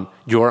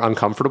you're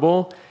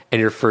uncomfortable and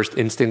your first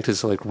instinct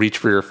is to like reach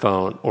for your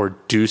phone or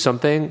do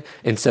something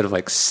instead of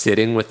like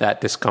sitting with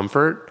that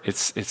discomfort.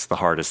 It's the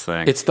hardest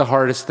thing. It's the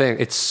hardest thing.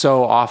 It's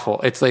so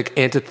awful. It's like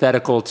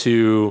antithetical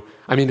to,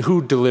 I mean,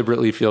 who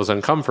deliberately feels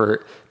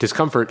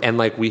discomfort, and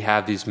like we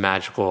have these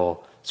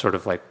magical sort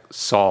of like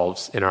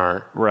solves in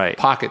our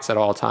pockets at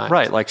all times.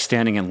 Right. Like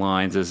standing in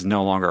lines is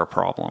no longer a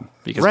problem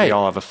because we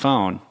all have a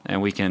phone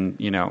and we can,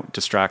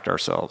 distract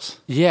ourselves.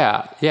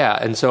 Yeah. Yeah.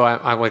 And so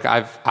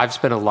I've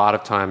spent a lot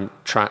of time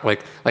trying,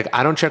 like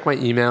I don't check my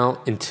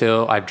email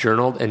until I've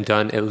journaled and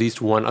done at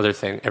least one other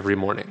thing every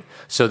morning,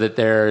 so that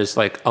there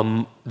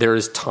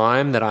is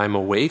time that I'm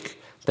awake,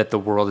 that the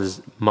world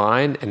is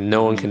mine and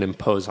no one can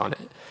impose on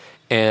it.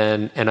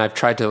 And I've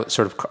tried to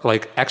sort of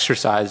like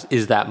exercise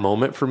is that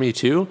moment for me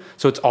too.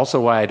 So it's also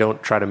why I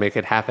don't try to make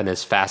it happen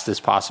as fast as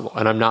possible.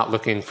 And I'm not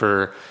looking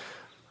for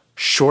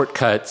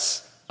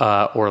shortcuts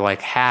or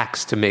like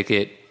hacks to make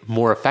it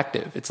more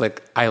effective. It's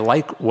like, I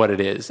like what it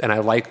is. And I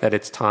like that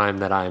it's time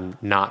that I'm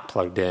not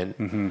plugged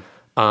in.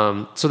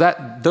 So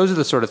those are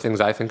the sort of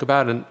things I think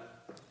about. And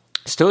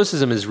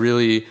Stoicism is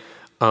really,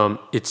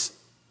 it's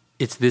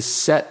this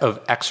set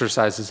of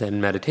exercises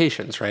and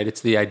meditations, right?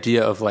 It's the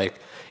idea of like,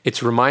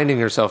 it's reminding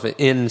yourself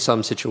in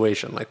some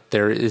situation, like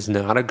there is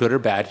not a good or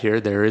bad here.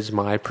 There is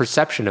my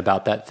perception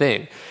about that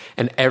thing.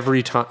 And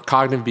every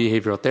cognitive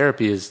behavioral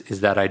therapy is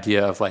that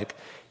idea of like,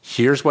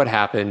 here's what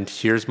happened.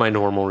 Here's my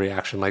normal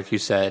reaction. Like you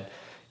said,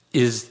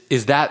 is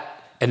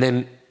that, and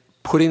then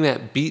putting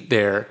that beat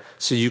there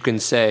so you can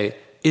say,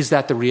 is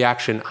that the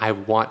reaction I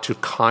want to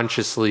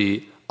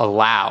consciously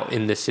allow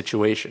in this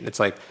situation? It's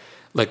like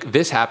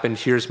this happened.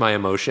 Here's my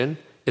emotion.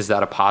 Is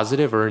that a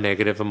positive or a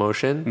negative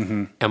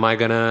emotion? Am I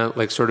going to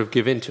like sort of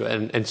give into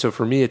it? And so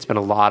for me, it's been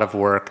a lot of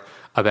work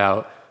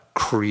about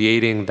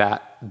creating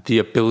the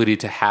ability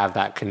to have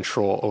that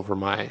control over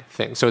my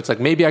thing. So it's like,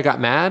 maybe I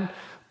got mad,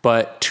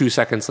 but 2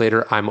 seconds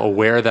later, I'm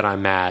aware that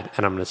I'm mad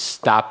and I'm going to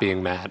stop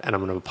being mad and I'm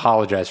going to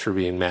apologize for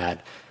being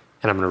mad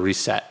and I'm going to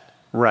reset.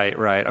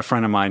 Right. A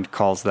friend of mine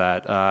calls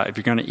that, if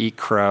you're going to eat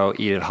crow,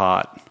 eat it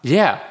hot.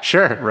 Yeah,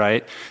 sure.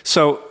 Right.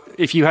 So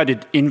if you had to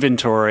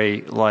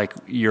inventory like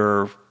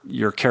your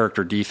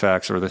character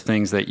defects or the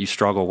things that you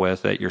struggle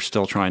with that you're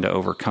still trying to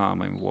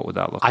overcome, I mean, what would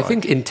that look like? I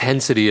think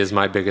intensity is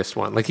my biggest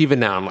one. Like even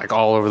now I'm like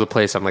all over the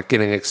place. I'm like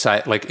getting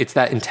excited. Like it's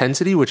that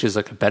intensity, which is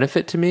like a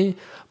benefit to me.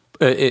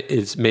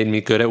 It's made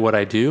me good at what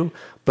I do,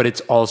 but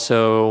it's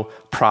also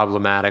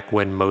problematic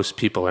when most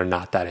people are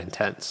not that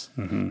intense.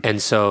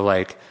 And so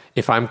like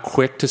if I'm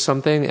quick to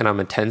something and I'm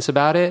intense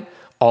about it,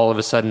 all of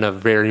a sudden a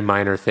very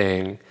minor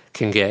thing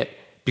can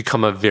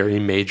become a very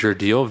major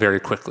deal very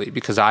quickly,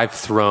 because I've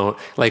thrown,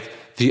 like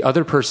the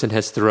other person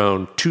has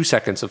thrown 2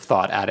 seconds of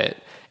thought at it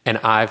and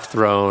I've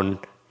thrown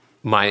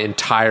my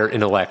entire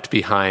intellect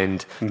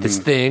behind this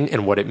thing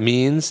and what it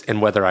means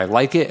and whether I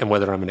like it and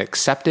whether I'm going to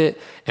accept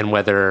it and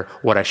what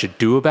I should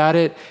do about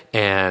it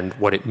and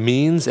what it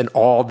means and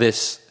all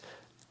this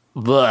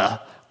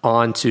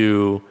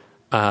onto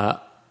a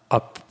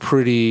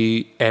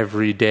pretty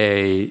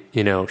everyday,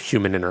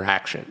 human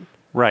interaction.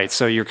 Right.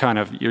 So you're kind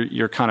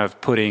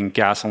of putting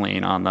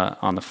gasoline on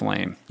the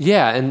flame.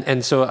 Yeah.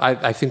 And so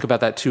I think about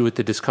that too with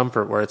the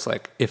discomfort, where it's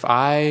like, if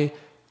I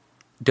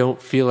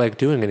don't feel like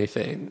doing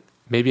anything,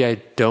 maybe I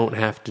don't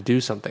have to do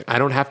something. I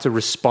don't have to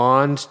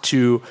respond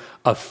to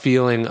a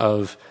feeling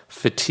of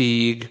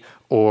fatigue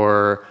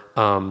or,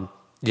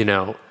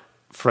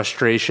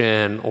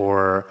 frustration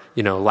or,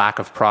 lack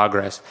of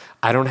progress.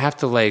 I don't have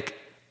to I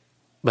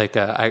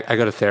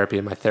go to therapy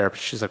and my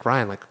therapist, she's like,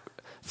 Ryan, like,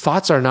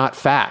 thoughts are not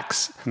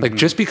facts. Like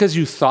just because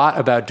you thought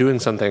about doing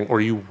something or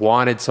you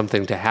wanted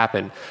something to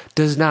happen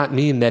does not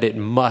mean that it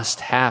must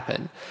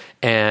happen.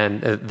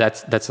 And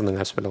that's something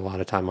I've spent a lot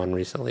of time on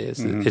recently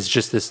is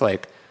just this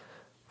like,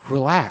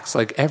 relax.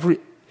 Like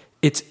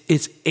it's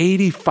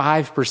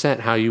 85%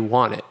 how you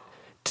want it.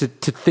 To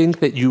think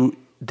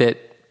that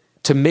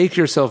to make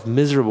yourself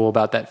miserable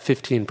about that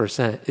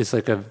 15% is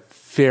like a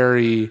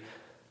very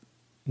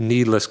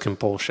needless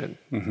compulsion.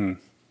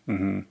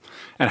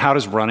 And how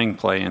does running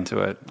play into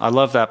it? I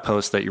love that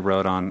post that you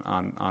wrote on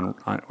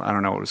I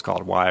don't know what it was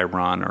called, Why I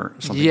Run or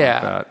something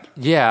like that.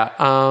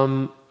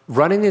 Yeah.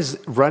 Running is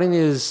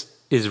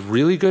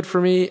really good for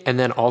me. And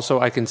then also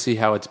I can see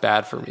how it's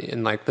bad for me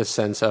in like the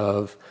sense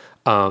of,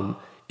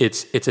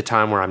 it's a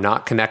time where I'm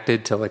not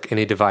connected to like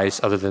any device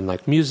other than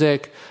like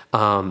music.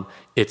 I'm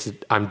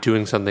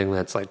doing something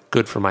that's like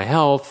good for my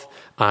health.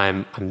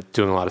 I'm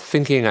doing a lot of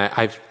thinking.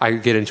 I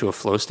get into a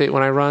flow state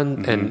when I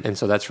run, and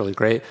so that's really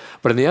great.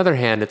 But on the other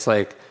hand, it's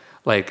like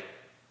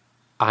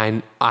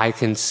I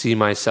can see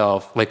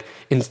myself like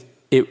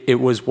it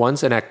was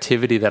once an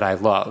activity that I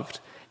loved,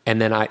 and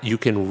then you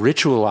can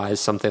ritualize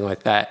something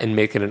like that and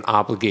make it an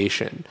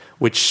obligation,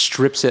 which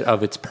strips it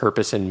of its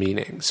purpose and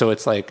meaning. So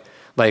it's like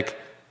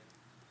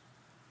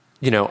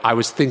I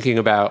was thinking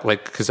about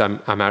like, because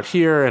I'm out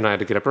here and I had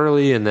to get up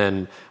early, and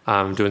then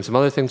I'm doing some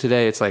other thing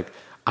today. It's like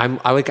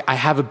I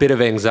have a bit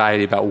of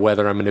anxiety about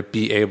whether I'm going to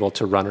be able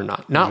to run or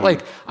not. Not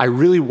like I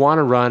really want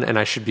to run and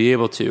I should be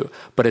able to,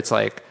 but it's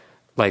like,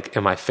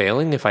 am I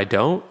failing if I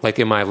don't? Like,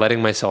 am I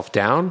letting myself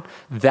down?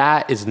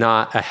 That is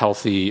not a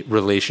healthy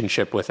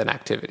relationship with an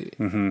activity.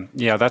 Mm-hmm.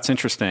 Yeah, that's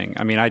interesting.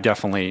 I mean, I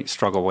definitely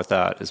struggle with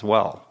that as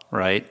well,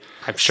 right?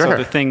 I'm sure. So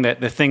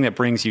the thing that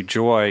brings you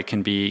joy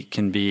can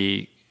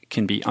be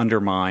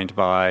undermined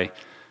by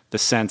the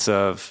sense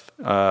of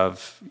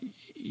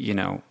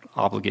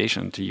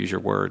obligation, to use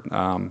your word,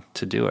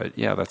 to do it.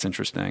 Yeah, that's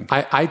interesting.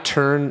 I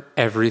turn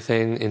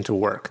everything into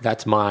work.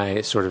 That's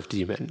my sort of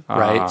demon,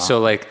 right? So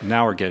like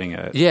now we're getting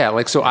it. Yeah,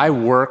 like so I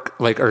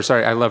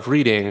love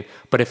reading,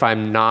 but if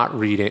I'm not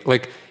reading,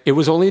 like it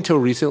was only until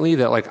recently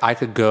that like I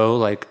could go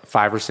like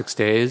 5 or 6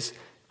 days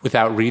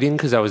without reading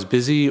because I was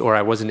busy or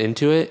I wasn't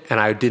into it, and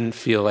I didn't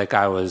feel like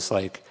I was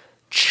like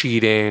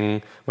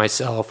cheating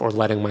myself or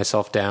letting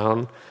myself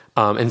down.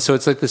 And so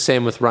it's like the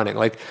same with running.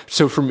 Like,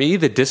 so for me,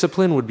 the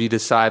discipline would be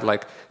decide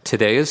like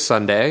today is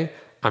Sunday.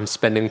 I'm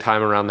spending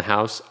time around the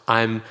house.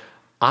 I'm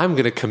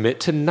going to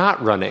commit to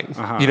not running,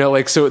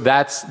 like, so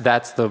that's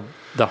the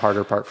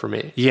harder part for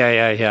me.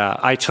 Yeah.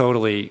 I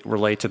totally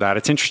relate to that.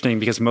 It's interesting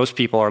because most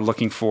people are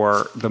looking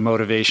for the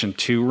motivation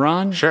to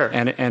run. Sure.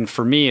 And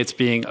for me, it's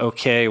being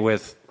okay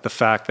with the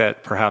fact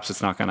that perhaps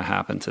it's not going to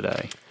happen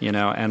today,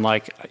 and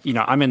like,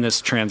 I'm in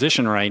this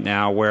transition right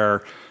now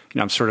where,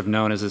 I'm sort of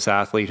known as this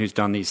athlete who's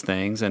done these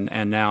things,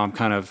 and now I'm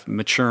kind of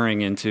maturing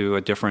into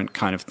a different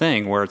kind of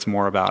thing where it's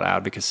more about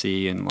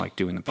advocacy and like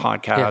doing the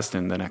podcast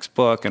and the next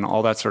book and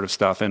all that sort of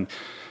stuff. And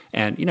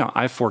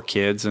I have 4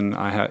 kids, and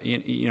I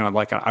have,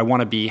 like I want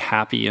to be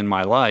happy in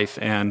my life.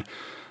 And,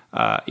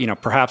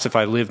 perhaps if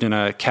I lived in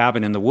a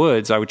cabin in the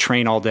woods, I would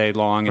train all day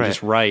long and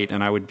just write,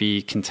 and I would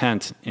be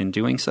content in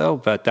doing so,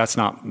 but that's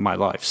not my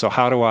life. So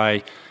how do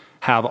I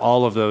have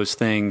all of those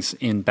things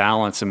in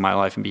balance in my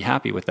life and be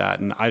happy with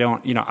that? And I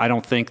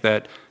don't think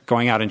that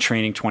going out and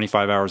training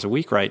 25 hours a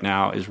week right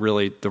now is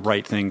really the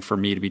right thing for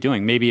me to be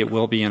doing. Maybe it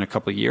will be in a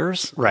couple of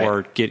years,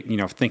 or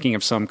thinking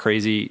of some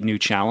crazy new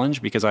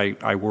challenge, because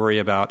I worry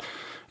about,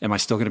 am I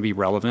still going to be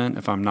relevant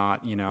if I'm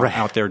not,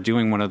 out there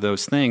doing one of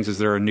those things? Is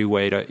there a new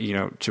way to,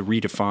 to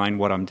redefine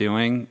what I'm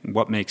doing?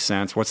 What makes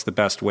sense? What's the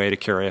best way to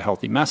carry a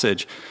healthy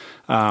message?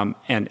 And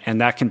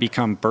that can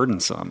become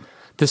burdensome.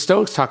 The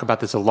Stoics talk about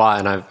this a lot,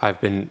 and I've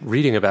been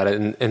reading about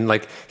it. And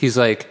like, he's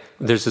like,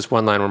 there's this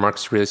one line where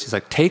Marcus Aurelius, he's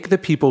like, take the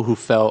people who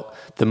felt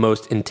the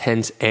most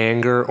intense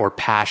anger or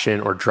passion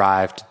or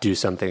drive to do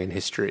something in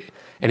history.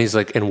 And he's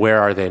like, and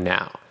where are they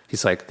now?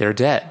 He's like, they're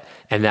dead.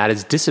 And that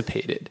is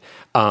dissipated.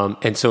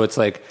 And so it's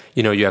like,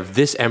 you have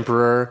this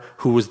emperor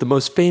who was the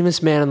most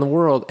famous man in the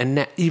world,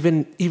 and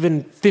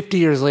even 50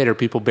 years later,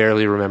 people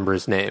barely remember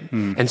his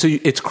name. And so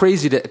it's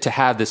crazy to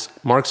have this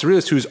Marcus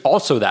Aurelius, who's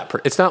also that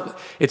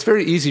it's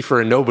very easy for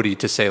a nobody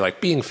to say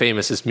like being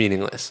famous is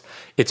meaningless.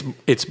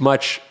 It's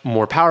much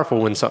more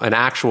powerful when an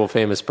actual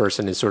famous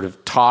person is sort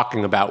of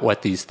talking about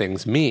what these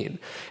things mean.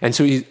 And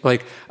so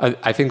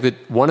I think that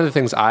one of the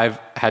things I've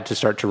had to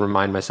start to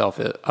remind myself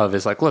of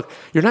is like, look,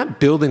 you're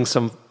not building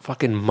some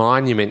fucking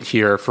monument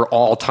here for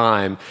all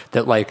time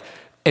that like,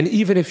 and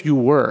even if you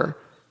were,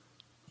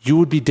 you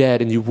would be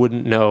dead and you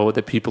wouldn't know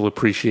that people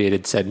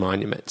appreciated said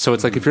monument. So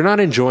it's like, if you're not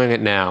enjoying it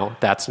now,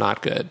 that's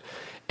not good.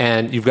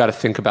 And you've got to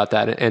think about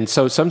that. And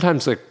so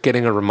sometimes like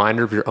getting a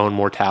reminder of your own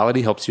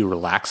mortality helps you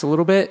relax a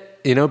little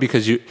bit,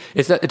 because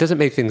it doesn't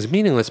make things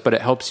meaningless, but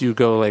it helps you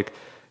go like,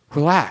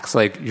 relax,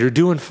 like you're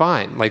doing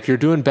fine. Like you're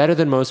doing better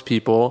than most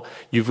people.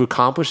 You've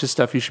accomplished this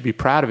stuff. You should be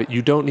proud of it.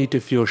 You don't need to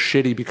feel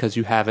shitty because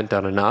you haven't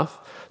done enough.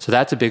 So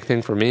that's a big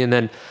thing for me. And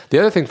then the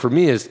other thing for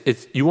me is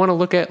you want to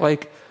look at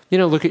like,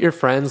 look at your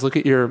friends, look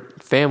at your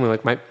family.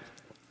 Like my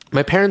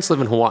parents live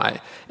in Hawaii,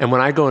 and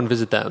when I go and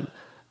visit them,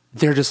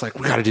 they're just like,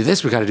 we got to do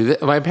this. We got to do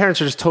that. My parents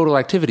are just total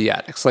activity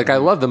addicts. Like I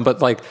love them,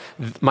 but like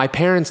my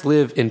parents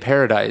live in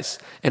paradise,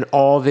 and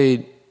all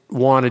they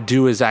want to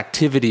do is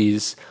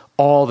activities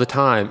all the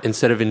time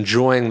instead of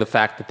enjoying the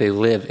fact that they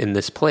live in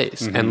this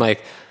place. And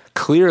like,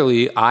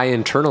 clearly I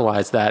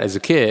internalized that as a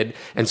kid.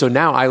 And so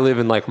now I live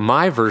in like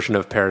my version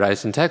of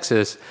paradise in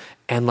Texas.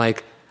 And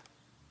like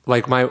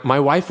my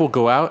wife will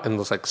go out and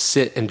just like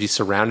sit and be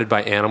surrounded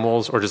by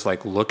animals or just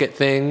like look at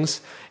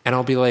things. And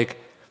I'll be like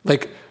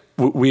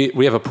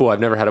we have a pool. I've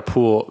never had a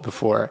pool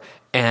before.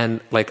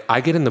 And like, I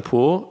get in the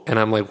pool and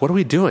I'm like, what are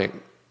we doing?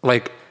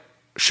 Like,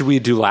 should we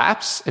do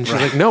laps? And she's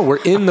like, no,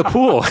 we're in the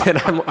pool. And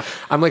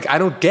I'm like, I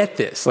don't get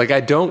this. Like, I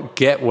don't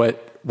get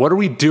what what are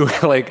we doing?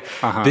 Like,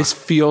 this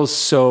feels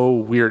so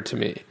weird to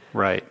me.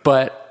 Right.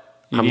 But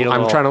I'm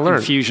trying to learn.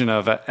 Infusion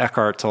of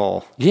Eckhart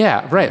Tolle.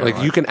 Yeah, right.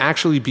 Like, you can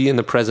actually be in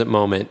the present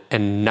moment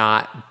and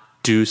not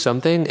do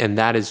something, and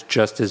that is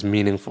just as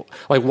meaningful.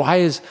 Like,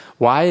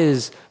 why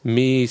is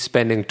me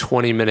spending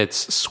 20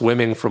 minutes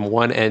swimming from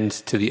one end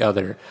to the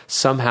other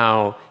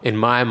somehow, in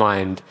my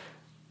mind,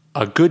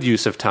 a good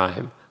use of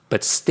time,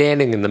 but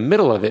standing in the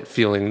middle of it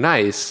feeling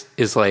nice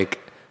is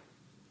like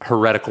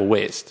heretical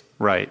waste.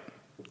 Right.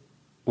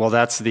 Well,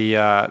 that's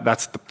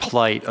the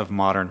plight of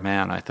modern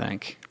man, I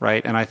think,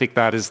 right? And I think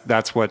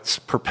that's what's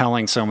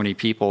propelling so many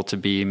people to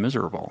be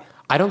miserable.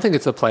 I don't think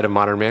it's the plight of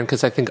modern man,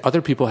 because I think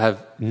other people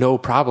have no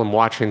problem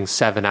watching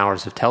 7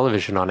 hours of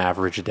television on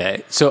average a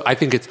day. So I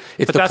think it's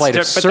the plight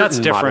of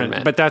certain modern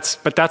men. But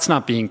that's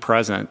not being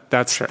present.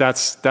 That's like,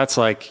 that's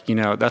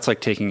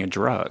like taking a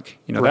drug.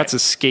 That's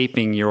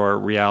escaping your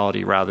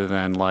reality rather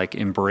than like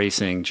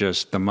embracing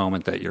just the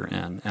moment that you're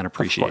in and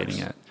appreciating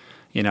it.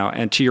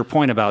 And to your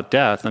point about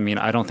death, I mean,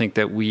 I don't think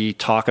that we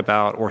talk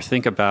about or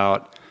think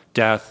about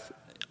death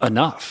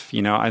enough.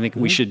 I think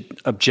we should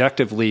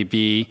objectively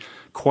be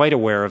quite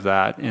aware of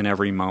that in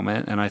every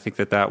moment. And I think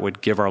that would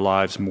give our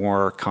lives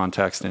more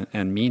context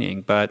and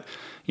meaning. But,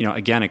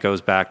 again, it goes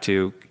back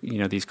to,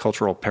 these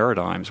cultural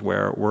paradigms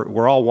where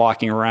we're all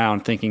walking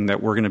around thinking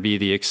that we're going to be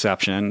the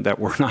exception, that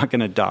we're not going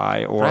to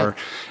die,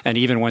 and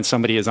even when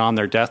somebody is on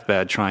their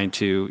deathbed trying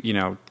to,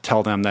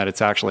 tell them that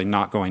it's actually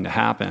not going to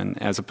happen,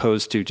 as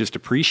opposed to just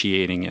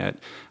appreciating it,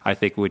 I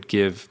think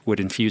would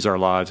infuse our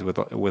lives with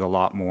a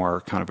lot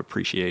more kind of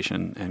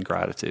appreciation and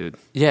gratitude.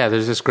 Yeah,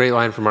 there's this great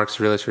line from Marcus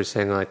Aurelius where he's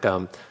saying like,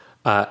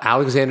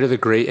 Alexander the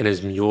Great and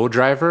his mule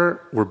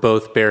driver were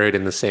both buried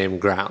in the same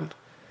ground.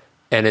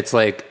 And it's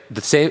like the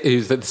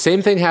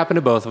same thing happened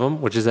to both of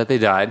them, which is that they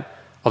died.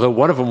 Although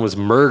one of them was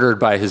murdered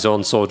by his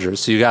own soldiers,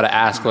 so you got to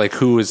ask like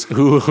who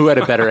had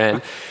a better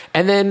end.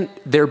 And then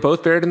they're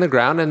both buried in the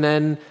ground, and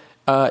then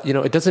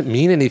it doesn't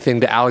mean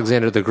anything to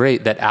Alexander the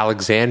Great that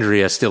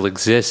Alexandria still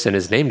exists and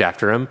is named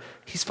after him.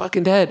 He's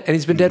fucking dead, and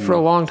he's been dead for a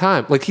long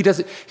time. Like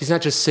he's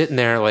not just sitting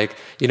there like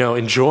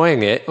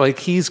enjoying it. Like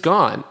he's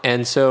gone,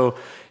 and so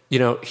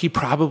he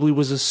probably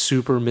was a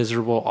super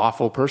miserable,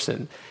 awful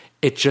person.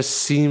 It just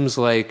seems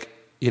like,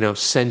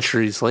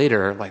 centuries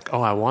later, like,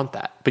 oh, I want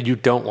that. But you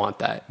don't want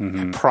that.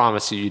 I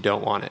promise you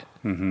don't want it.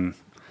 Mm-hmm.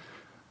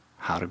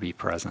 How to be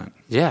present.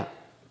 Yeah.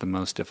 The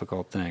most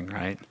difficult thing,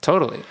 right?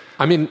 Totally.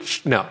 I mean,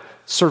 no.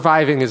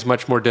 Surviving is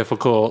much more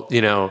difficult,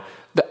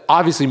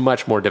 obviously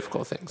much more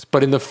difficult things.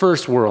 But in the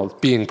first world,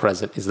 being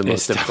present is the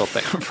most difficult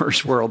thing.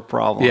 First world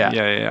problem.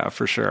 Yeah,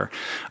 for sure.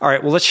 All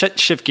right, well, let's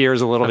shift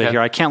gears a little bit here.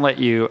 I can't let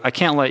you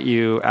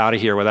out of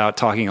here without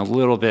talking a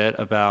little bit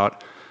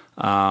about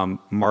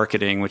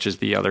marketing, which is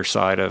the other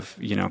side of,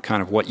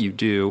 kind of what you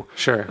do.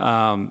 Sure.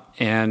 And,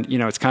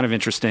 it's kind of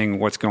interesting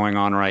what's going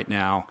on right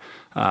now.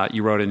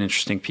 You wrote an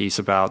interesting piece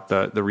about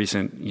the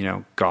recent,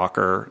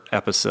 Gawker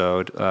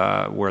episode,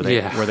 where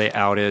they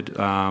outed,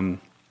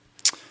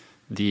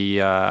 the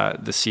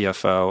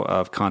CFO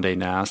of Condé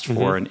Nast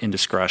for an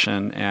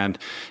indiscretion. And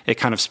it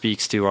kind of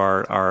speaks to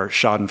our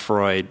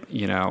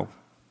Schadenfreude,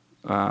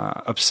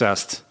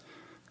 obsessed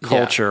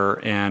culture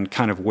and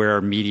kind of where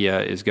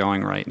media is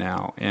going right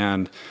now.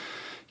 And,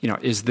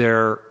 is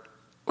there,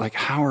 like,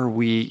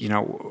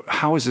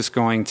 how is this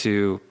going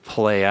to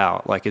play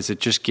out? Like, is it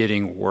just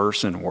getting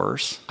worse and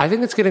worse? I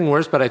think it's getting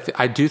worse, but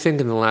I do think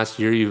in the last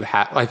year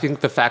I think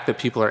the fact that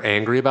people are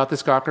angry about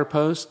this Gawker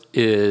post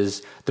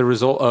is the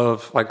result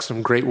of like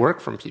some great work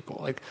from people.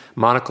 Like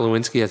Monica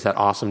Lewinsky has that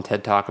awesome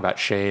TED Talk about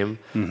shame.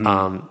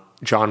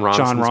 John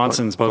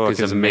Ronson's book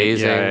is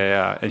amazing.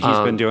 Yeah. And he's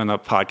been doing the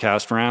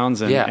podcast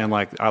rounds, and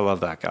like, I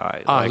love that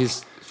guy. Oh,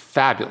 he's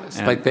fabulous.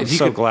 Like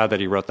that, I'm glad that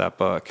he wrote that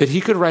book. That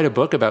he could write a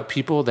book about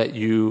people that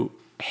you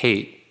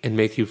hate and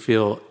make you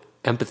feel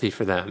empathy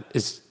for them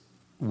is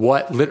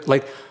what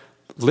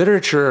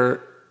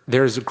literature.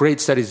 There's great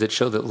studies that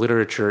show that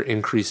literature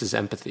increases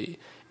empathy,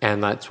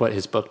 and that's what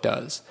his book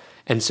does.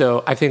 And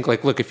so I think,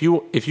 like, look, if you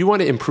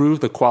want to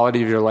improve the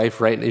quality of your life,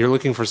 right, and you're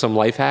looking for some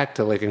life hack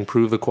to like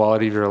improve the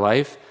quality of your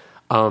life.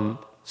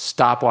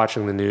 Stop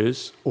watching the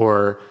news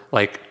or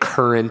like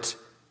current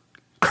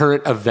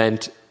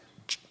event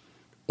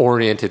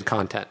oriented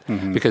content,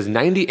 because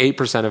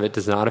 98% of it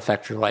does not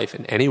affect your life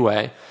in any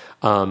way.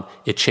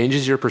 It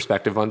changes your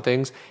perspective on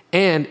things,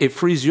 and it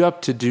frees you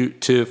up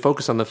to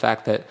focus on the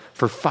fact that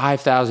for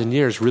 5,000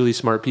 years, really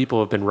smart people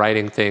have been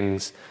writing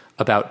things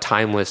about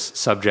timeless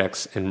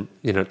subjects and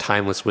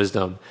timeless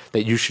wisdom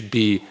that you should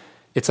be.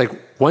 It's like,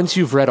 once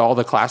you've read all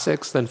the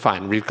classics, then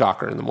fine, read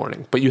Gawker in the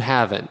morning. But you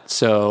haven't,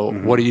 so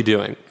what are you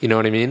doing? You know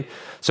what I mean?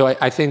 So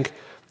I think,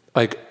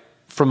 like,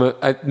 from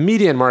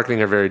media and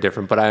marketing are very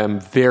different, but I am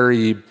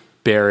very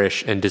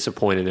bearish and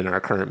disappointed in our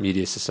current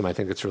media system. I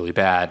think it's really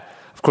bad.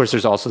 Of course,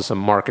 there's also some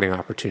marketing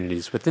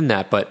opportunities within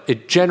that, but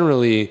it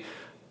generally,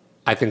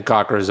 I think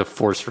Gawker is a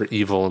force for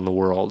evil in the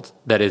world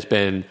that has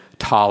been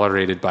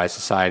tolerated by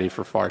society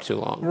for far too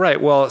long.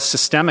 Right. Well,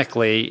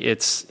 systemically,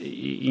 it's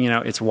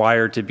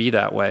wired to be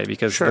that way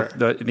because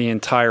the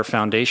entire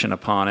foundation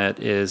upon it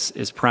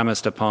is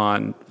premised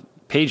upon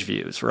page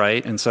views,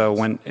 right? And so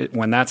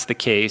when that's the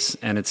case,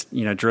 and it's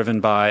driven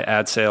by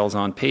ad sales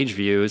on page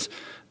views,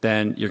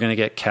 then you're going to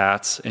get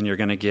cats, and you're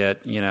going to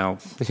get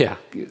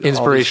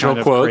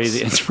inspirational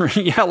quotes,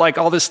 like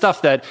all this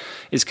stuff that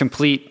is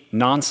complete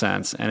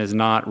nonsense and is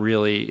not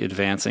really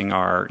advancing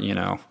our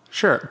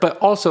Sure, but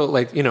also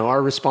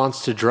our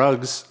response to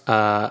drugs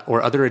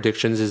or other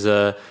addictions is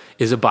a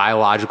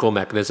biological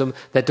mechanism.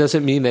 That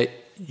doesn't mean that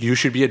you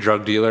should be a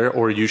drug dealer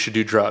or you should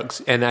do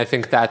drugs. And I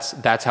think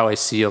that's how I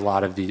see a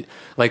lot of the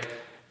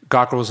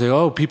Gawker will say,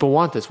 oh, people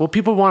want this. Well,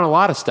 people want a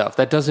lot of stuff.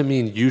 That doesn't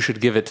mean you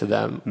should give it to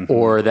them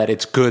or that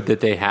it's good that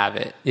they have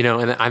it.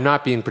 And I'm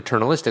not being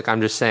paternalistic. I'm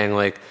just saying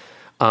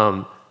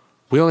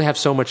we only have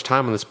so much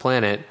time on this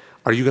planet.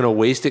 Are you going to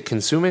waste it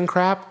consuming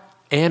crap?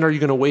 And are you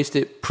going to waste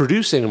it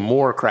producing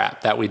more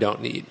crap that we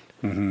don't need?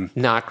 Mm-hmm.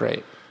 Not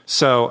great.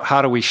 So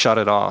how do we shut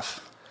it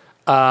off?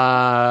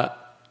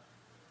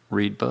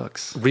 Read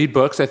books. Read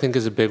books, I think,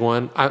 is a big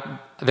one. I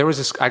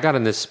got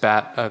in this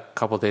spat a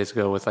couple of days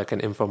ago with an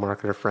info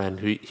marketer friend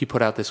who he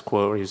put out this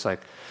quote where he's like,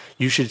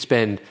 you should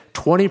spend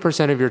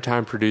 20% of your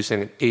time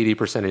producing and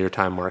 80% of your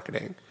time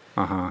marketing.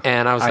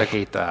 And I was like, I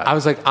hate that. I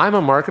was like, I'm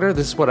a marketer.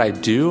 This is what I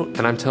do.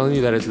 And I'm telling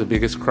you that is the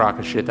biggest crock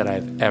of shit that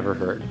I've ever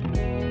heard.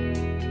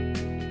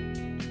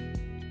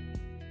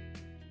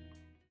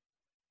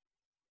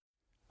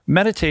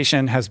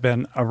 Meditation has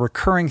been a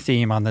recurring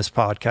theme on this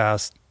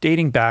podcast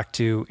dating back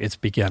to its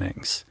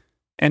beginnings,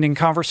 and in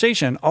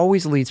conversation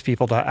always leads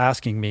people to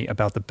asking me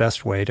about the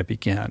best way to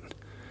begin.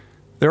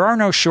 There are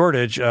no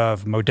shortage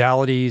of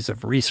modalities,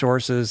 of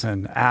resources,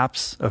 and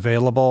apps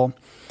available.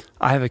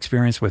 I have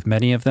experience with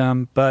many of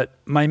them, but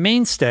my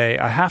mainstay,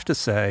 I have to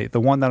say, the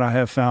one that I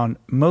have found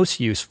most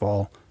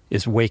useful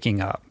is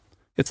Waking Up.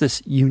 It's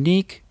this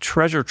unique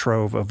treasure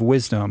trove of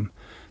wisdom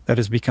that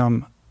has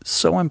become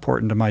so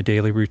important to my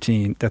daily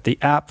routine that the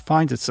app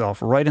finds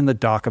itself right in the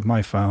dock of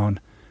my phone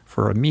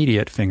for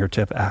immediate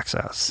fingertip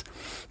access.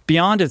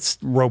 Beyond its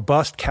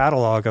robust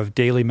catalog of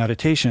daily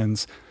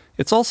meditations,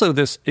 it's also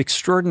this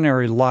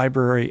extraordinary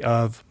library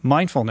of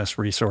mindfulness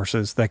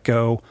resources that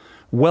go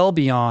well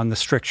beyond the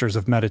strictures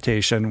of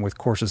meditation, with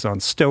courses on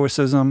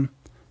stoicism,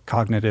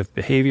 cognitive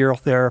behavioral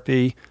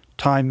therapy,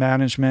 time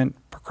management,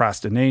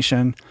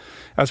 procrastination,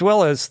 as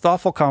well as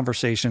thoughtful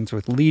conversations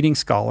with leading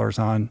scholars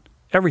on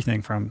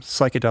everything from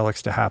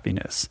psychedelics to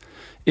happiness.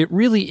 It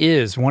really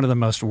is one of the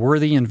most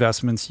worthy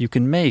investments you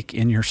can make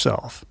in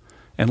yourself.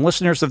 And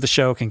listeners of the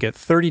show can get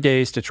 30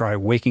 days to try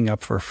Waking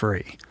Up for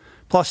free.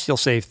 Plus, you'll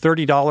save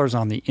 $30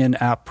 on the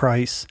in-app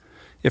price.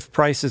 If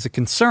price is a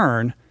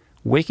concern,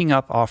 Waking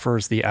Up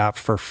offers the app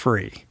for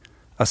free,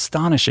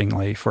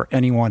 astonishingly for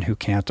anyone who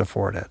can't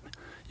afford it.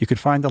 You can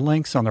find the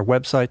links on their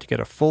website to get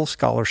a full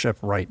scholarship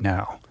right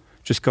now.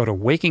 Just go to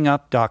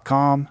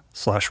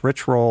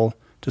wakingup.com/richroll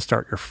to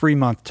start your free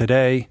month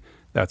today.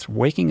 That's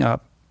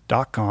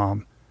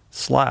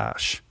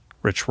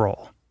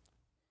wakingup.com/richroll.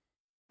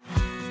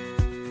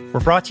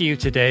 We're brought to you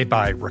today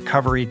by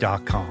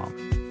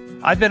Recovery.com.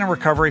 I've been in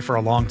recovery for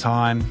a long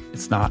time.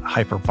 It's not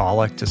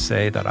hyperbolic to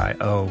say that I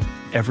owe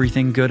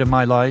everything good in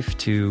my life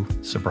to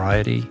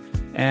sobriety.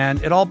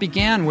 And it all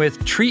began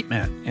with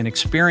treatment, an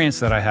experience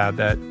that I had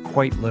that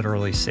quite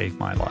literally saved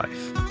my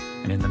life.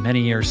 And in the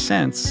many years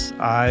since,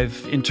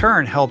 I've in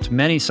turn helped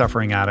many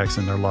suffering addicts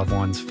and their loved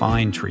ones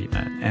find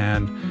treatment.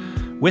 And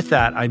with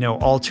that, I know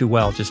all too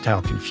well just how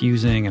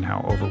confusing and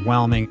how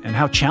overwhelming and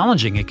how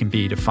challenging it can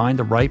be to find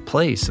the right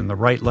place and the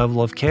right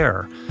level of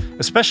care,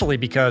 especially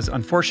because,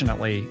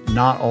 unfortunately,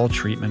 not all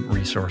treatment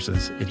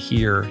resources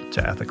adhere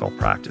to ethical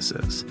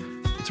practices.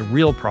 It's a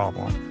real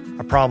problem,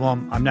 a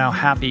problem I'm now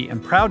happy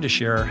and proud to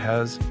share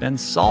has been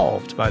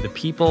solved by the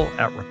people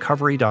at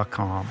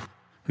Recovery.com,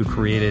 who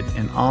created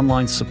an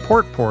online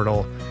support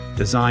portal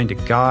designed to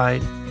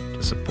guide,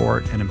 to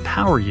support, and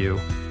empower you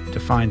to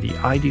find the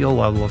ideal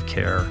level of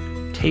care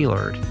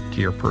tailored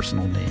to your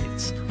personal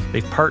needs.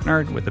 They've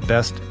partnered with the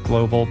best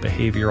global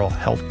behavioral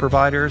health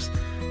providers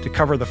to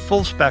cover the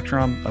full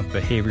spectrum of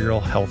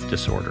behavioral health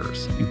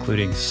disorders,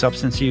 including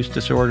substance use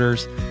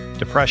disorders,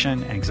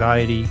 depression,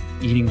 anxiety,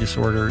 eating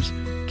disorders,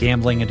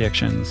 gambling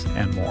addictions,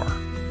 and more.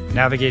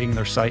 Navigating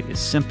their site is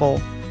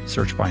simple.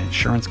 Search by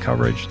insurance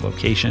coverage,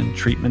 location,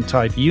 treatment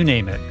type, you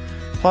name it.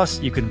 Plus,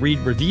 you can read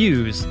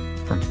reviews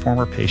from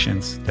former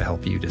patients to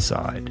help you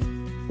decide.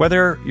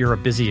 Whether you're a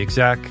busy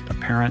exec, a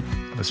parent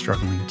of a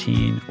struggling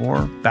teen,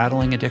 or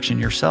battling addiction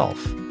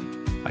yourself,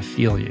 I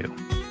feel you.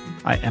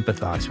 I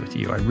empathize with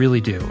you. I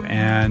really do.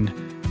 And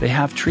they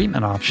have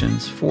treatment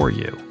options for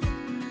you.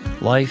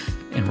 Life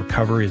in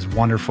recovery is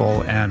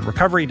wonderful, and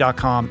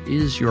Recovery.com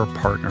is your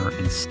partner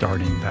in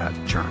starting that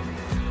journey.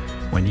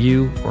 When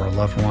you or a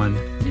loved one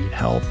need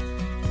help,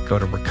 go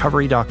to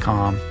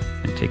Recovery.com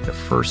and take the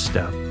first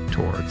step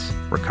towards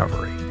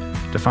recovery.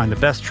 To find the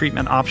best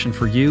treatment option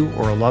for you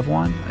or a loved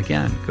one,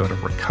 again, go to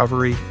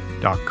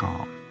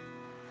Recovery.com.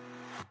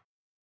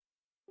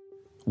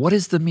 What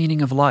is the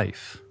meaning of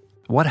life?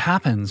 What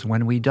happens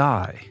when we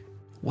die?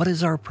 What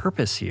is our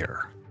purpose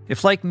here?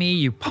 If, like me,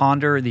 you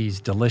ponder these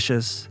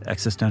delicious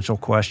existential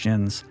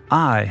questions,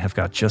 I have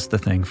got just the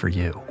thing for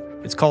you.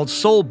 It's called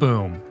Soul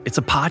Boom. It's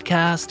a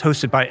podcast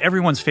hosted by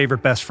everyone's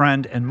favorite best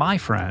friend and my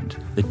friend,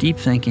 the deep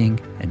thinking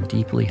and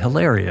deeply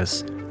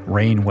hilarious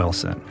Rainn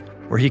Wilson,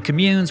 where he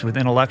communes with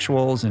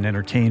intellectuals and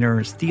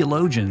entertainers,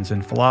 theologians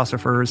and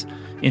philosophers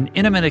in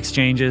intimate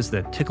exchanges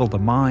that tickle the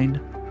mind,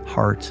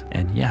 heart,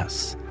 and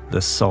yes,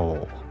 the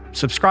soul.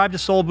 Subscribe to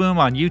Soul Boom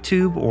on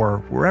YouTube or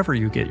wherever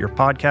you get your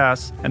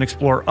podcasts, and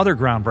explore other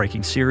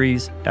groundbreaking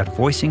series at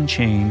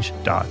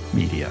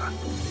voicingchange.media.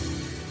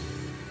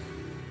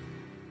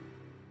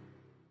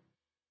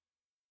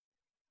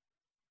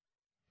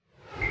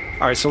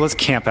 All right, so let's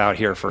camp out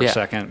here for a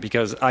second,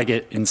 because I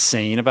get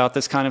insane about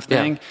this kind of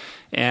thing.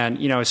 And,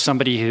 as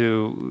somebody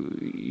who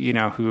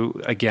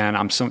again,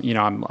 I'm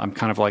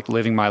kind of like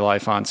living my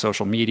life on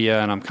social media,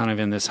 and I'm kind of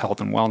in this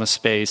health and wellness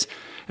space.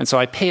 And so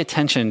I pay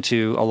attention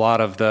to a lot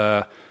of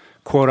the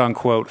quote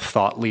unquote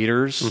thought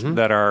leaders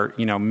that are,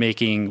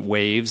 making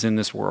waves in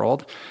this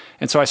world.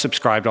 And so I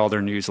subscribe to all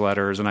their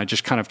newsletters, and I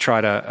just kind of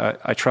try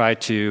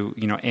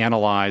to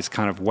analyze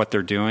kind of what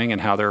they're doing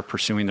and how they're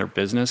pursuing their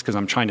business, because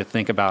I'm trying to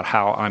think about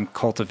how I'm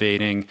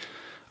cultivating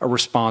a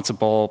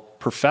responsible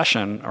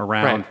profession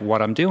around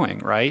what I'm doing,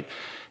 right?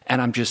 And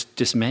I'm just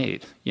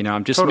dismayed.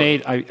 I'm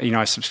dismayed. Totally.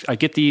 I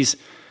get these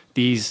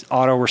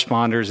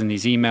autoresponders and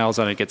these emails,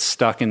 and I get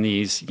stuck in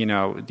these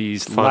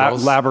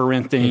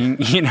labyrinthine,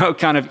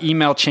 kind of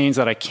email chains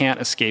that I can't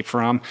escape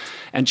from.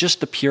 And just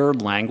the pure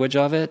language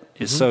of it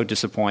is so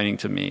disappointing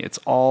to me. It's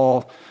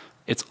all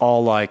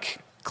like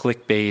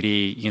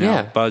clickbaity,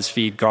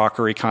 BuzzFeed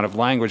gawkery kind of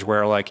language,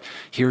 where like,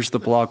 here's the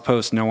blog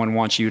post no one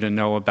wants you to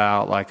know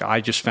about. Like,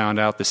 I just found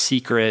out the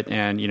secret,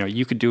 and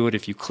you could do it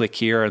if you click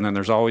here, and then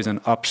there's always an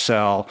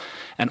upsell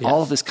and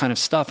all of this kind of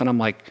stuff. And I'm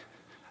like,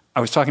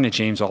 I was talking to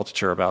James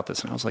Altucher about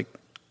this, and I was like,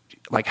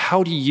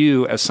 how do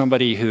you, as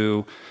somebody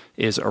who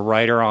is a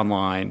writer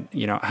online,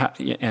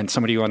 and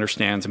somebody who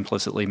understands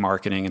implicitly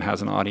marketing and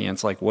has an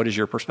audience, like, what is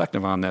your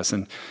perspective on this?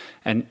 And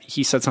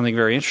he said something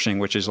very interesting,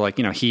 which is like,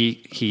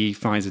 he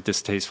finds it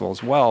distasteful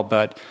as well,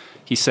 but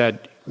he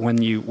said, when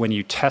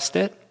you test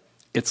it,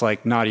 it's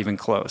like not even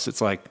close.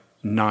 It's like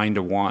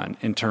 9-1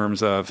 in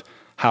terms of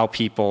how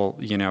people,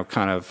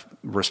 kind of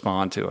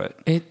respond to it.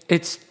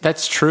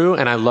 That's true.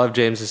 And I love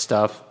James's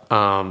stuff.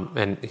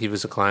 And he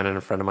was a client and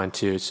a friend of mine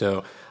too.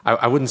 So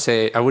I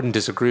wouldn't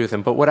disagree with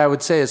him. But what I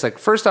would say is, like,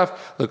 first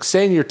off, look,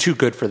 saying you're too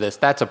good for this,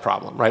 that's a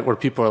problem, right? Where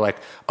people are like,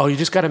 oh, you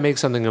just got to make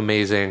something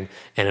amazing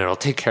and it'll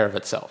take care of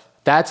itself.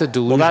 That's a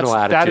delusional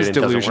attitude. That is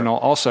delusional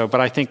also. But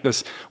I think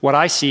what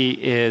I see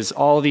is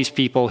all of these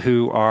people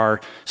who are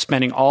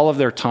spending all of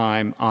their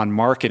time on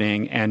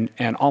marketing and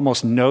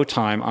almost no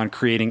time on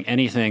creating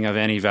anything of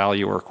any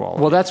value or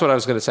quality. Well, that's what I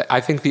was going to say. I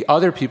think the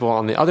other people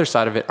on the other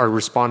side of it are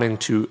responding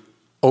to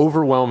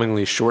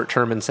overwhelmingly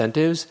short-term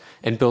incentives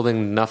and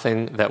building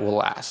nothing that will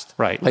last.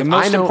 Right. Like, the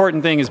most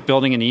important thing is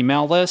building an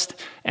email list,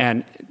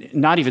 and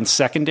not even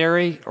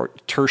secondary or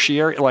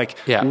tertiary. Like,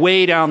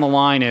 way down the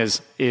line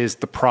is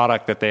the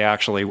product that they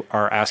actually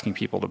are asking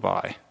people to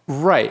buy.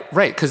 Right.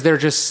 Because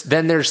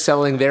they're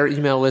selling their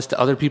email list to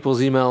other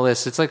people's email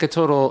lists. It's like it's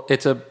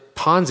a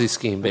Ponzi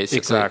scheme, basically.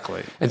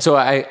 Exactly. And so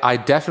I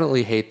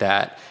definitely hate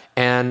that.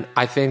 And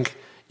I think,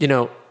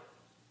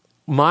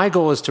 my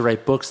goal is to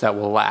write books that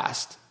will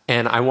last.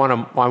 And I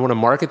want to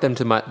market them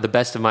to the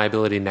best of my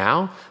ability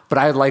now, but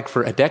I'd like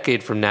for a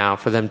decade from now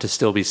for them to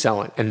still be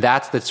selling. And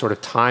that's the sort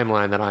of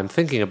timeline that I'm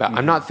thinking about.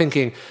 I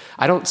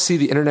don't see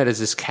the internet as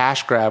this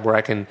cash grab where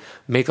I can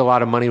make a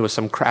lot of money with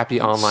some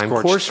crappy online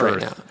course right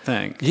now.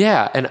 Thing.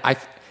 Yeah.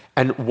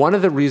 And one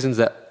of the reasons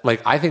that, like,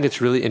 I think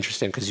it's really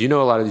interesting, because a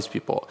lot of these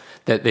people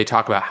that they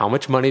talk about how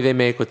much money they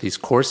make with these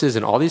courses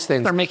and all these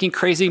things. They're making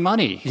crazy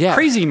money. Yeah.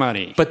 Crazy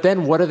money. But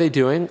then what are they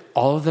doing?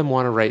 All of them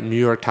want to write New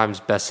York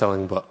Times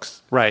best-selling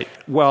books. Right.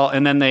 Well,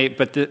 and then they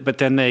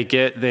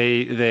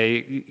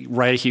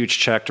write a huge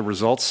check to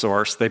Results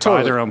Source. They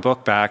buy their own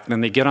book back.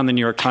 Then they get on the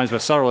New York Times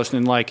bestseller list,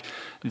 and like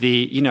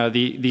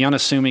the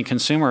unassuming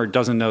consumer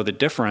doesn't know the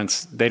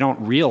difference. They don't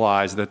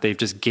realize that they've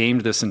just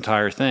gamed this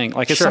entire thing.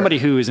 Like, as somebody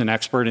who is an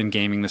expert in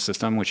gaming the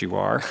system, which you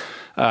are,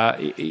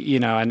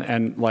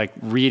 and like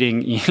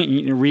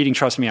reading,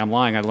 trust me, I'm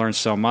lying. I learned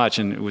so much,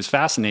 and it was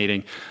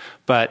fascinating.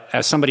 But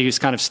as somebody who's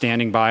kind of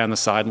standing by on the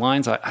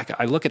sidelines,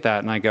 I look at that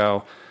and I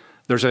go,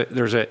 on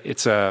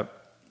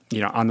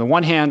the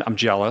one hand, I'm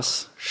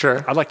jealous.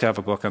 Sure. I'd like to have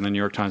a book on the New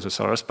York Times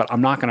bestseller list, but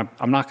I'm not going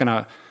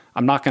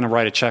to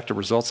write a check to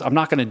Results. I'm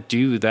not going to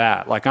do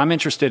that. Like, I'm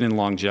interested in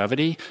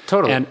longevity.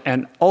 Totally.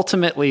 And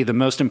ultimately, the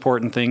most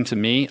important thing to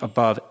me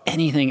above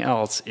anything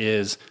else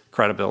is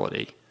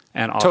credibility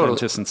and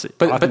authenticity.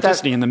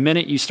 Totally. And the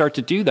minute you start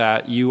to do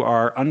that, you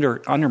are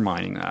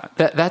undermining that.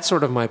 That's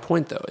sort of my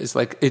point, though, is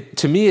like,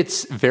 to me,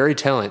 it's very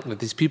telling that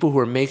these people who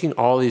are making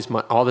all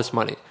this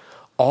money,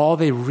 all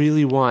they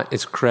really want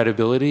is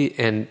credibility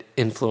and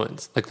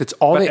influence. Like, that's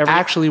all they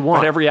actually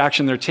want. But every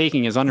action they're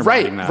taking is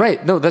undermining that.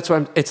 Right. No, that's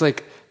why it's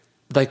like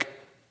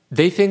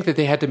they think that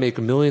they had to make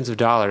millions of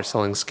dollars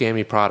selling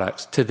scammy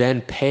products to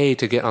then pay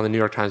to get on the New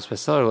York Times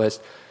bestseller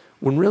list,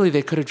 when really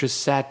they could have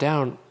just sat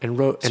down and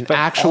wrote an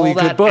actually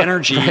good book.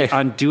 Energy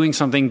on doing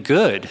something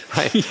good.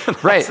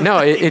 Right. Right. No,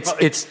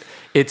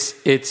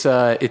 it's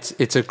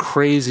a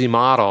crazy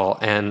model,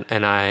 and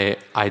I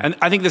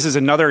think this is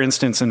another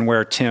instance in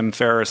where Tim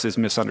Ferriss is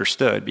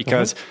misunderstood,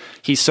 because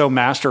he's so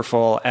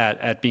masterful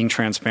at being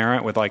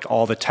transparent with like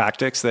all the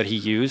tactics that he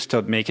used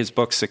to make his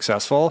book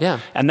successful. Yeah.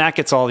 And that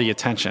gets all the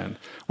attention.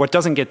 What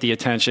doesn't get the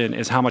attention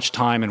is how much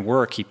time and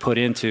work he put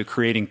into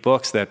creating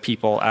books that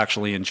people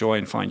actually enjoy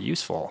and find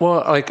useful.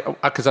 Well, like,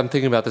 because I'm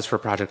thinking about this for a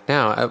project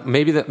now,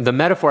 maybe the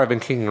metaphor I've been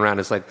kicking around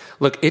is like,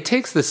 look, it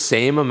takes the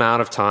same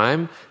amount of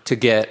time to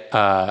get,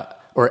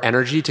 or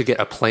energy to get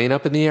a plane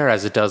up in the air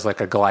as it does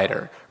like a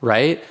glider,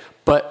 right?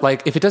 But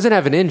like, if it doesn't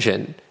have an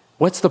engine,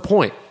 what's the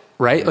point,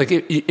 right? Like,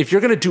 if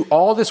you're going to do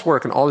all this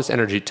work and all this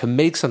energy to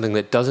make something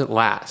that doesn't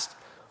last,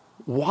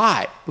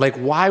 why? Like,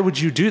 why would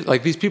you do,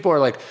 like, these people are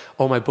like,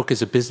 oh, my book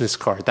is a business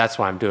card, that's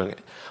why I'm doing it.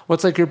 Well,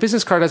 it's like your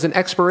business card has an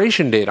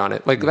expiration date on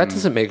it. Like, that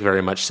doesn't make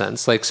very much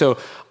sense. Like, so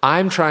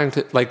I'm trying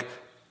to, like,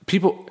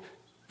 people,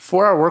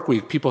 4 Hour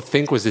Workweek, people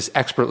think was this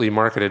expertly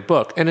marketed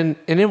book, and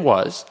it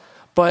was,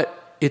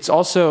 but it's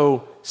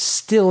also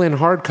still in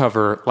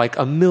hardcover like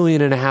 1.5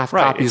 million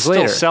copies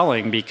later. It's still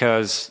selling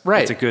because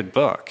it's a good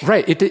book.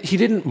 Right. He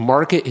didn't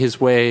market his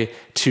way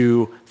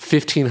to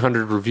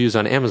 1,500 reviews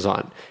on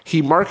Amazon.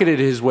 He marketed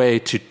his way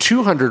to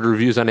 200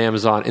 reviews on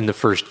Amazon in the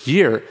first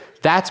year.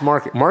 That's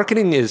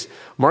marketing is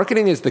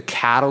the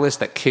catalyst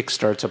that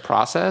kickstarts a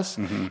process.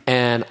 Mm-hmm.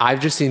 And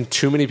I've just seen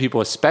too many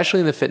people, especially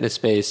in the fitness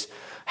space,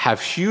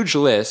 have huge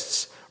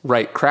lists,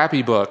 write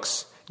crappy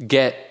books,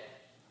 get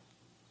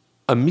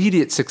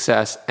immediate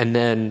success, and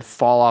then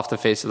fall off the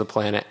face of the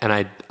planet. And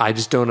I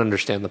just don't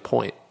understand the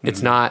point. Mm-hmm.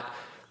 It's not,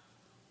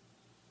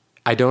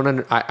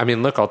 I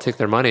mean, look, I'll take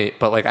their money,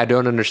 but like, I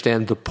don't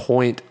understand the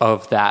point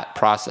of that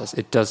process.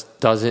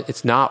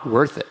 It's not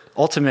worth it.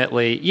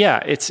 Ultimately,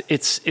 yeah, it's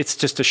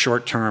just a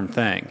short-term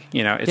thing.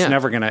 You know, it's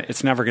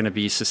never gonna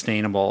be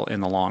sustainable in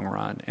the long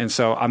run. And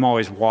so I'm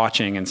always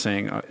watching and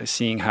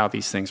seeing how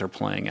these things are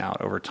playing out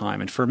over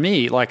time. And for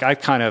me, like, I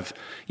kind of,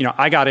 you know,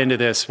 I got into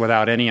this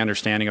without any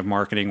understanding of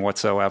marketing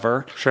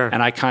whatsoever. Sure.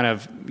 And I kind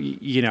of,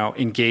 you know,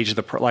 engaged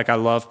like, I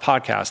love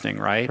podcasting,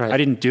 right? I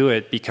didn't do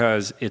it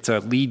because it's a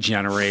lead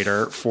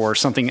generator for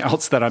something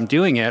else that I'm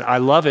doing it. I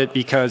love it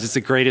because it's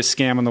the greatest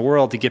scam in the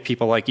world to get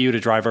people like you to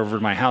drive over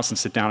to my house and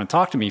sit down and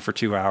talk to me for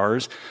 2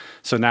 hours.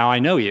 So now I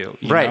know you.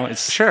 You know,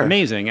 it's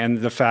amazing. And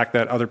the fact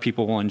that other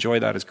people will enjoy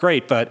that is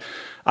great. But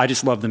I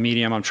just love the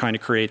medium. I'm trying to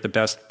create the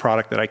best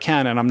product that I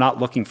can. And I'm not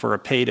looking for a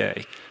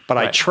payday. But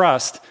I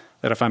trust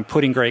that if I'm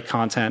putting great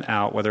content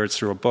out, whether it's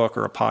through a book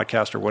or a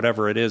podcast or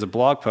whatever it is, a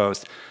blog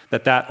post,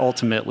 that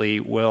ultimately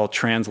will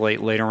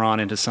translate later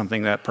on into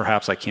something that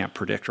perhaps I can't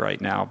predict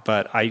right now.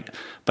 But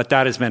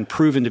that has been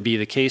proven to be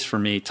the case for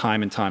me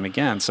time and time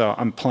again. So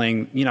I'm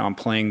playing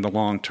the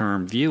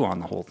long-term view on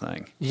the whole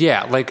thing.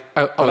 Yeah. But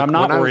I'm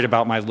not worried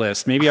about my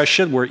list. Maybe I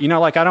should worry. You know,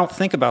 like, I don't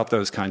think about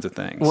those kinds of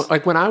things. Well,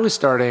 like, when I was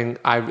starting,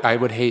 I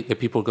would hate that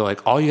people go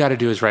like, all you got to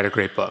do is write a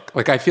great book.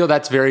 Like, I feel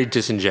that's very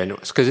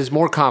disingenuous because it's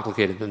more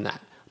complicated than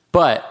that.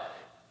 But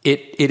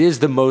it is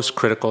the most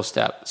critical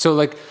step. So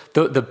like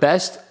the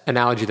best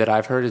analogy that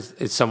I've heard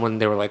is someone,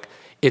 they were like,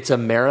 it's a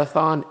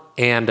marathon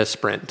and a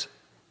sprint.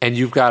 And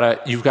you've got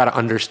to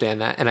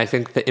understand that. And I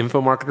think the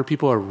info marketer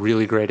people are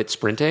really great at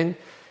sprinting.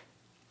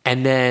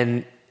 And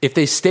then if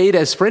they stayed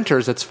as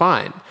sprinters, that's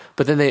fine.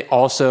 But then they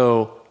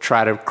also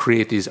try to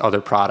create these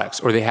other products,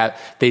 or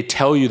they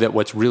tell you that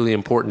what's really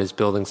important is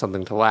building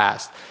something to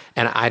last.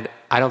 And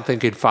I don't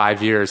think in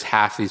 5 years,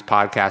 half these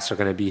podcasts are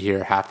going to be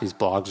here, half these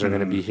blogs are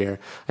going to be here.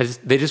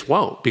 They just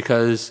won't,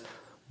 because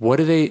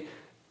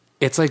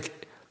it's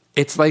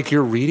like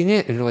you're reading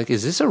it and you're like,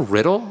 is this a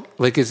riddle?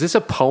 Like, is this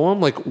a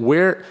poem? Like,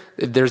 where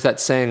there's that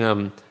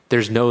saying,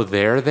 there's no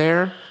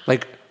there.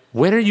 Like,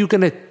 when are you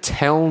going to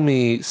tell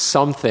me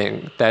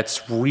something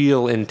that's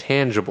real and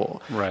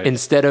tangible? Right.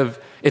 Instead of,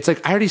 it's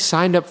like, I already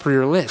signed up for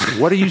your list.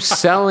 What are you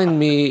selling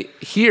me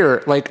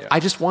here? Like, I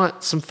just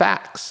want some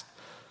facts.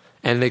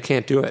 And they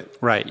can't do it.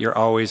 Right. You're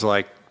always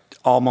like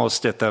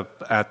almost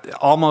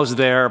almost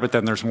there, but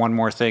then there's one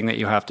more thing that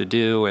you have to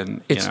do,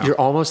 and you're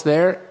almost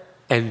there,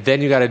 and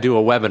then you got to do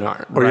a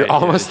webinar, or you're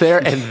almost there,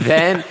 and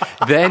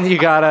then you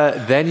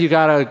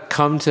gotta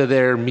come to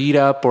their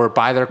meetup or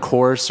buy their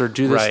course or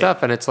do this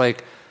stuff, and it's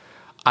like,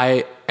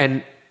 I'm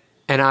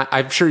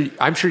sure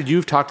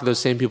you've talked to those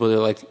same people. They're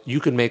like, you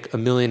could make $1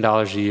 million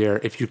a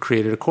year if you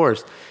created a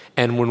course.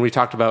 And when we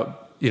talked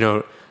about,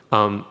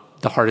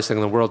 the hardest thing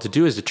in the world to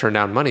do is to turn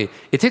down money,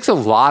 it takes a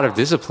lot of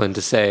discipline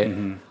to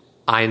say,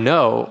 I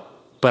know,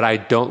 but I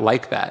don't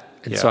like that.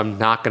 And so I'm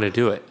not going to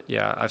do it.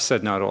 Yeah, I've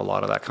said no to a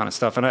lot of that kind of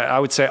stuff. And I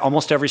would say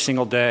almost every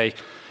single day,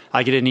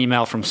 I get an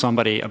email from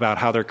somebody about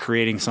how they're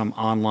creating some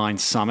online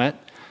summit.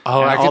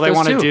 Oh, and all they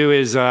want to do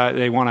is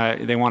they want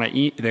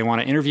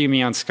to interview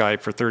me on Skype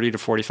for 30 to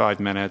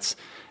 45 minutes,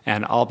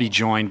 and I'll be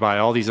joined by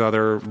all these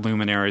other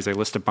luminaries. They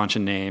list a bunch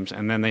of names,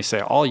 and then they say,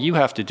 all you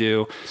have to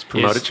do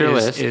promote it to your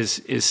list.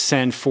 Is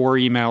send 4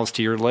 emails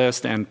to your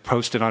list and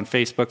post it on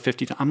Facebook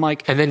 50 times. I'm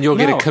like, and then you'll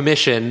get a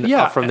commission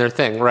from their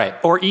thing, right?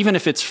 Or even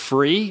if it's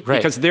free,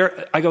 right. Because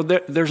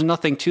there's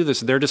nothing to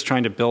this. They're just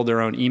trying to build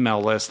their own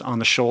email list on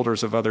the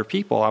shoulders of other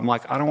people. I'm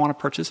like, I don't want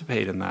to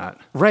participate in that.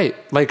 Right.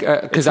 Like,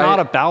 it's not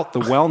about the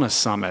wellness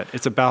summit.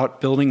 It's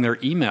about building their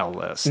email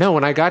list. No,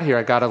 when I got here,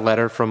 I got a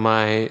letter from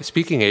my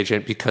speaking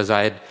agent because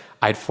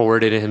I'd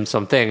forwarded him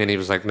something, and he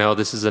was like, no,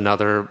 this is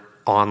another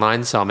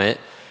online summit.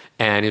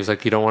 And he was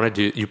like,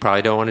 you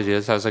probably don't want to do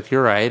this. I was like,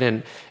 you're right.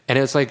 And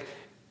it's like,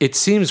 it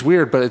seems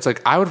weird, but it's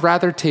like, I would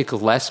rather take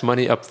less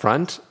money up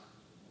front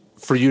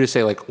for you to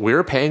say, like,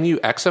 we're paying you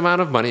X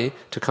amount of money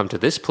to come to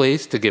this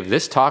place, to give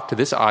this talk to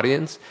this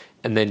audience,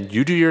 and then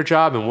you do your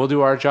job and we'll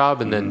do our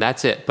job, and then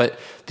that's it. But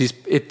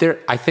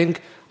I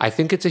think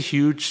it's a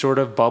huge sort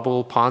of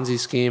bubble Ponzi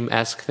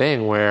scheme-esque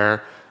thing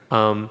where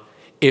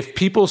if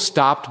people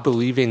stopped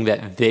believing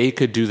that they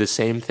could do the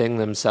same thing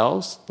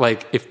themselves,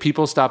 like if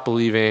people stopped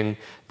believing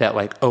that,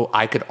 like, oh,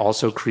 I could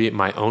also create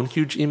my own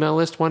huge email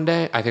list one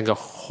day, I think the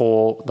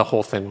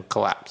whole thing would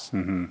collapse.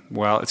 Mm-hmm.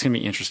 Well, it's going to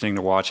be interesting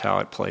to watch how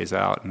it plays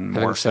out and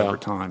morphs over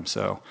time.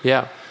 So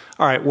yeah.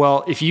 All right.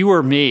 Well, if you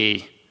were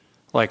me,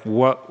 like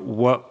what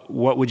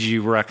would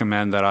you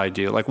recommend that I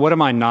do? Like, what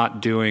am I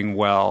not doing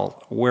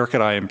well? Where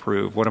could I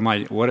improve?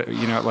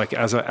 Like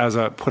as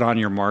a put on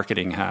your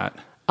marketing hat?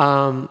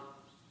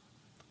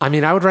 I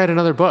mean, I would write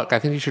another book. I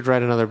think you should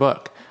write another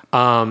book.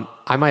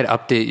 I might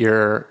update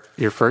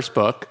your first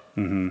book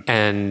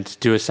and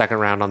do a second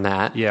round on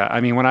that. Yeah, I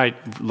mean, when I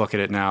look at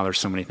it now, there's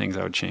so many things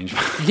I would change.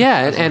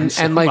 Yeah,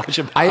 and like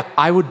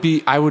I would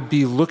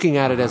be looking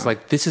at it as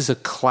like, this is a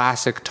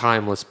classic,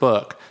 timeless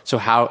book. So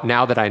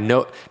now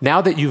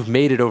that you've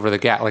made it over the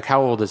gap, like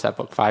how old is that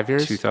book? 5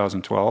 years?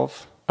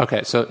 2012.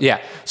 Okay, so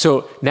yeah,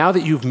 so now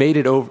that you've made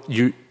it over,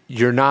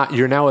 you're now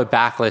a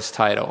backlist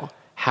title.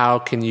 How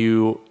can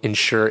you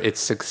ensure its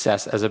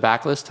success as a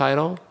backlist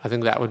title? I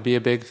think that would be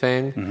a big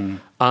thing.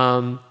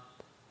 Mm-hmm.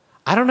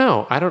 I don't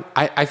know.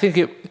 I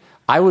think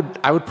I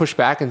would push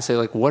back and say,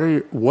 like, what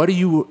do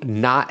you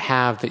not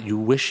have that you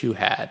wish you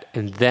had?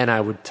 And then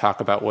I would talk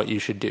about what you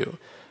should do.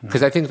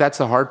 Because I think that's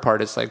the hard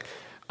part. It's like,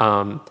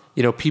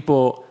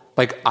 people,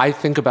 like, I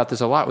think about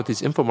this a lot with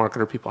these info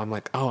marketer people. I'm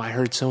like, oh, I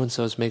heard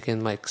so-and-so is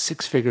making like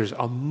 6 figures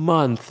a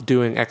month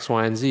doing X,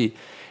 Y, and Z.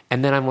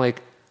 And then I'm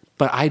like,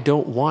 but I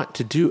don't want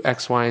to do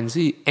X, Y, and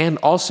Z. And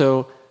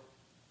also,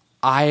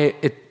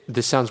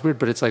 this sounds weird,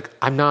 but it's like,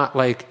 I'm not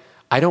like,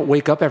 I don't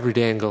wake up every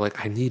day and go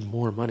like, I need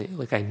more money.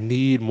 Like, I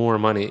need more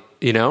money,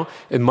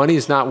 And money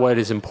is not what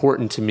is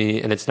important to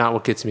me, and it's not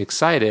what gets me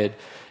excited.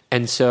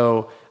 And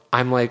so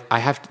I'm like,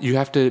 you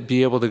have to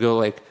be able to go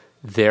like,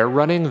 they're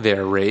running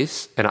their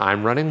race and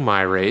I'm running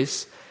my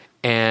race,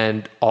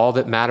 and all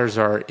that matters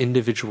are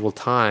individual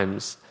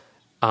times.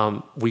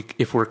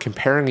 If we're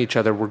comparing each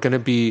other,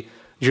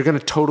 you're going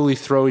to totally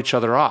throw each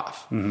other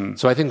off. Mm-hmm.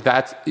 So I think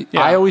that's,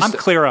 I'm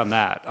clear on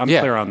that.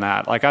 Clear on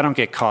that. Like, I don't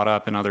get caught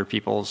up in other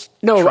people's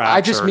No,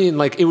 I just mean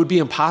like, it would be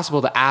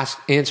impossible to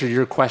answer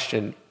your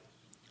question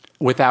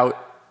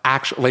without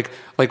actually,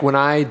 like when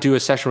I do a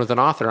session with an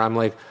author, I'm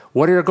like,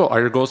 what are your goals? Are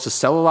your goals to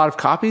sell a lot of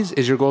copies?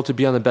 Is your goal to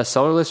be on the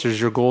bestseller list? Or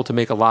is your goal to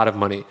make a lot of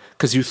money?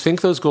 Because you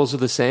think those goals are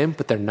the same,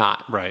 but they're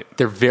not. Right.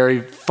 They're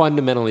very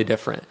fundamentally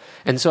different.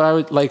 And so I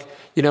would like,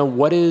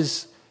 what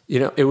is,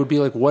 it would be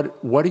like,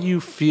 what do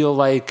you feel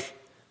like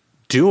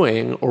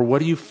doing, or what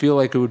do you feel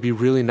like it would be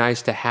really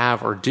nice to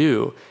have or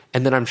do?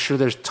 And then I'm sure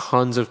there's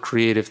tons of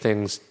creative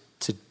things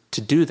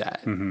to do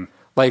that. Mm-hmm.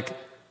 Like,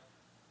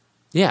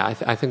 yeah,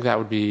 I think that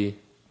would be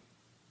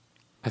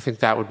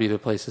the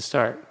place to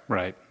start.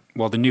 Right.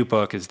 Well, the new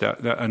book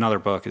another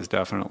book is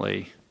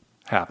definitely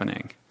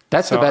happening.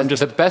 That's the best.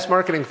 The best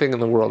marketing thing in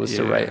the world is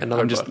to write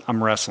another book.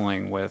 I'm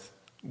wrestling with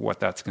what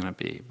that's going to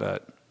be,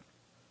 but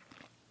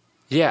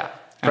yeah.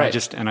 And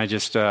right. I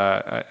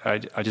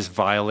just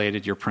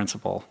violated your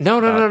principle.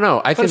 No.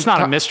 But it's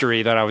not a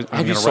mystery that I'm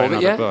going to write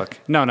another book.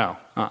 No. No.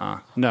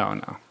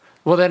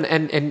 Well, then,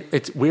 and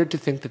it's weird to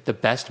think that the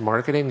best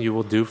marketing you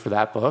will do for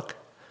that book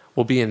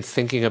will be in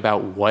thinking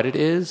about what it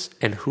is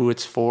and who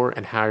it's for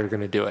and how you're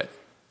going to do it.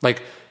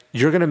 Like,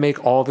 you're going to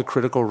make all the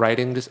critical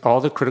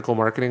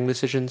marketing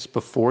decisions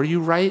before you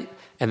write,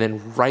 and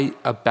then write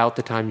about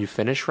the time you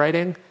finish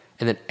writing,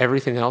 and then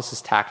everything else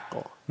is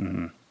tactical.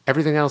 Mm-hmm.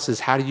 Everything else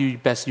is, how do you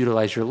best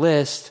utilize your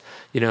list?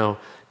 Do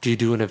you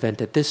do an event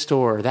at this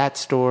store or that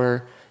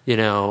store?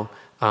 What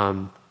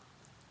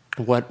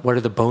are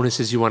the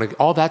bonuses you want to?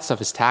 All that stuff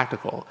is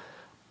tactical,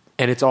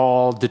 and it's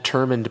all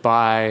determined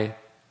by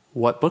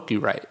what book you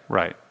write,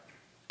 right,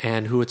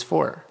 and who it's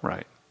for,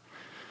 right.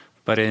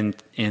 But in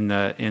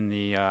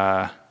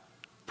the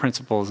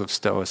principles of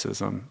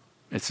Stoicism,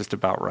 it's just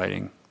about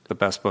writing the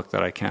best book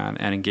that I can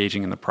and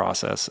engaging in the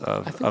process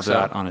of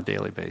that on a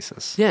daily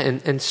basis. Yeah,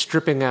 and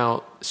stripping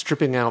out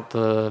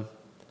the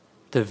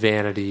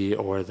vanity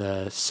or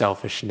the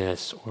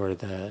selfishness or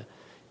the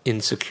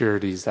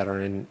insecurities that are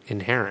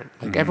inherent.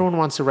 Like, everyone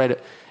wants to write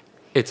it.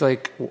 it's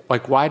like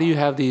why do you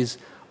have these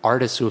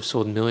artists who have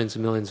sold millions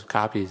and millions of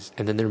copies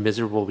and then they're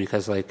miserable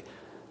because like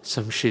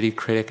some shitty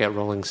critic at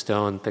Rolling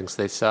Stone thinks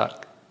they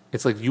suck?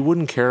 It's like you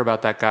wouldn't care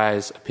about that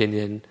guy's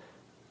opinion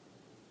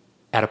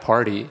at a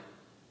party,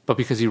 but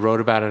because he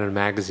wrote about it in a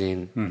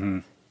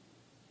magazine,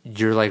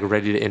 you're like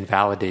ready to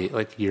invalidate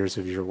like years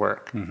of your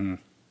work.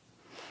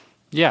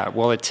 Yeah,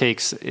 well, it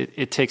takes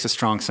a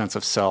strong sense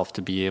of self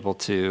to be able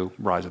to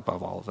rise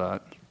above all of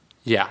that.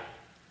 Yeah,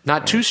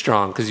 not too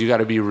strong, because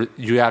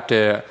you have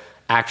to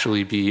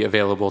actually be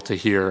available to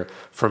hear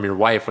from your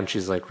wife when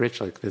she's like,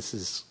 Rich, like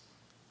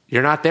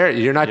you're not there,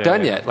 you're not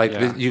done yet.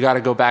 Like you got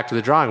to go back to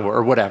the drawing board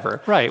or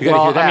whatever. Right.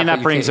 Well, I mean,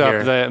 that brings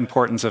up the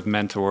importance of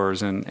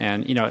mentors,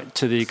 and you know,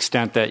 to the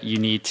extent that you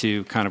need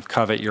to kind of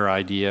covet your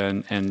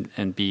idea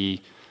and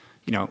be,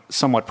 you know,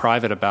 somewhat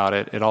private about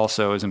it. It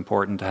also is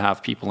important to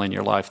have people in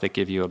your life that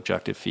give you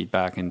objective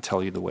feedback and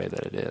tell you the way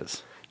that it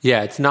is.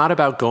 Yeah, it's not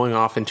about going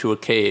off into a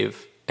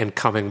cave and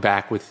coming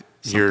back with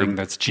your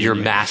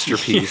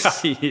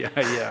masterpiece.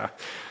 Yeah.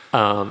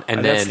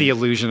 And that's the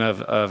illusion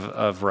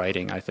of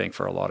writing, I think,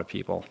 for a lot of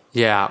people.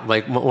 Yeah,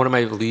 like one of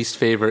my least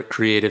favorite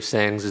creative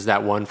sayings is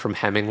that one from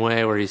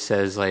Hemingway where he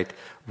says, like,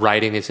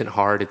 writing isn't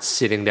hard, it's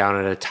sitting down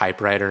at a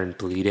typewriter and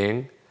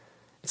bleeding.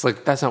 It's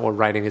like, that's not what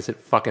writing is at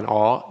fucking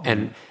all.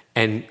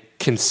 And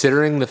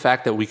considering the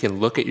fact that we can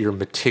look at your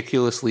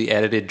meticulously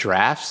edited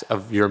drafts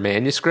of your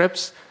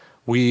manuscripts,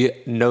 we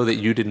know that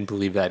you didn't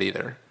believe that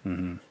either.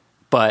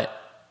 But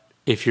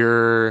if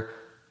you're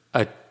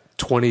a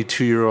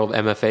 22-year-old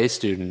MFA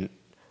student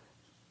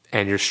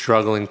and you're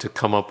struggling to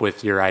come up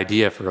with your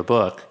idea for a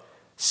book,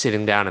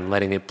 sitting down and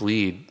letting it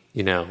bleed,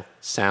 you know,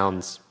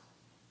 sounds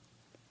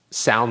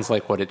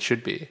like what it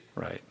should be.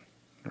 Right.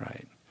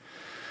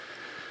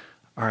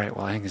 All right.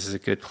 Well, I think this is a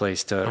good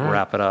place to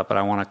wrap it up, but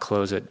I want to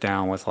close it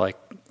down with like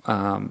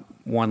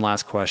one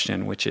last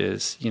question, which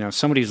is, you know,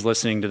 somebody's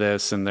listening to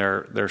this and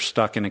they're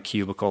stuck in a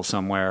cubicle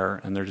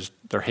somewhere and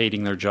they're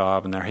hating their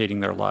job and they're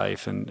hating their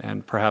life,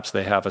 and perhaps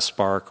they have a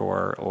spark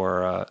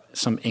or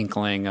some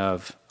inkling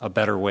of a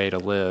better way to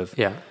live.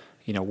 Yeah.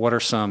 You know, what are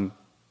some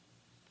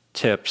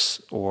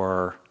tips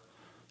or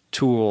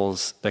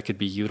tools that could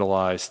be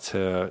utilized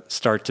to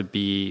start to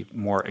be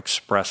more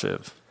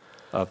expressive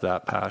of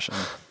that passion?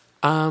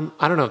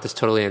 I don't know if this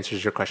totally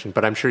answers your question,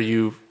 but I'm sure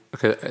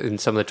in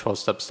some of the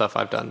 12-step stuff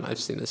I've done, I've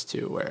seen this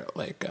too, where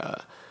like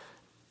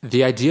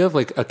the idea of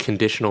like a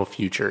conditional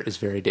future is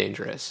very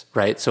dangerous,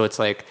 right? So it's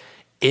like,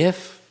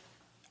 if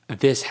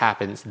this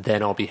happens,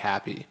 then I'll be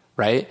happy,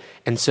 right?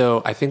 And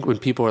so I think when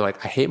people are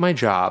like, I hate my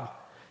job,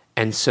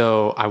 and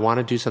so I want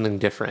to do something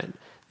different,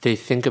 they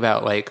think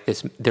about like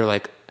this,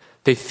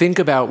 they think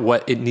about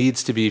what it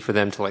needs to be for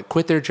them to like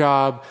quit their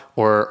job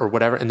or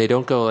whatever, and they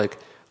don't go like,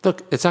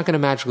 look, it's not going to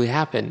magically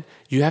happen.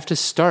 You have to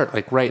start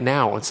like right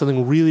now on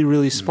something really,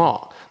 really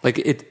small.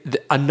 Like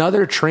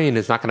another train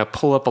is not going to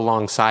pull up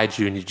alongside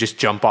you and you just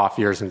jump off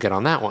yours and get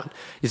on that one.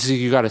 It's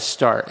you got to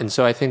start. And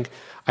so I think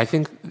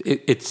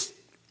it's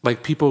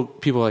like people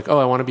are like, oh,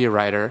 I want to be a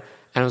writer.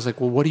 And I was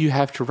like, well, what do you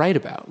have to write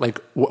about? Like,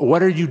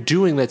 what are you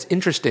doing that's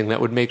interesting that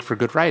would make for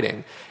good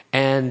writing?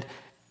 And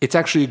it's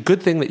actually a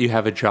good thing that you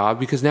have a job,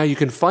 because now you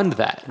can fund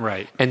that.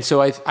 Right. And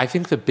so I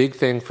think the big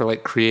thing for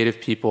like creative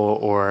people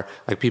or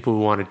like people who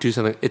want to do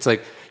something, it's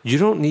like, you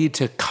don't need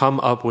to come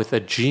up with a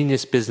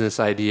genius business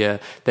idea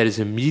that is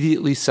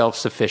immediately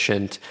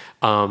self-sufficient,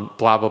 blah,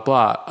 blah,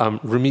 blah.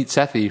 Ramit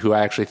Sethi, who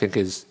I actually think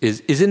is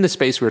in the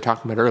space we were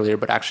talking about earlier,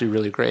 but actually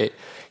really great.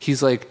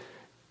 He's like,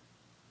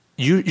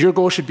 your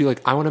goal should be like,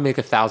 I want to make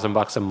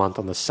 $1,000 a month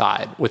on the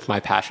side with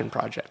my passion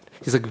project.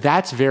 He's like,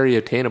 that's very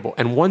attainable.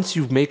 And once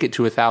you make it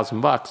to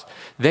 $1,000,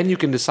 then you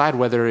can decide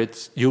whether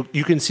you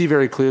can see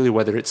very clearly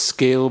whether it's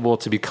scalable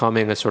to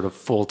becoming a sort of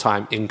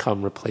full-time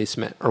income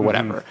replacement or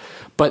whatever.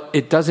 But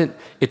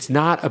it's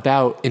not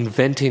about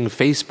inventing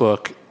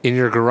Facebook in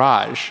your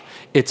garage.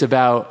 It's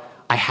about,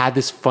 I had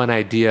this fun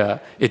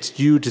idea. It's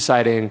you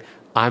deciding,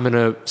 I'm going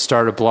to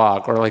start a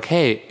blog, or like,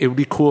 hey, it would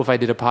be cool if I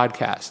did a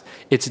podcast.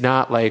 It's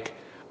not like,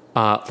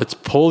 let's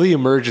pull the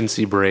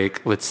emergency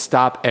brake. Let's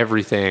stop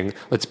everything.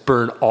 Let's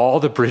burn all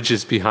the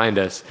bridges behind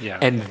us,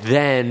 and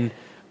then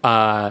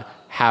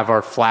have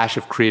our flash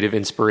of creative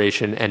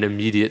inspiration and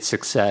immediate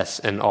success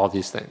and all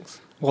these things.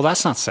 Well,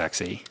 that's not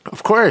sexy.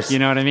 Of course. You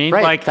know what I mean?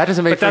 Right. Like, that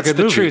doesn't make for a good movie.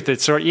 But that's the truth.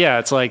 It's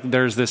it's like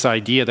there's this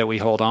idea that we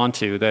hold on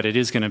to that it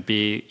is going to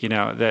be, you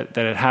know, that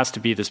it has to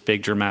be this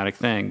big dramatic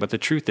thing. But the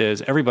truth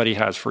is, everybody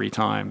has free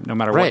time, no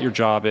matter what your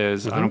job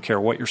is. I don't care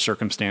what your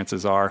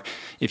circumstances are.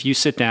 If you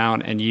sit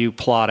down and you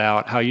plot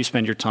out how you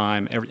spend your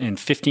time in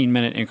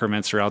 15-minute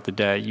increments throughout the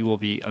day, you will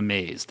be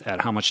amazed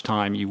at how much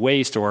time you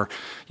waste, or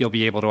you'll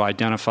be able to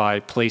identify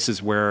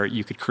places where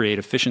you could create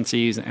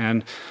efficiencies.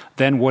 And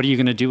then what are you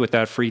going to do with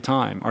that free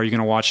time? Are you going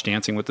to watch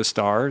Dancing with the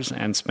Stars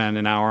and spend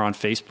an hour on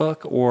Facebook?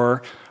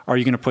 Or are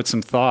you going to put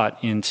some thought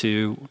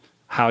into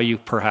how you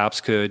perhaps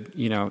could,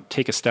 you know,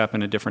 take a step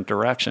in a different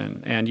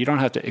direction? And you don't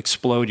have to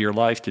explode your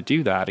life to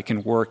do that. It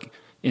can work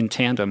in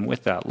tandem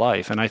with that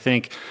life. And I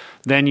think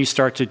then you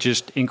start to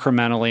just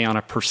incrementally, on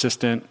a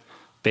persistent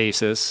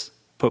basis,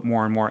 put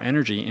more and more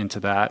energy into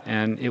that,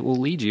 and it will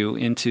lead you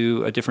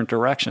into a different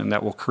direction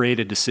that will create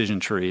a decision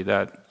tree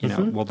that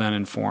will then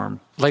inform.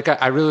 Like,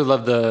 I really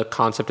love the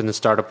concept in the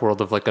startup world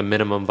of like a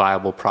minimum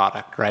viable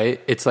product, right?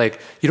 It's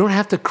like, you don't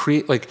have to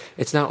create, like,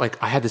 it's not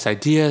like I had this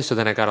idea, so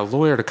then I got a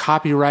lawyer to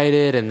copyright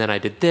it, and then I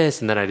did this,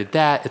 and then I did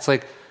that. It's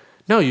like,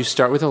 no, you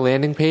start with a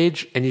landing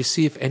page and you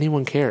see if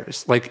anyone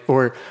cares. Like,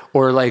 or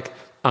like,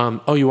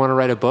 oh, you want to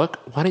write a book?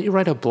 Why don't you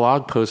write a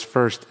blog post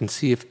first and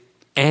see if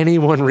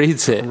anyone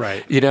reads it?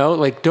 Right.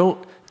 Like,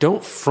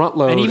 don't front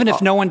load. And even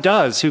if no one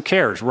does, who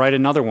cares? Write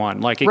another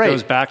one. Like, it Right.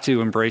 goes back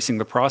to embracing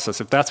the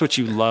process. If that's what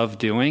you love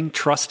doing,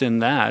 trust in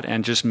that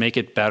and just make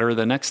it better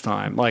the next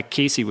time. Like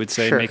Casey would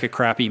say, Sure. make a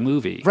crappy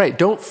movie. Right.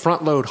 Don't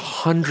front load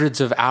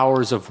hundreds of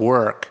hours of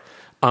work.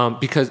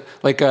 Because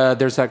like,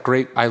 there's that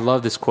great, I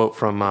love this quote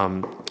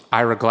from,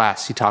 Ira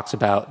Glass. He talks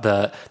about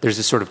there's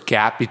this sort of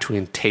gap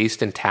between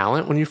taste and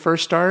talent when you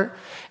first start.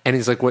 And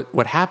he's like,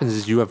 what happens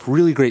is you have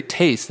really great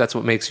taste. That's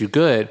what makes you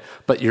good,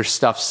 but your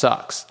stuff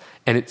sucks.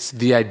 And it's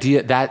the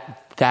idea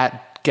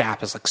that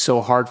gap is like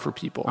so hard for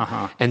people.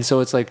 And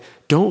so it's like,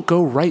 don't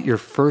go write your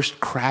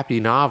first crappy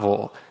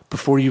novel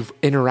before you've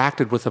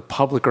interacted with a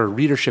public or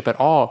readership at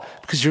all,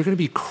 because you're going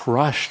to be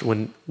crushed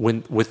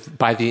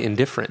by the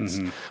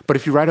indifference. But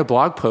if you write a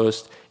blog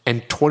post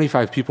and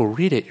 25 people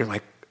read it, you're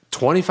like,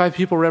 25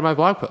 people read my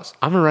blog post.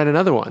 I'm going to write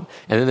another one.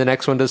 And then the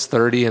next one does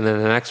 30, and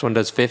then the next one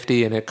does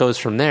 50, and it goes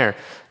from there.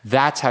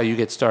 That's how you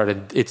get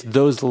started. It's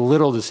those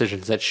little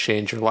decisions that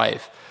change your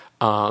life.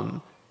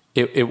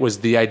 It was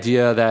the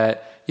idea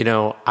that,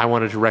 I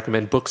wanted to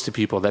recommend books to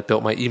people that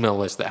built my email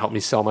list that helped me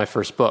sell my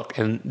first book.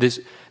 And this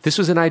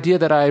was an idea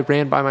that I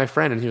ran by my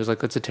friend, and he was like,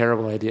 that's a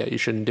terrible idea. You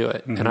shouldn't do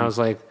it. And I was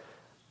like,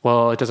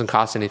 well, it doesn't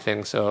cost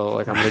anything, so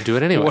like I'm going to do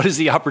it anyway. What is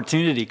the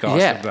opportunity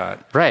cost of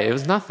that? Right. It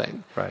was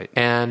nothing. Right.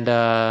 And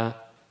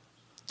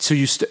so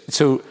you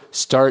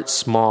start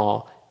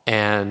small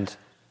and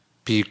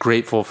be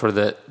grateful for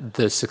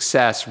the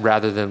success,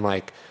 rather than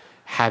like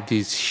have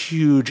these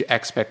huge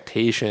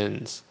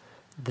expectations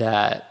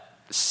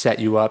that set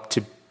you up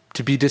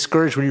to be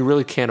discouraged when you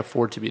really can't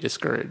afford to be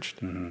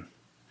discouraged.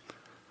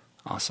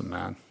 Awesome,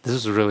 man. This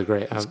was really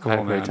great. I Cool, had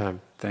a great man.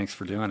 time. Thanks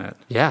for doing it.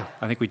 Yeah.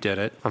 I think we did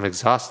it. I'm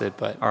exhausted,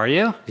 but Are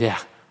you? yeah.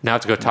 Now I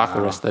have to go talk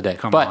the rest of the day.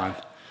 Come but on.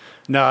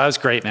 No, that was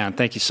great, man.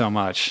 Thank you so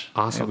much.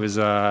 Awesome.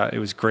 It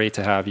was great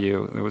to have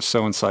you. It was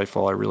so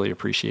insightful. I really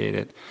appreciate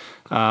it.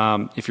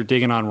 If you're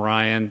digging on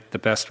Ryan, the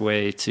best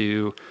way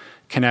to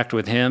connect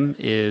with him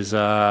is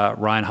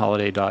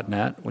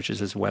ryanholiday.net, which is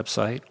his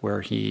website,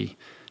 where he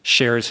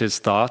shares his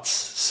thoughts.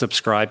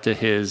 Subscribe to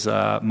his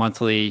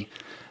monthly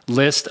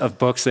list of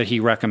books that he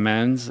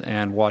recommends,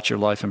 and watch your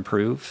life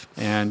improve.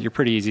 And you're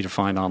pretty easy to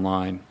find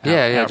online.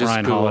 At just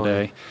Ryan Google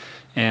Holiday. him.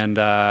 And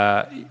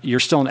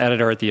you're still an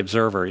editor at The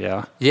Observer,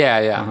 yeah?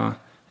 Yeah.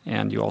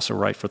 And you also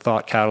write for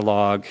Thought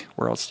Catalog.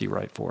 Where else do you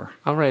write for?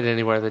 I'll write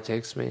anywhere that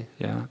takes me.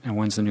 Yeah. And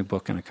when's the new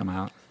book going to come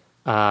out?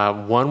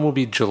 One will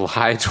be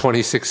July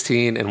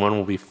 2016, and one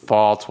will be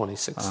fall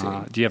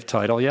 2016. Do you have a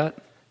title yet?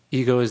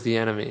 Ego is the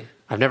enemy.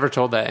 I've never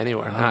told that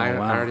anywhere. I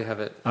already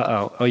have it.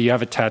 Oh, you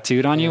have it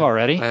tattooed on you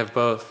already? I have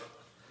both.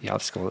 Yeah,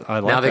 that's cool. I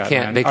like Now they that,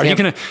 can't. man. They Are can't.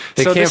 you gonna,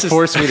 They so can't this is-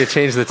 force me to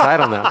change the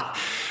title now.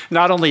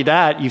 Not only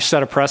that, you've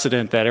set a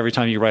precedent that every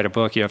time you write a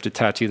book, you have to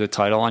tattoo the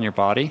title on your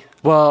body.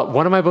 Well,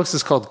 one of my books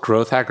is called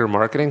Growth Hacker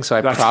Marketing, so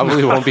I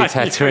probably won't be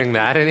tattooing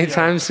that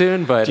anytime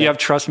soon. But Do you have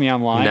Trust Me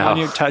Online on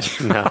your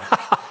tattoo? No.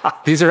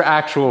 These are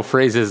actual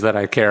phrases that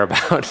I care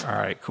about. All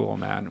right, cool,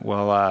 man.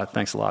 Well,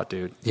 thanks a lot,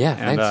 dude. Yeah,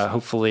 and thanks.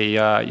 Hopefully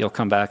you'll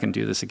come back and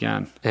do this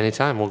again.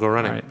 Anytime. We'll go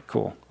running. All right,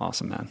 cool.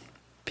 Awesome, man.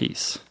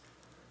 Peace.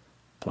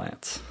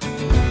 Plants.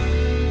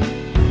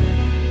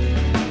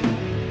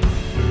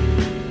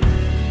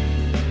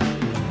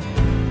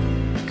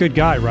 Good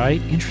guy,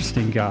 right?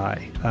 Interesting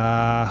guy.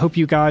 Hope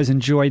you guys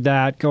enjoyed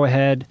that. Go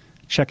ahead,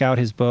 check out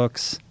his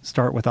books.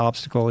 Start with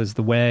Obstacle is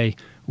the Way.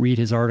 Read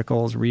his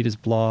articles, read his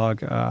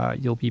blog.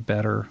 You'll be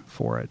better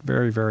for it.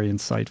 Very, very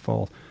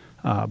insightful,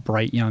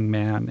 bright young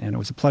man, and it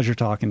was a pleasure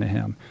talking to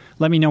him.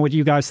 Let me know what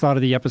you guys thought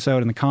of the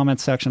episode in the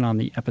comments section on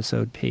the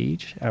episode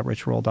page at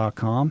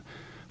richroll.com.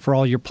 For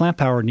all your plant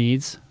power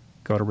needs,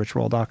 go to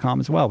richroll.com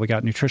as well. We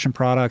got nutrition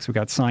products. We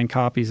got signed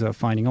copies of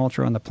Finding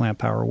Ultra and the Plant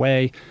Power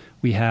Way.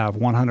 We have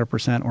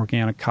 100%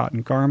 organic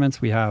cotton garments.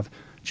 We have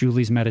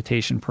Julie's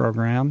meditation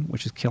program,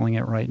 which is killing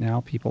it right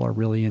now. People are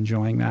really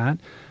enjoying that.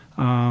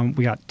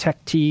 We got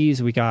tech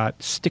tees. We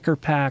got sticker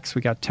packs.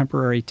 We got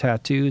temporary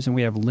tattoos. And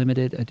we have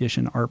limited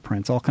edition art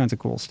prints, all kinds of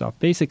cool stuff.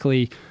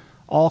 Basically,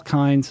 all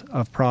kinds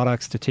of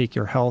products to take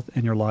your health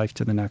and your life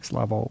to the next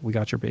level. We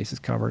got your bases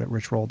covered at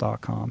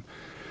richroll.com.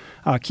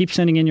 Keep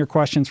sending in your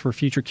questions for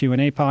future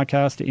Q&A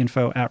podcasts to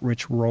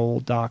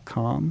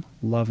info@richroll.com.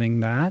 Loving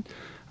that.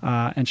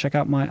 And check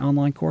out my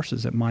online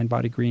courses at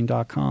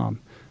mindbodygreen.com,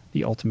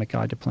 The Ultimate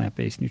Guide to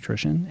Plant-Based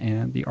Nutrition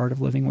and The Art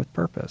of Living with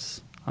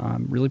Purpose.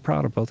 I'm really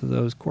proud of both of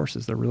those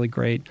courses. They're really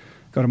great.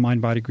 Go to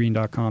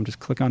mindbodygreen.com, just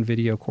click on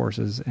video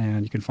courses,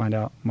 and you can find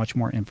out much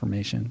more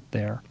information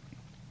there.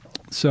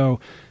 So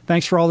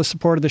thanks for all the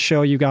support of the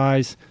show, you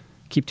guys.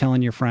 Keep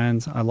telling your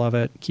friends. I love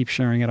it. Keep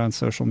sharing it on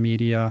social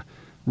media.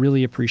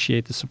 Really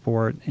appreciate the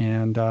support.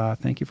 And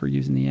thank you for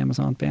using the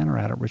Amazon banner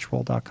ad at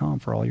richroll.com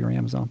for all your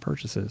Amazon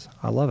purchases.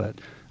 I love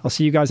it. I'll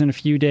see you guys in a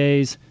few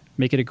days.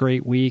 Make it a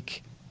great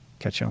week.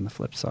 Catch you on the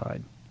flip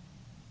side.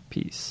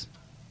 Peace.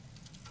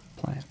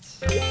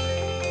 Plants.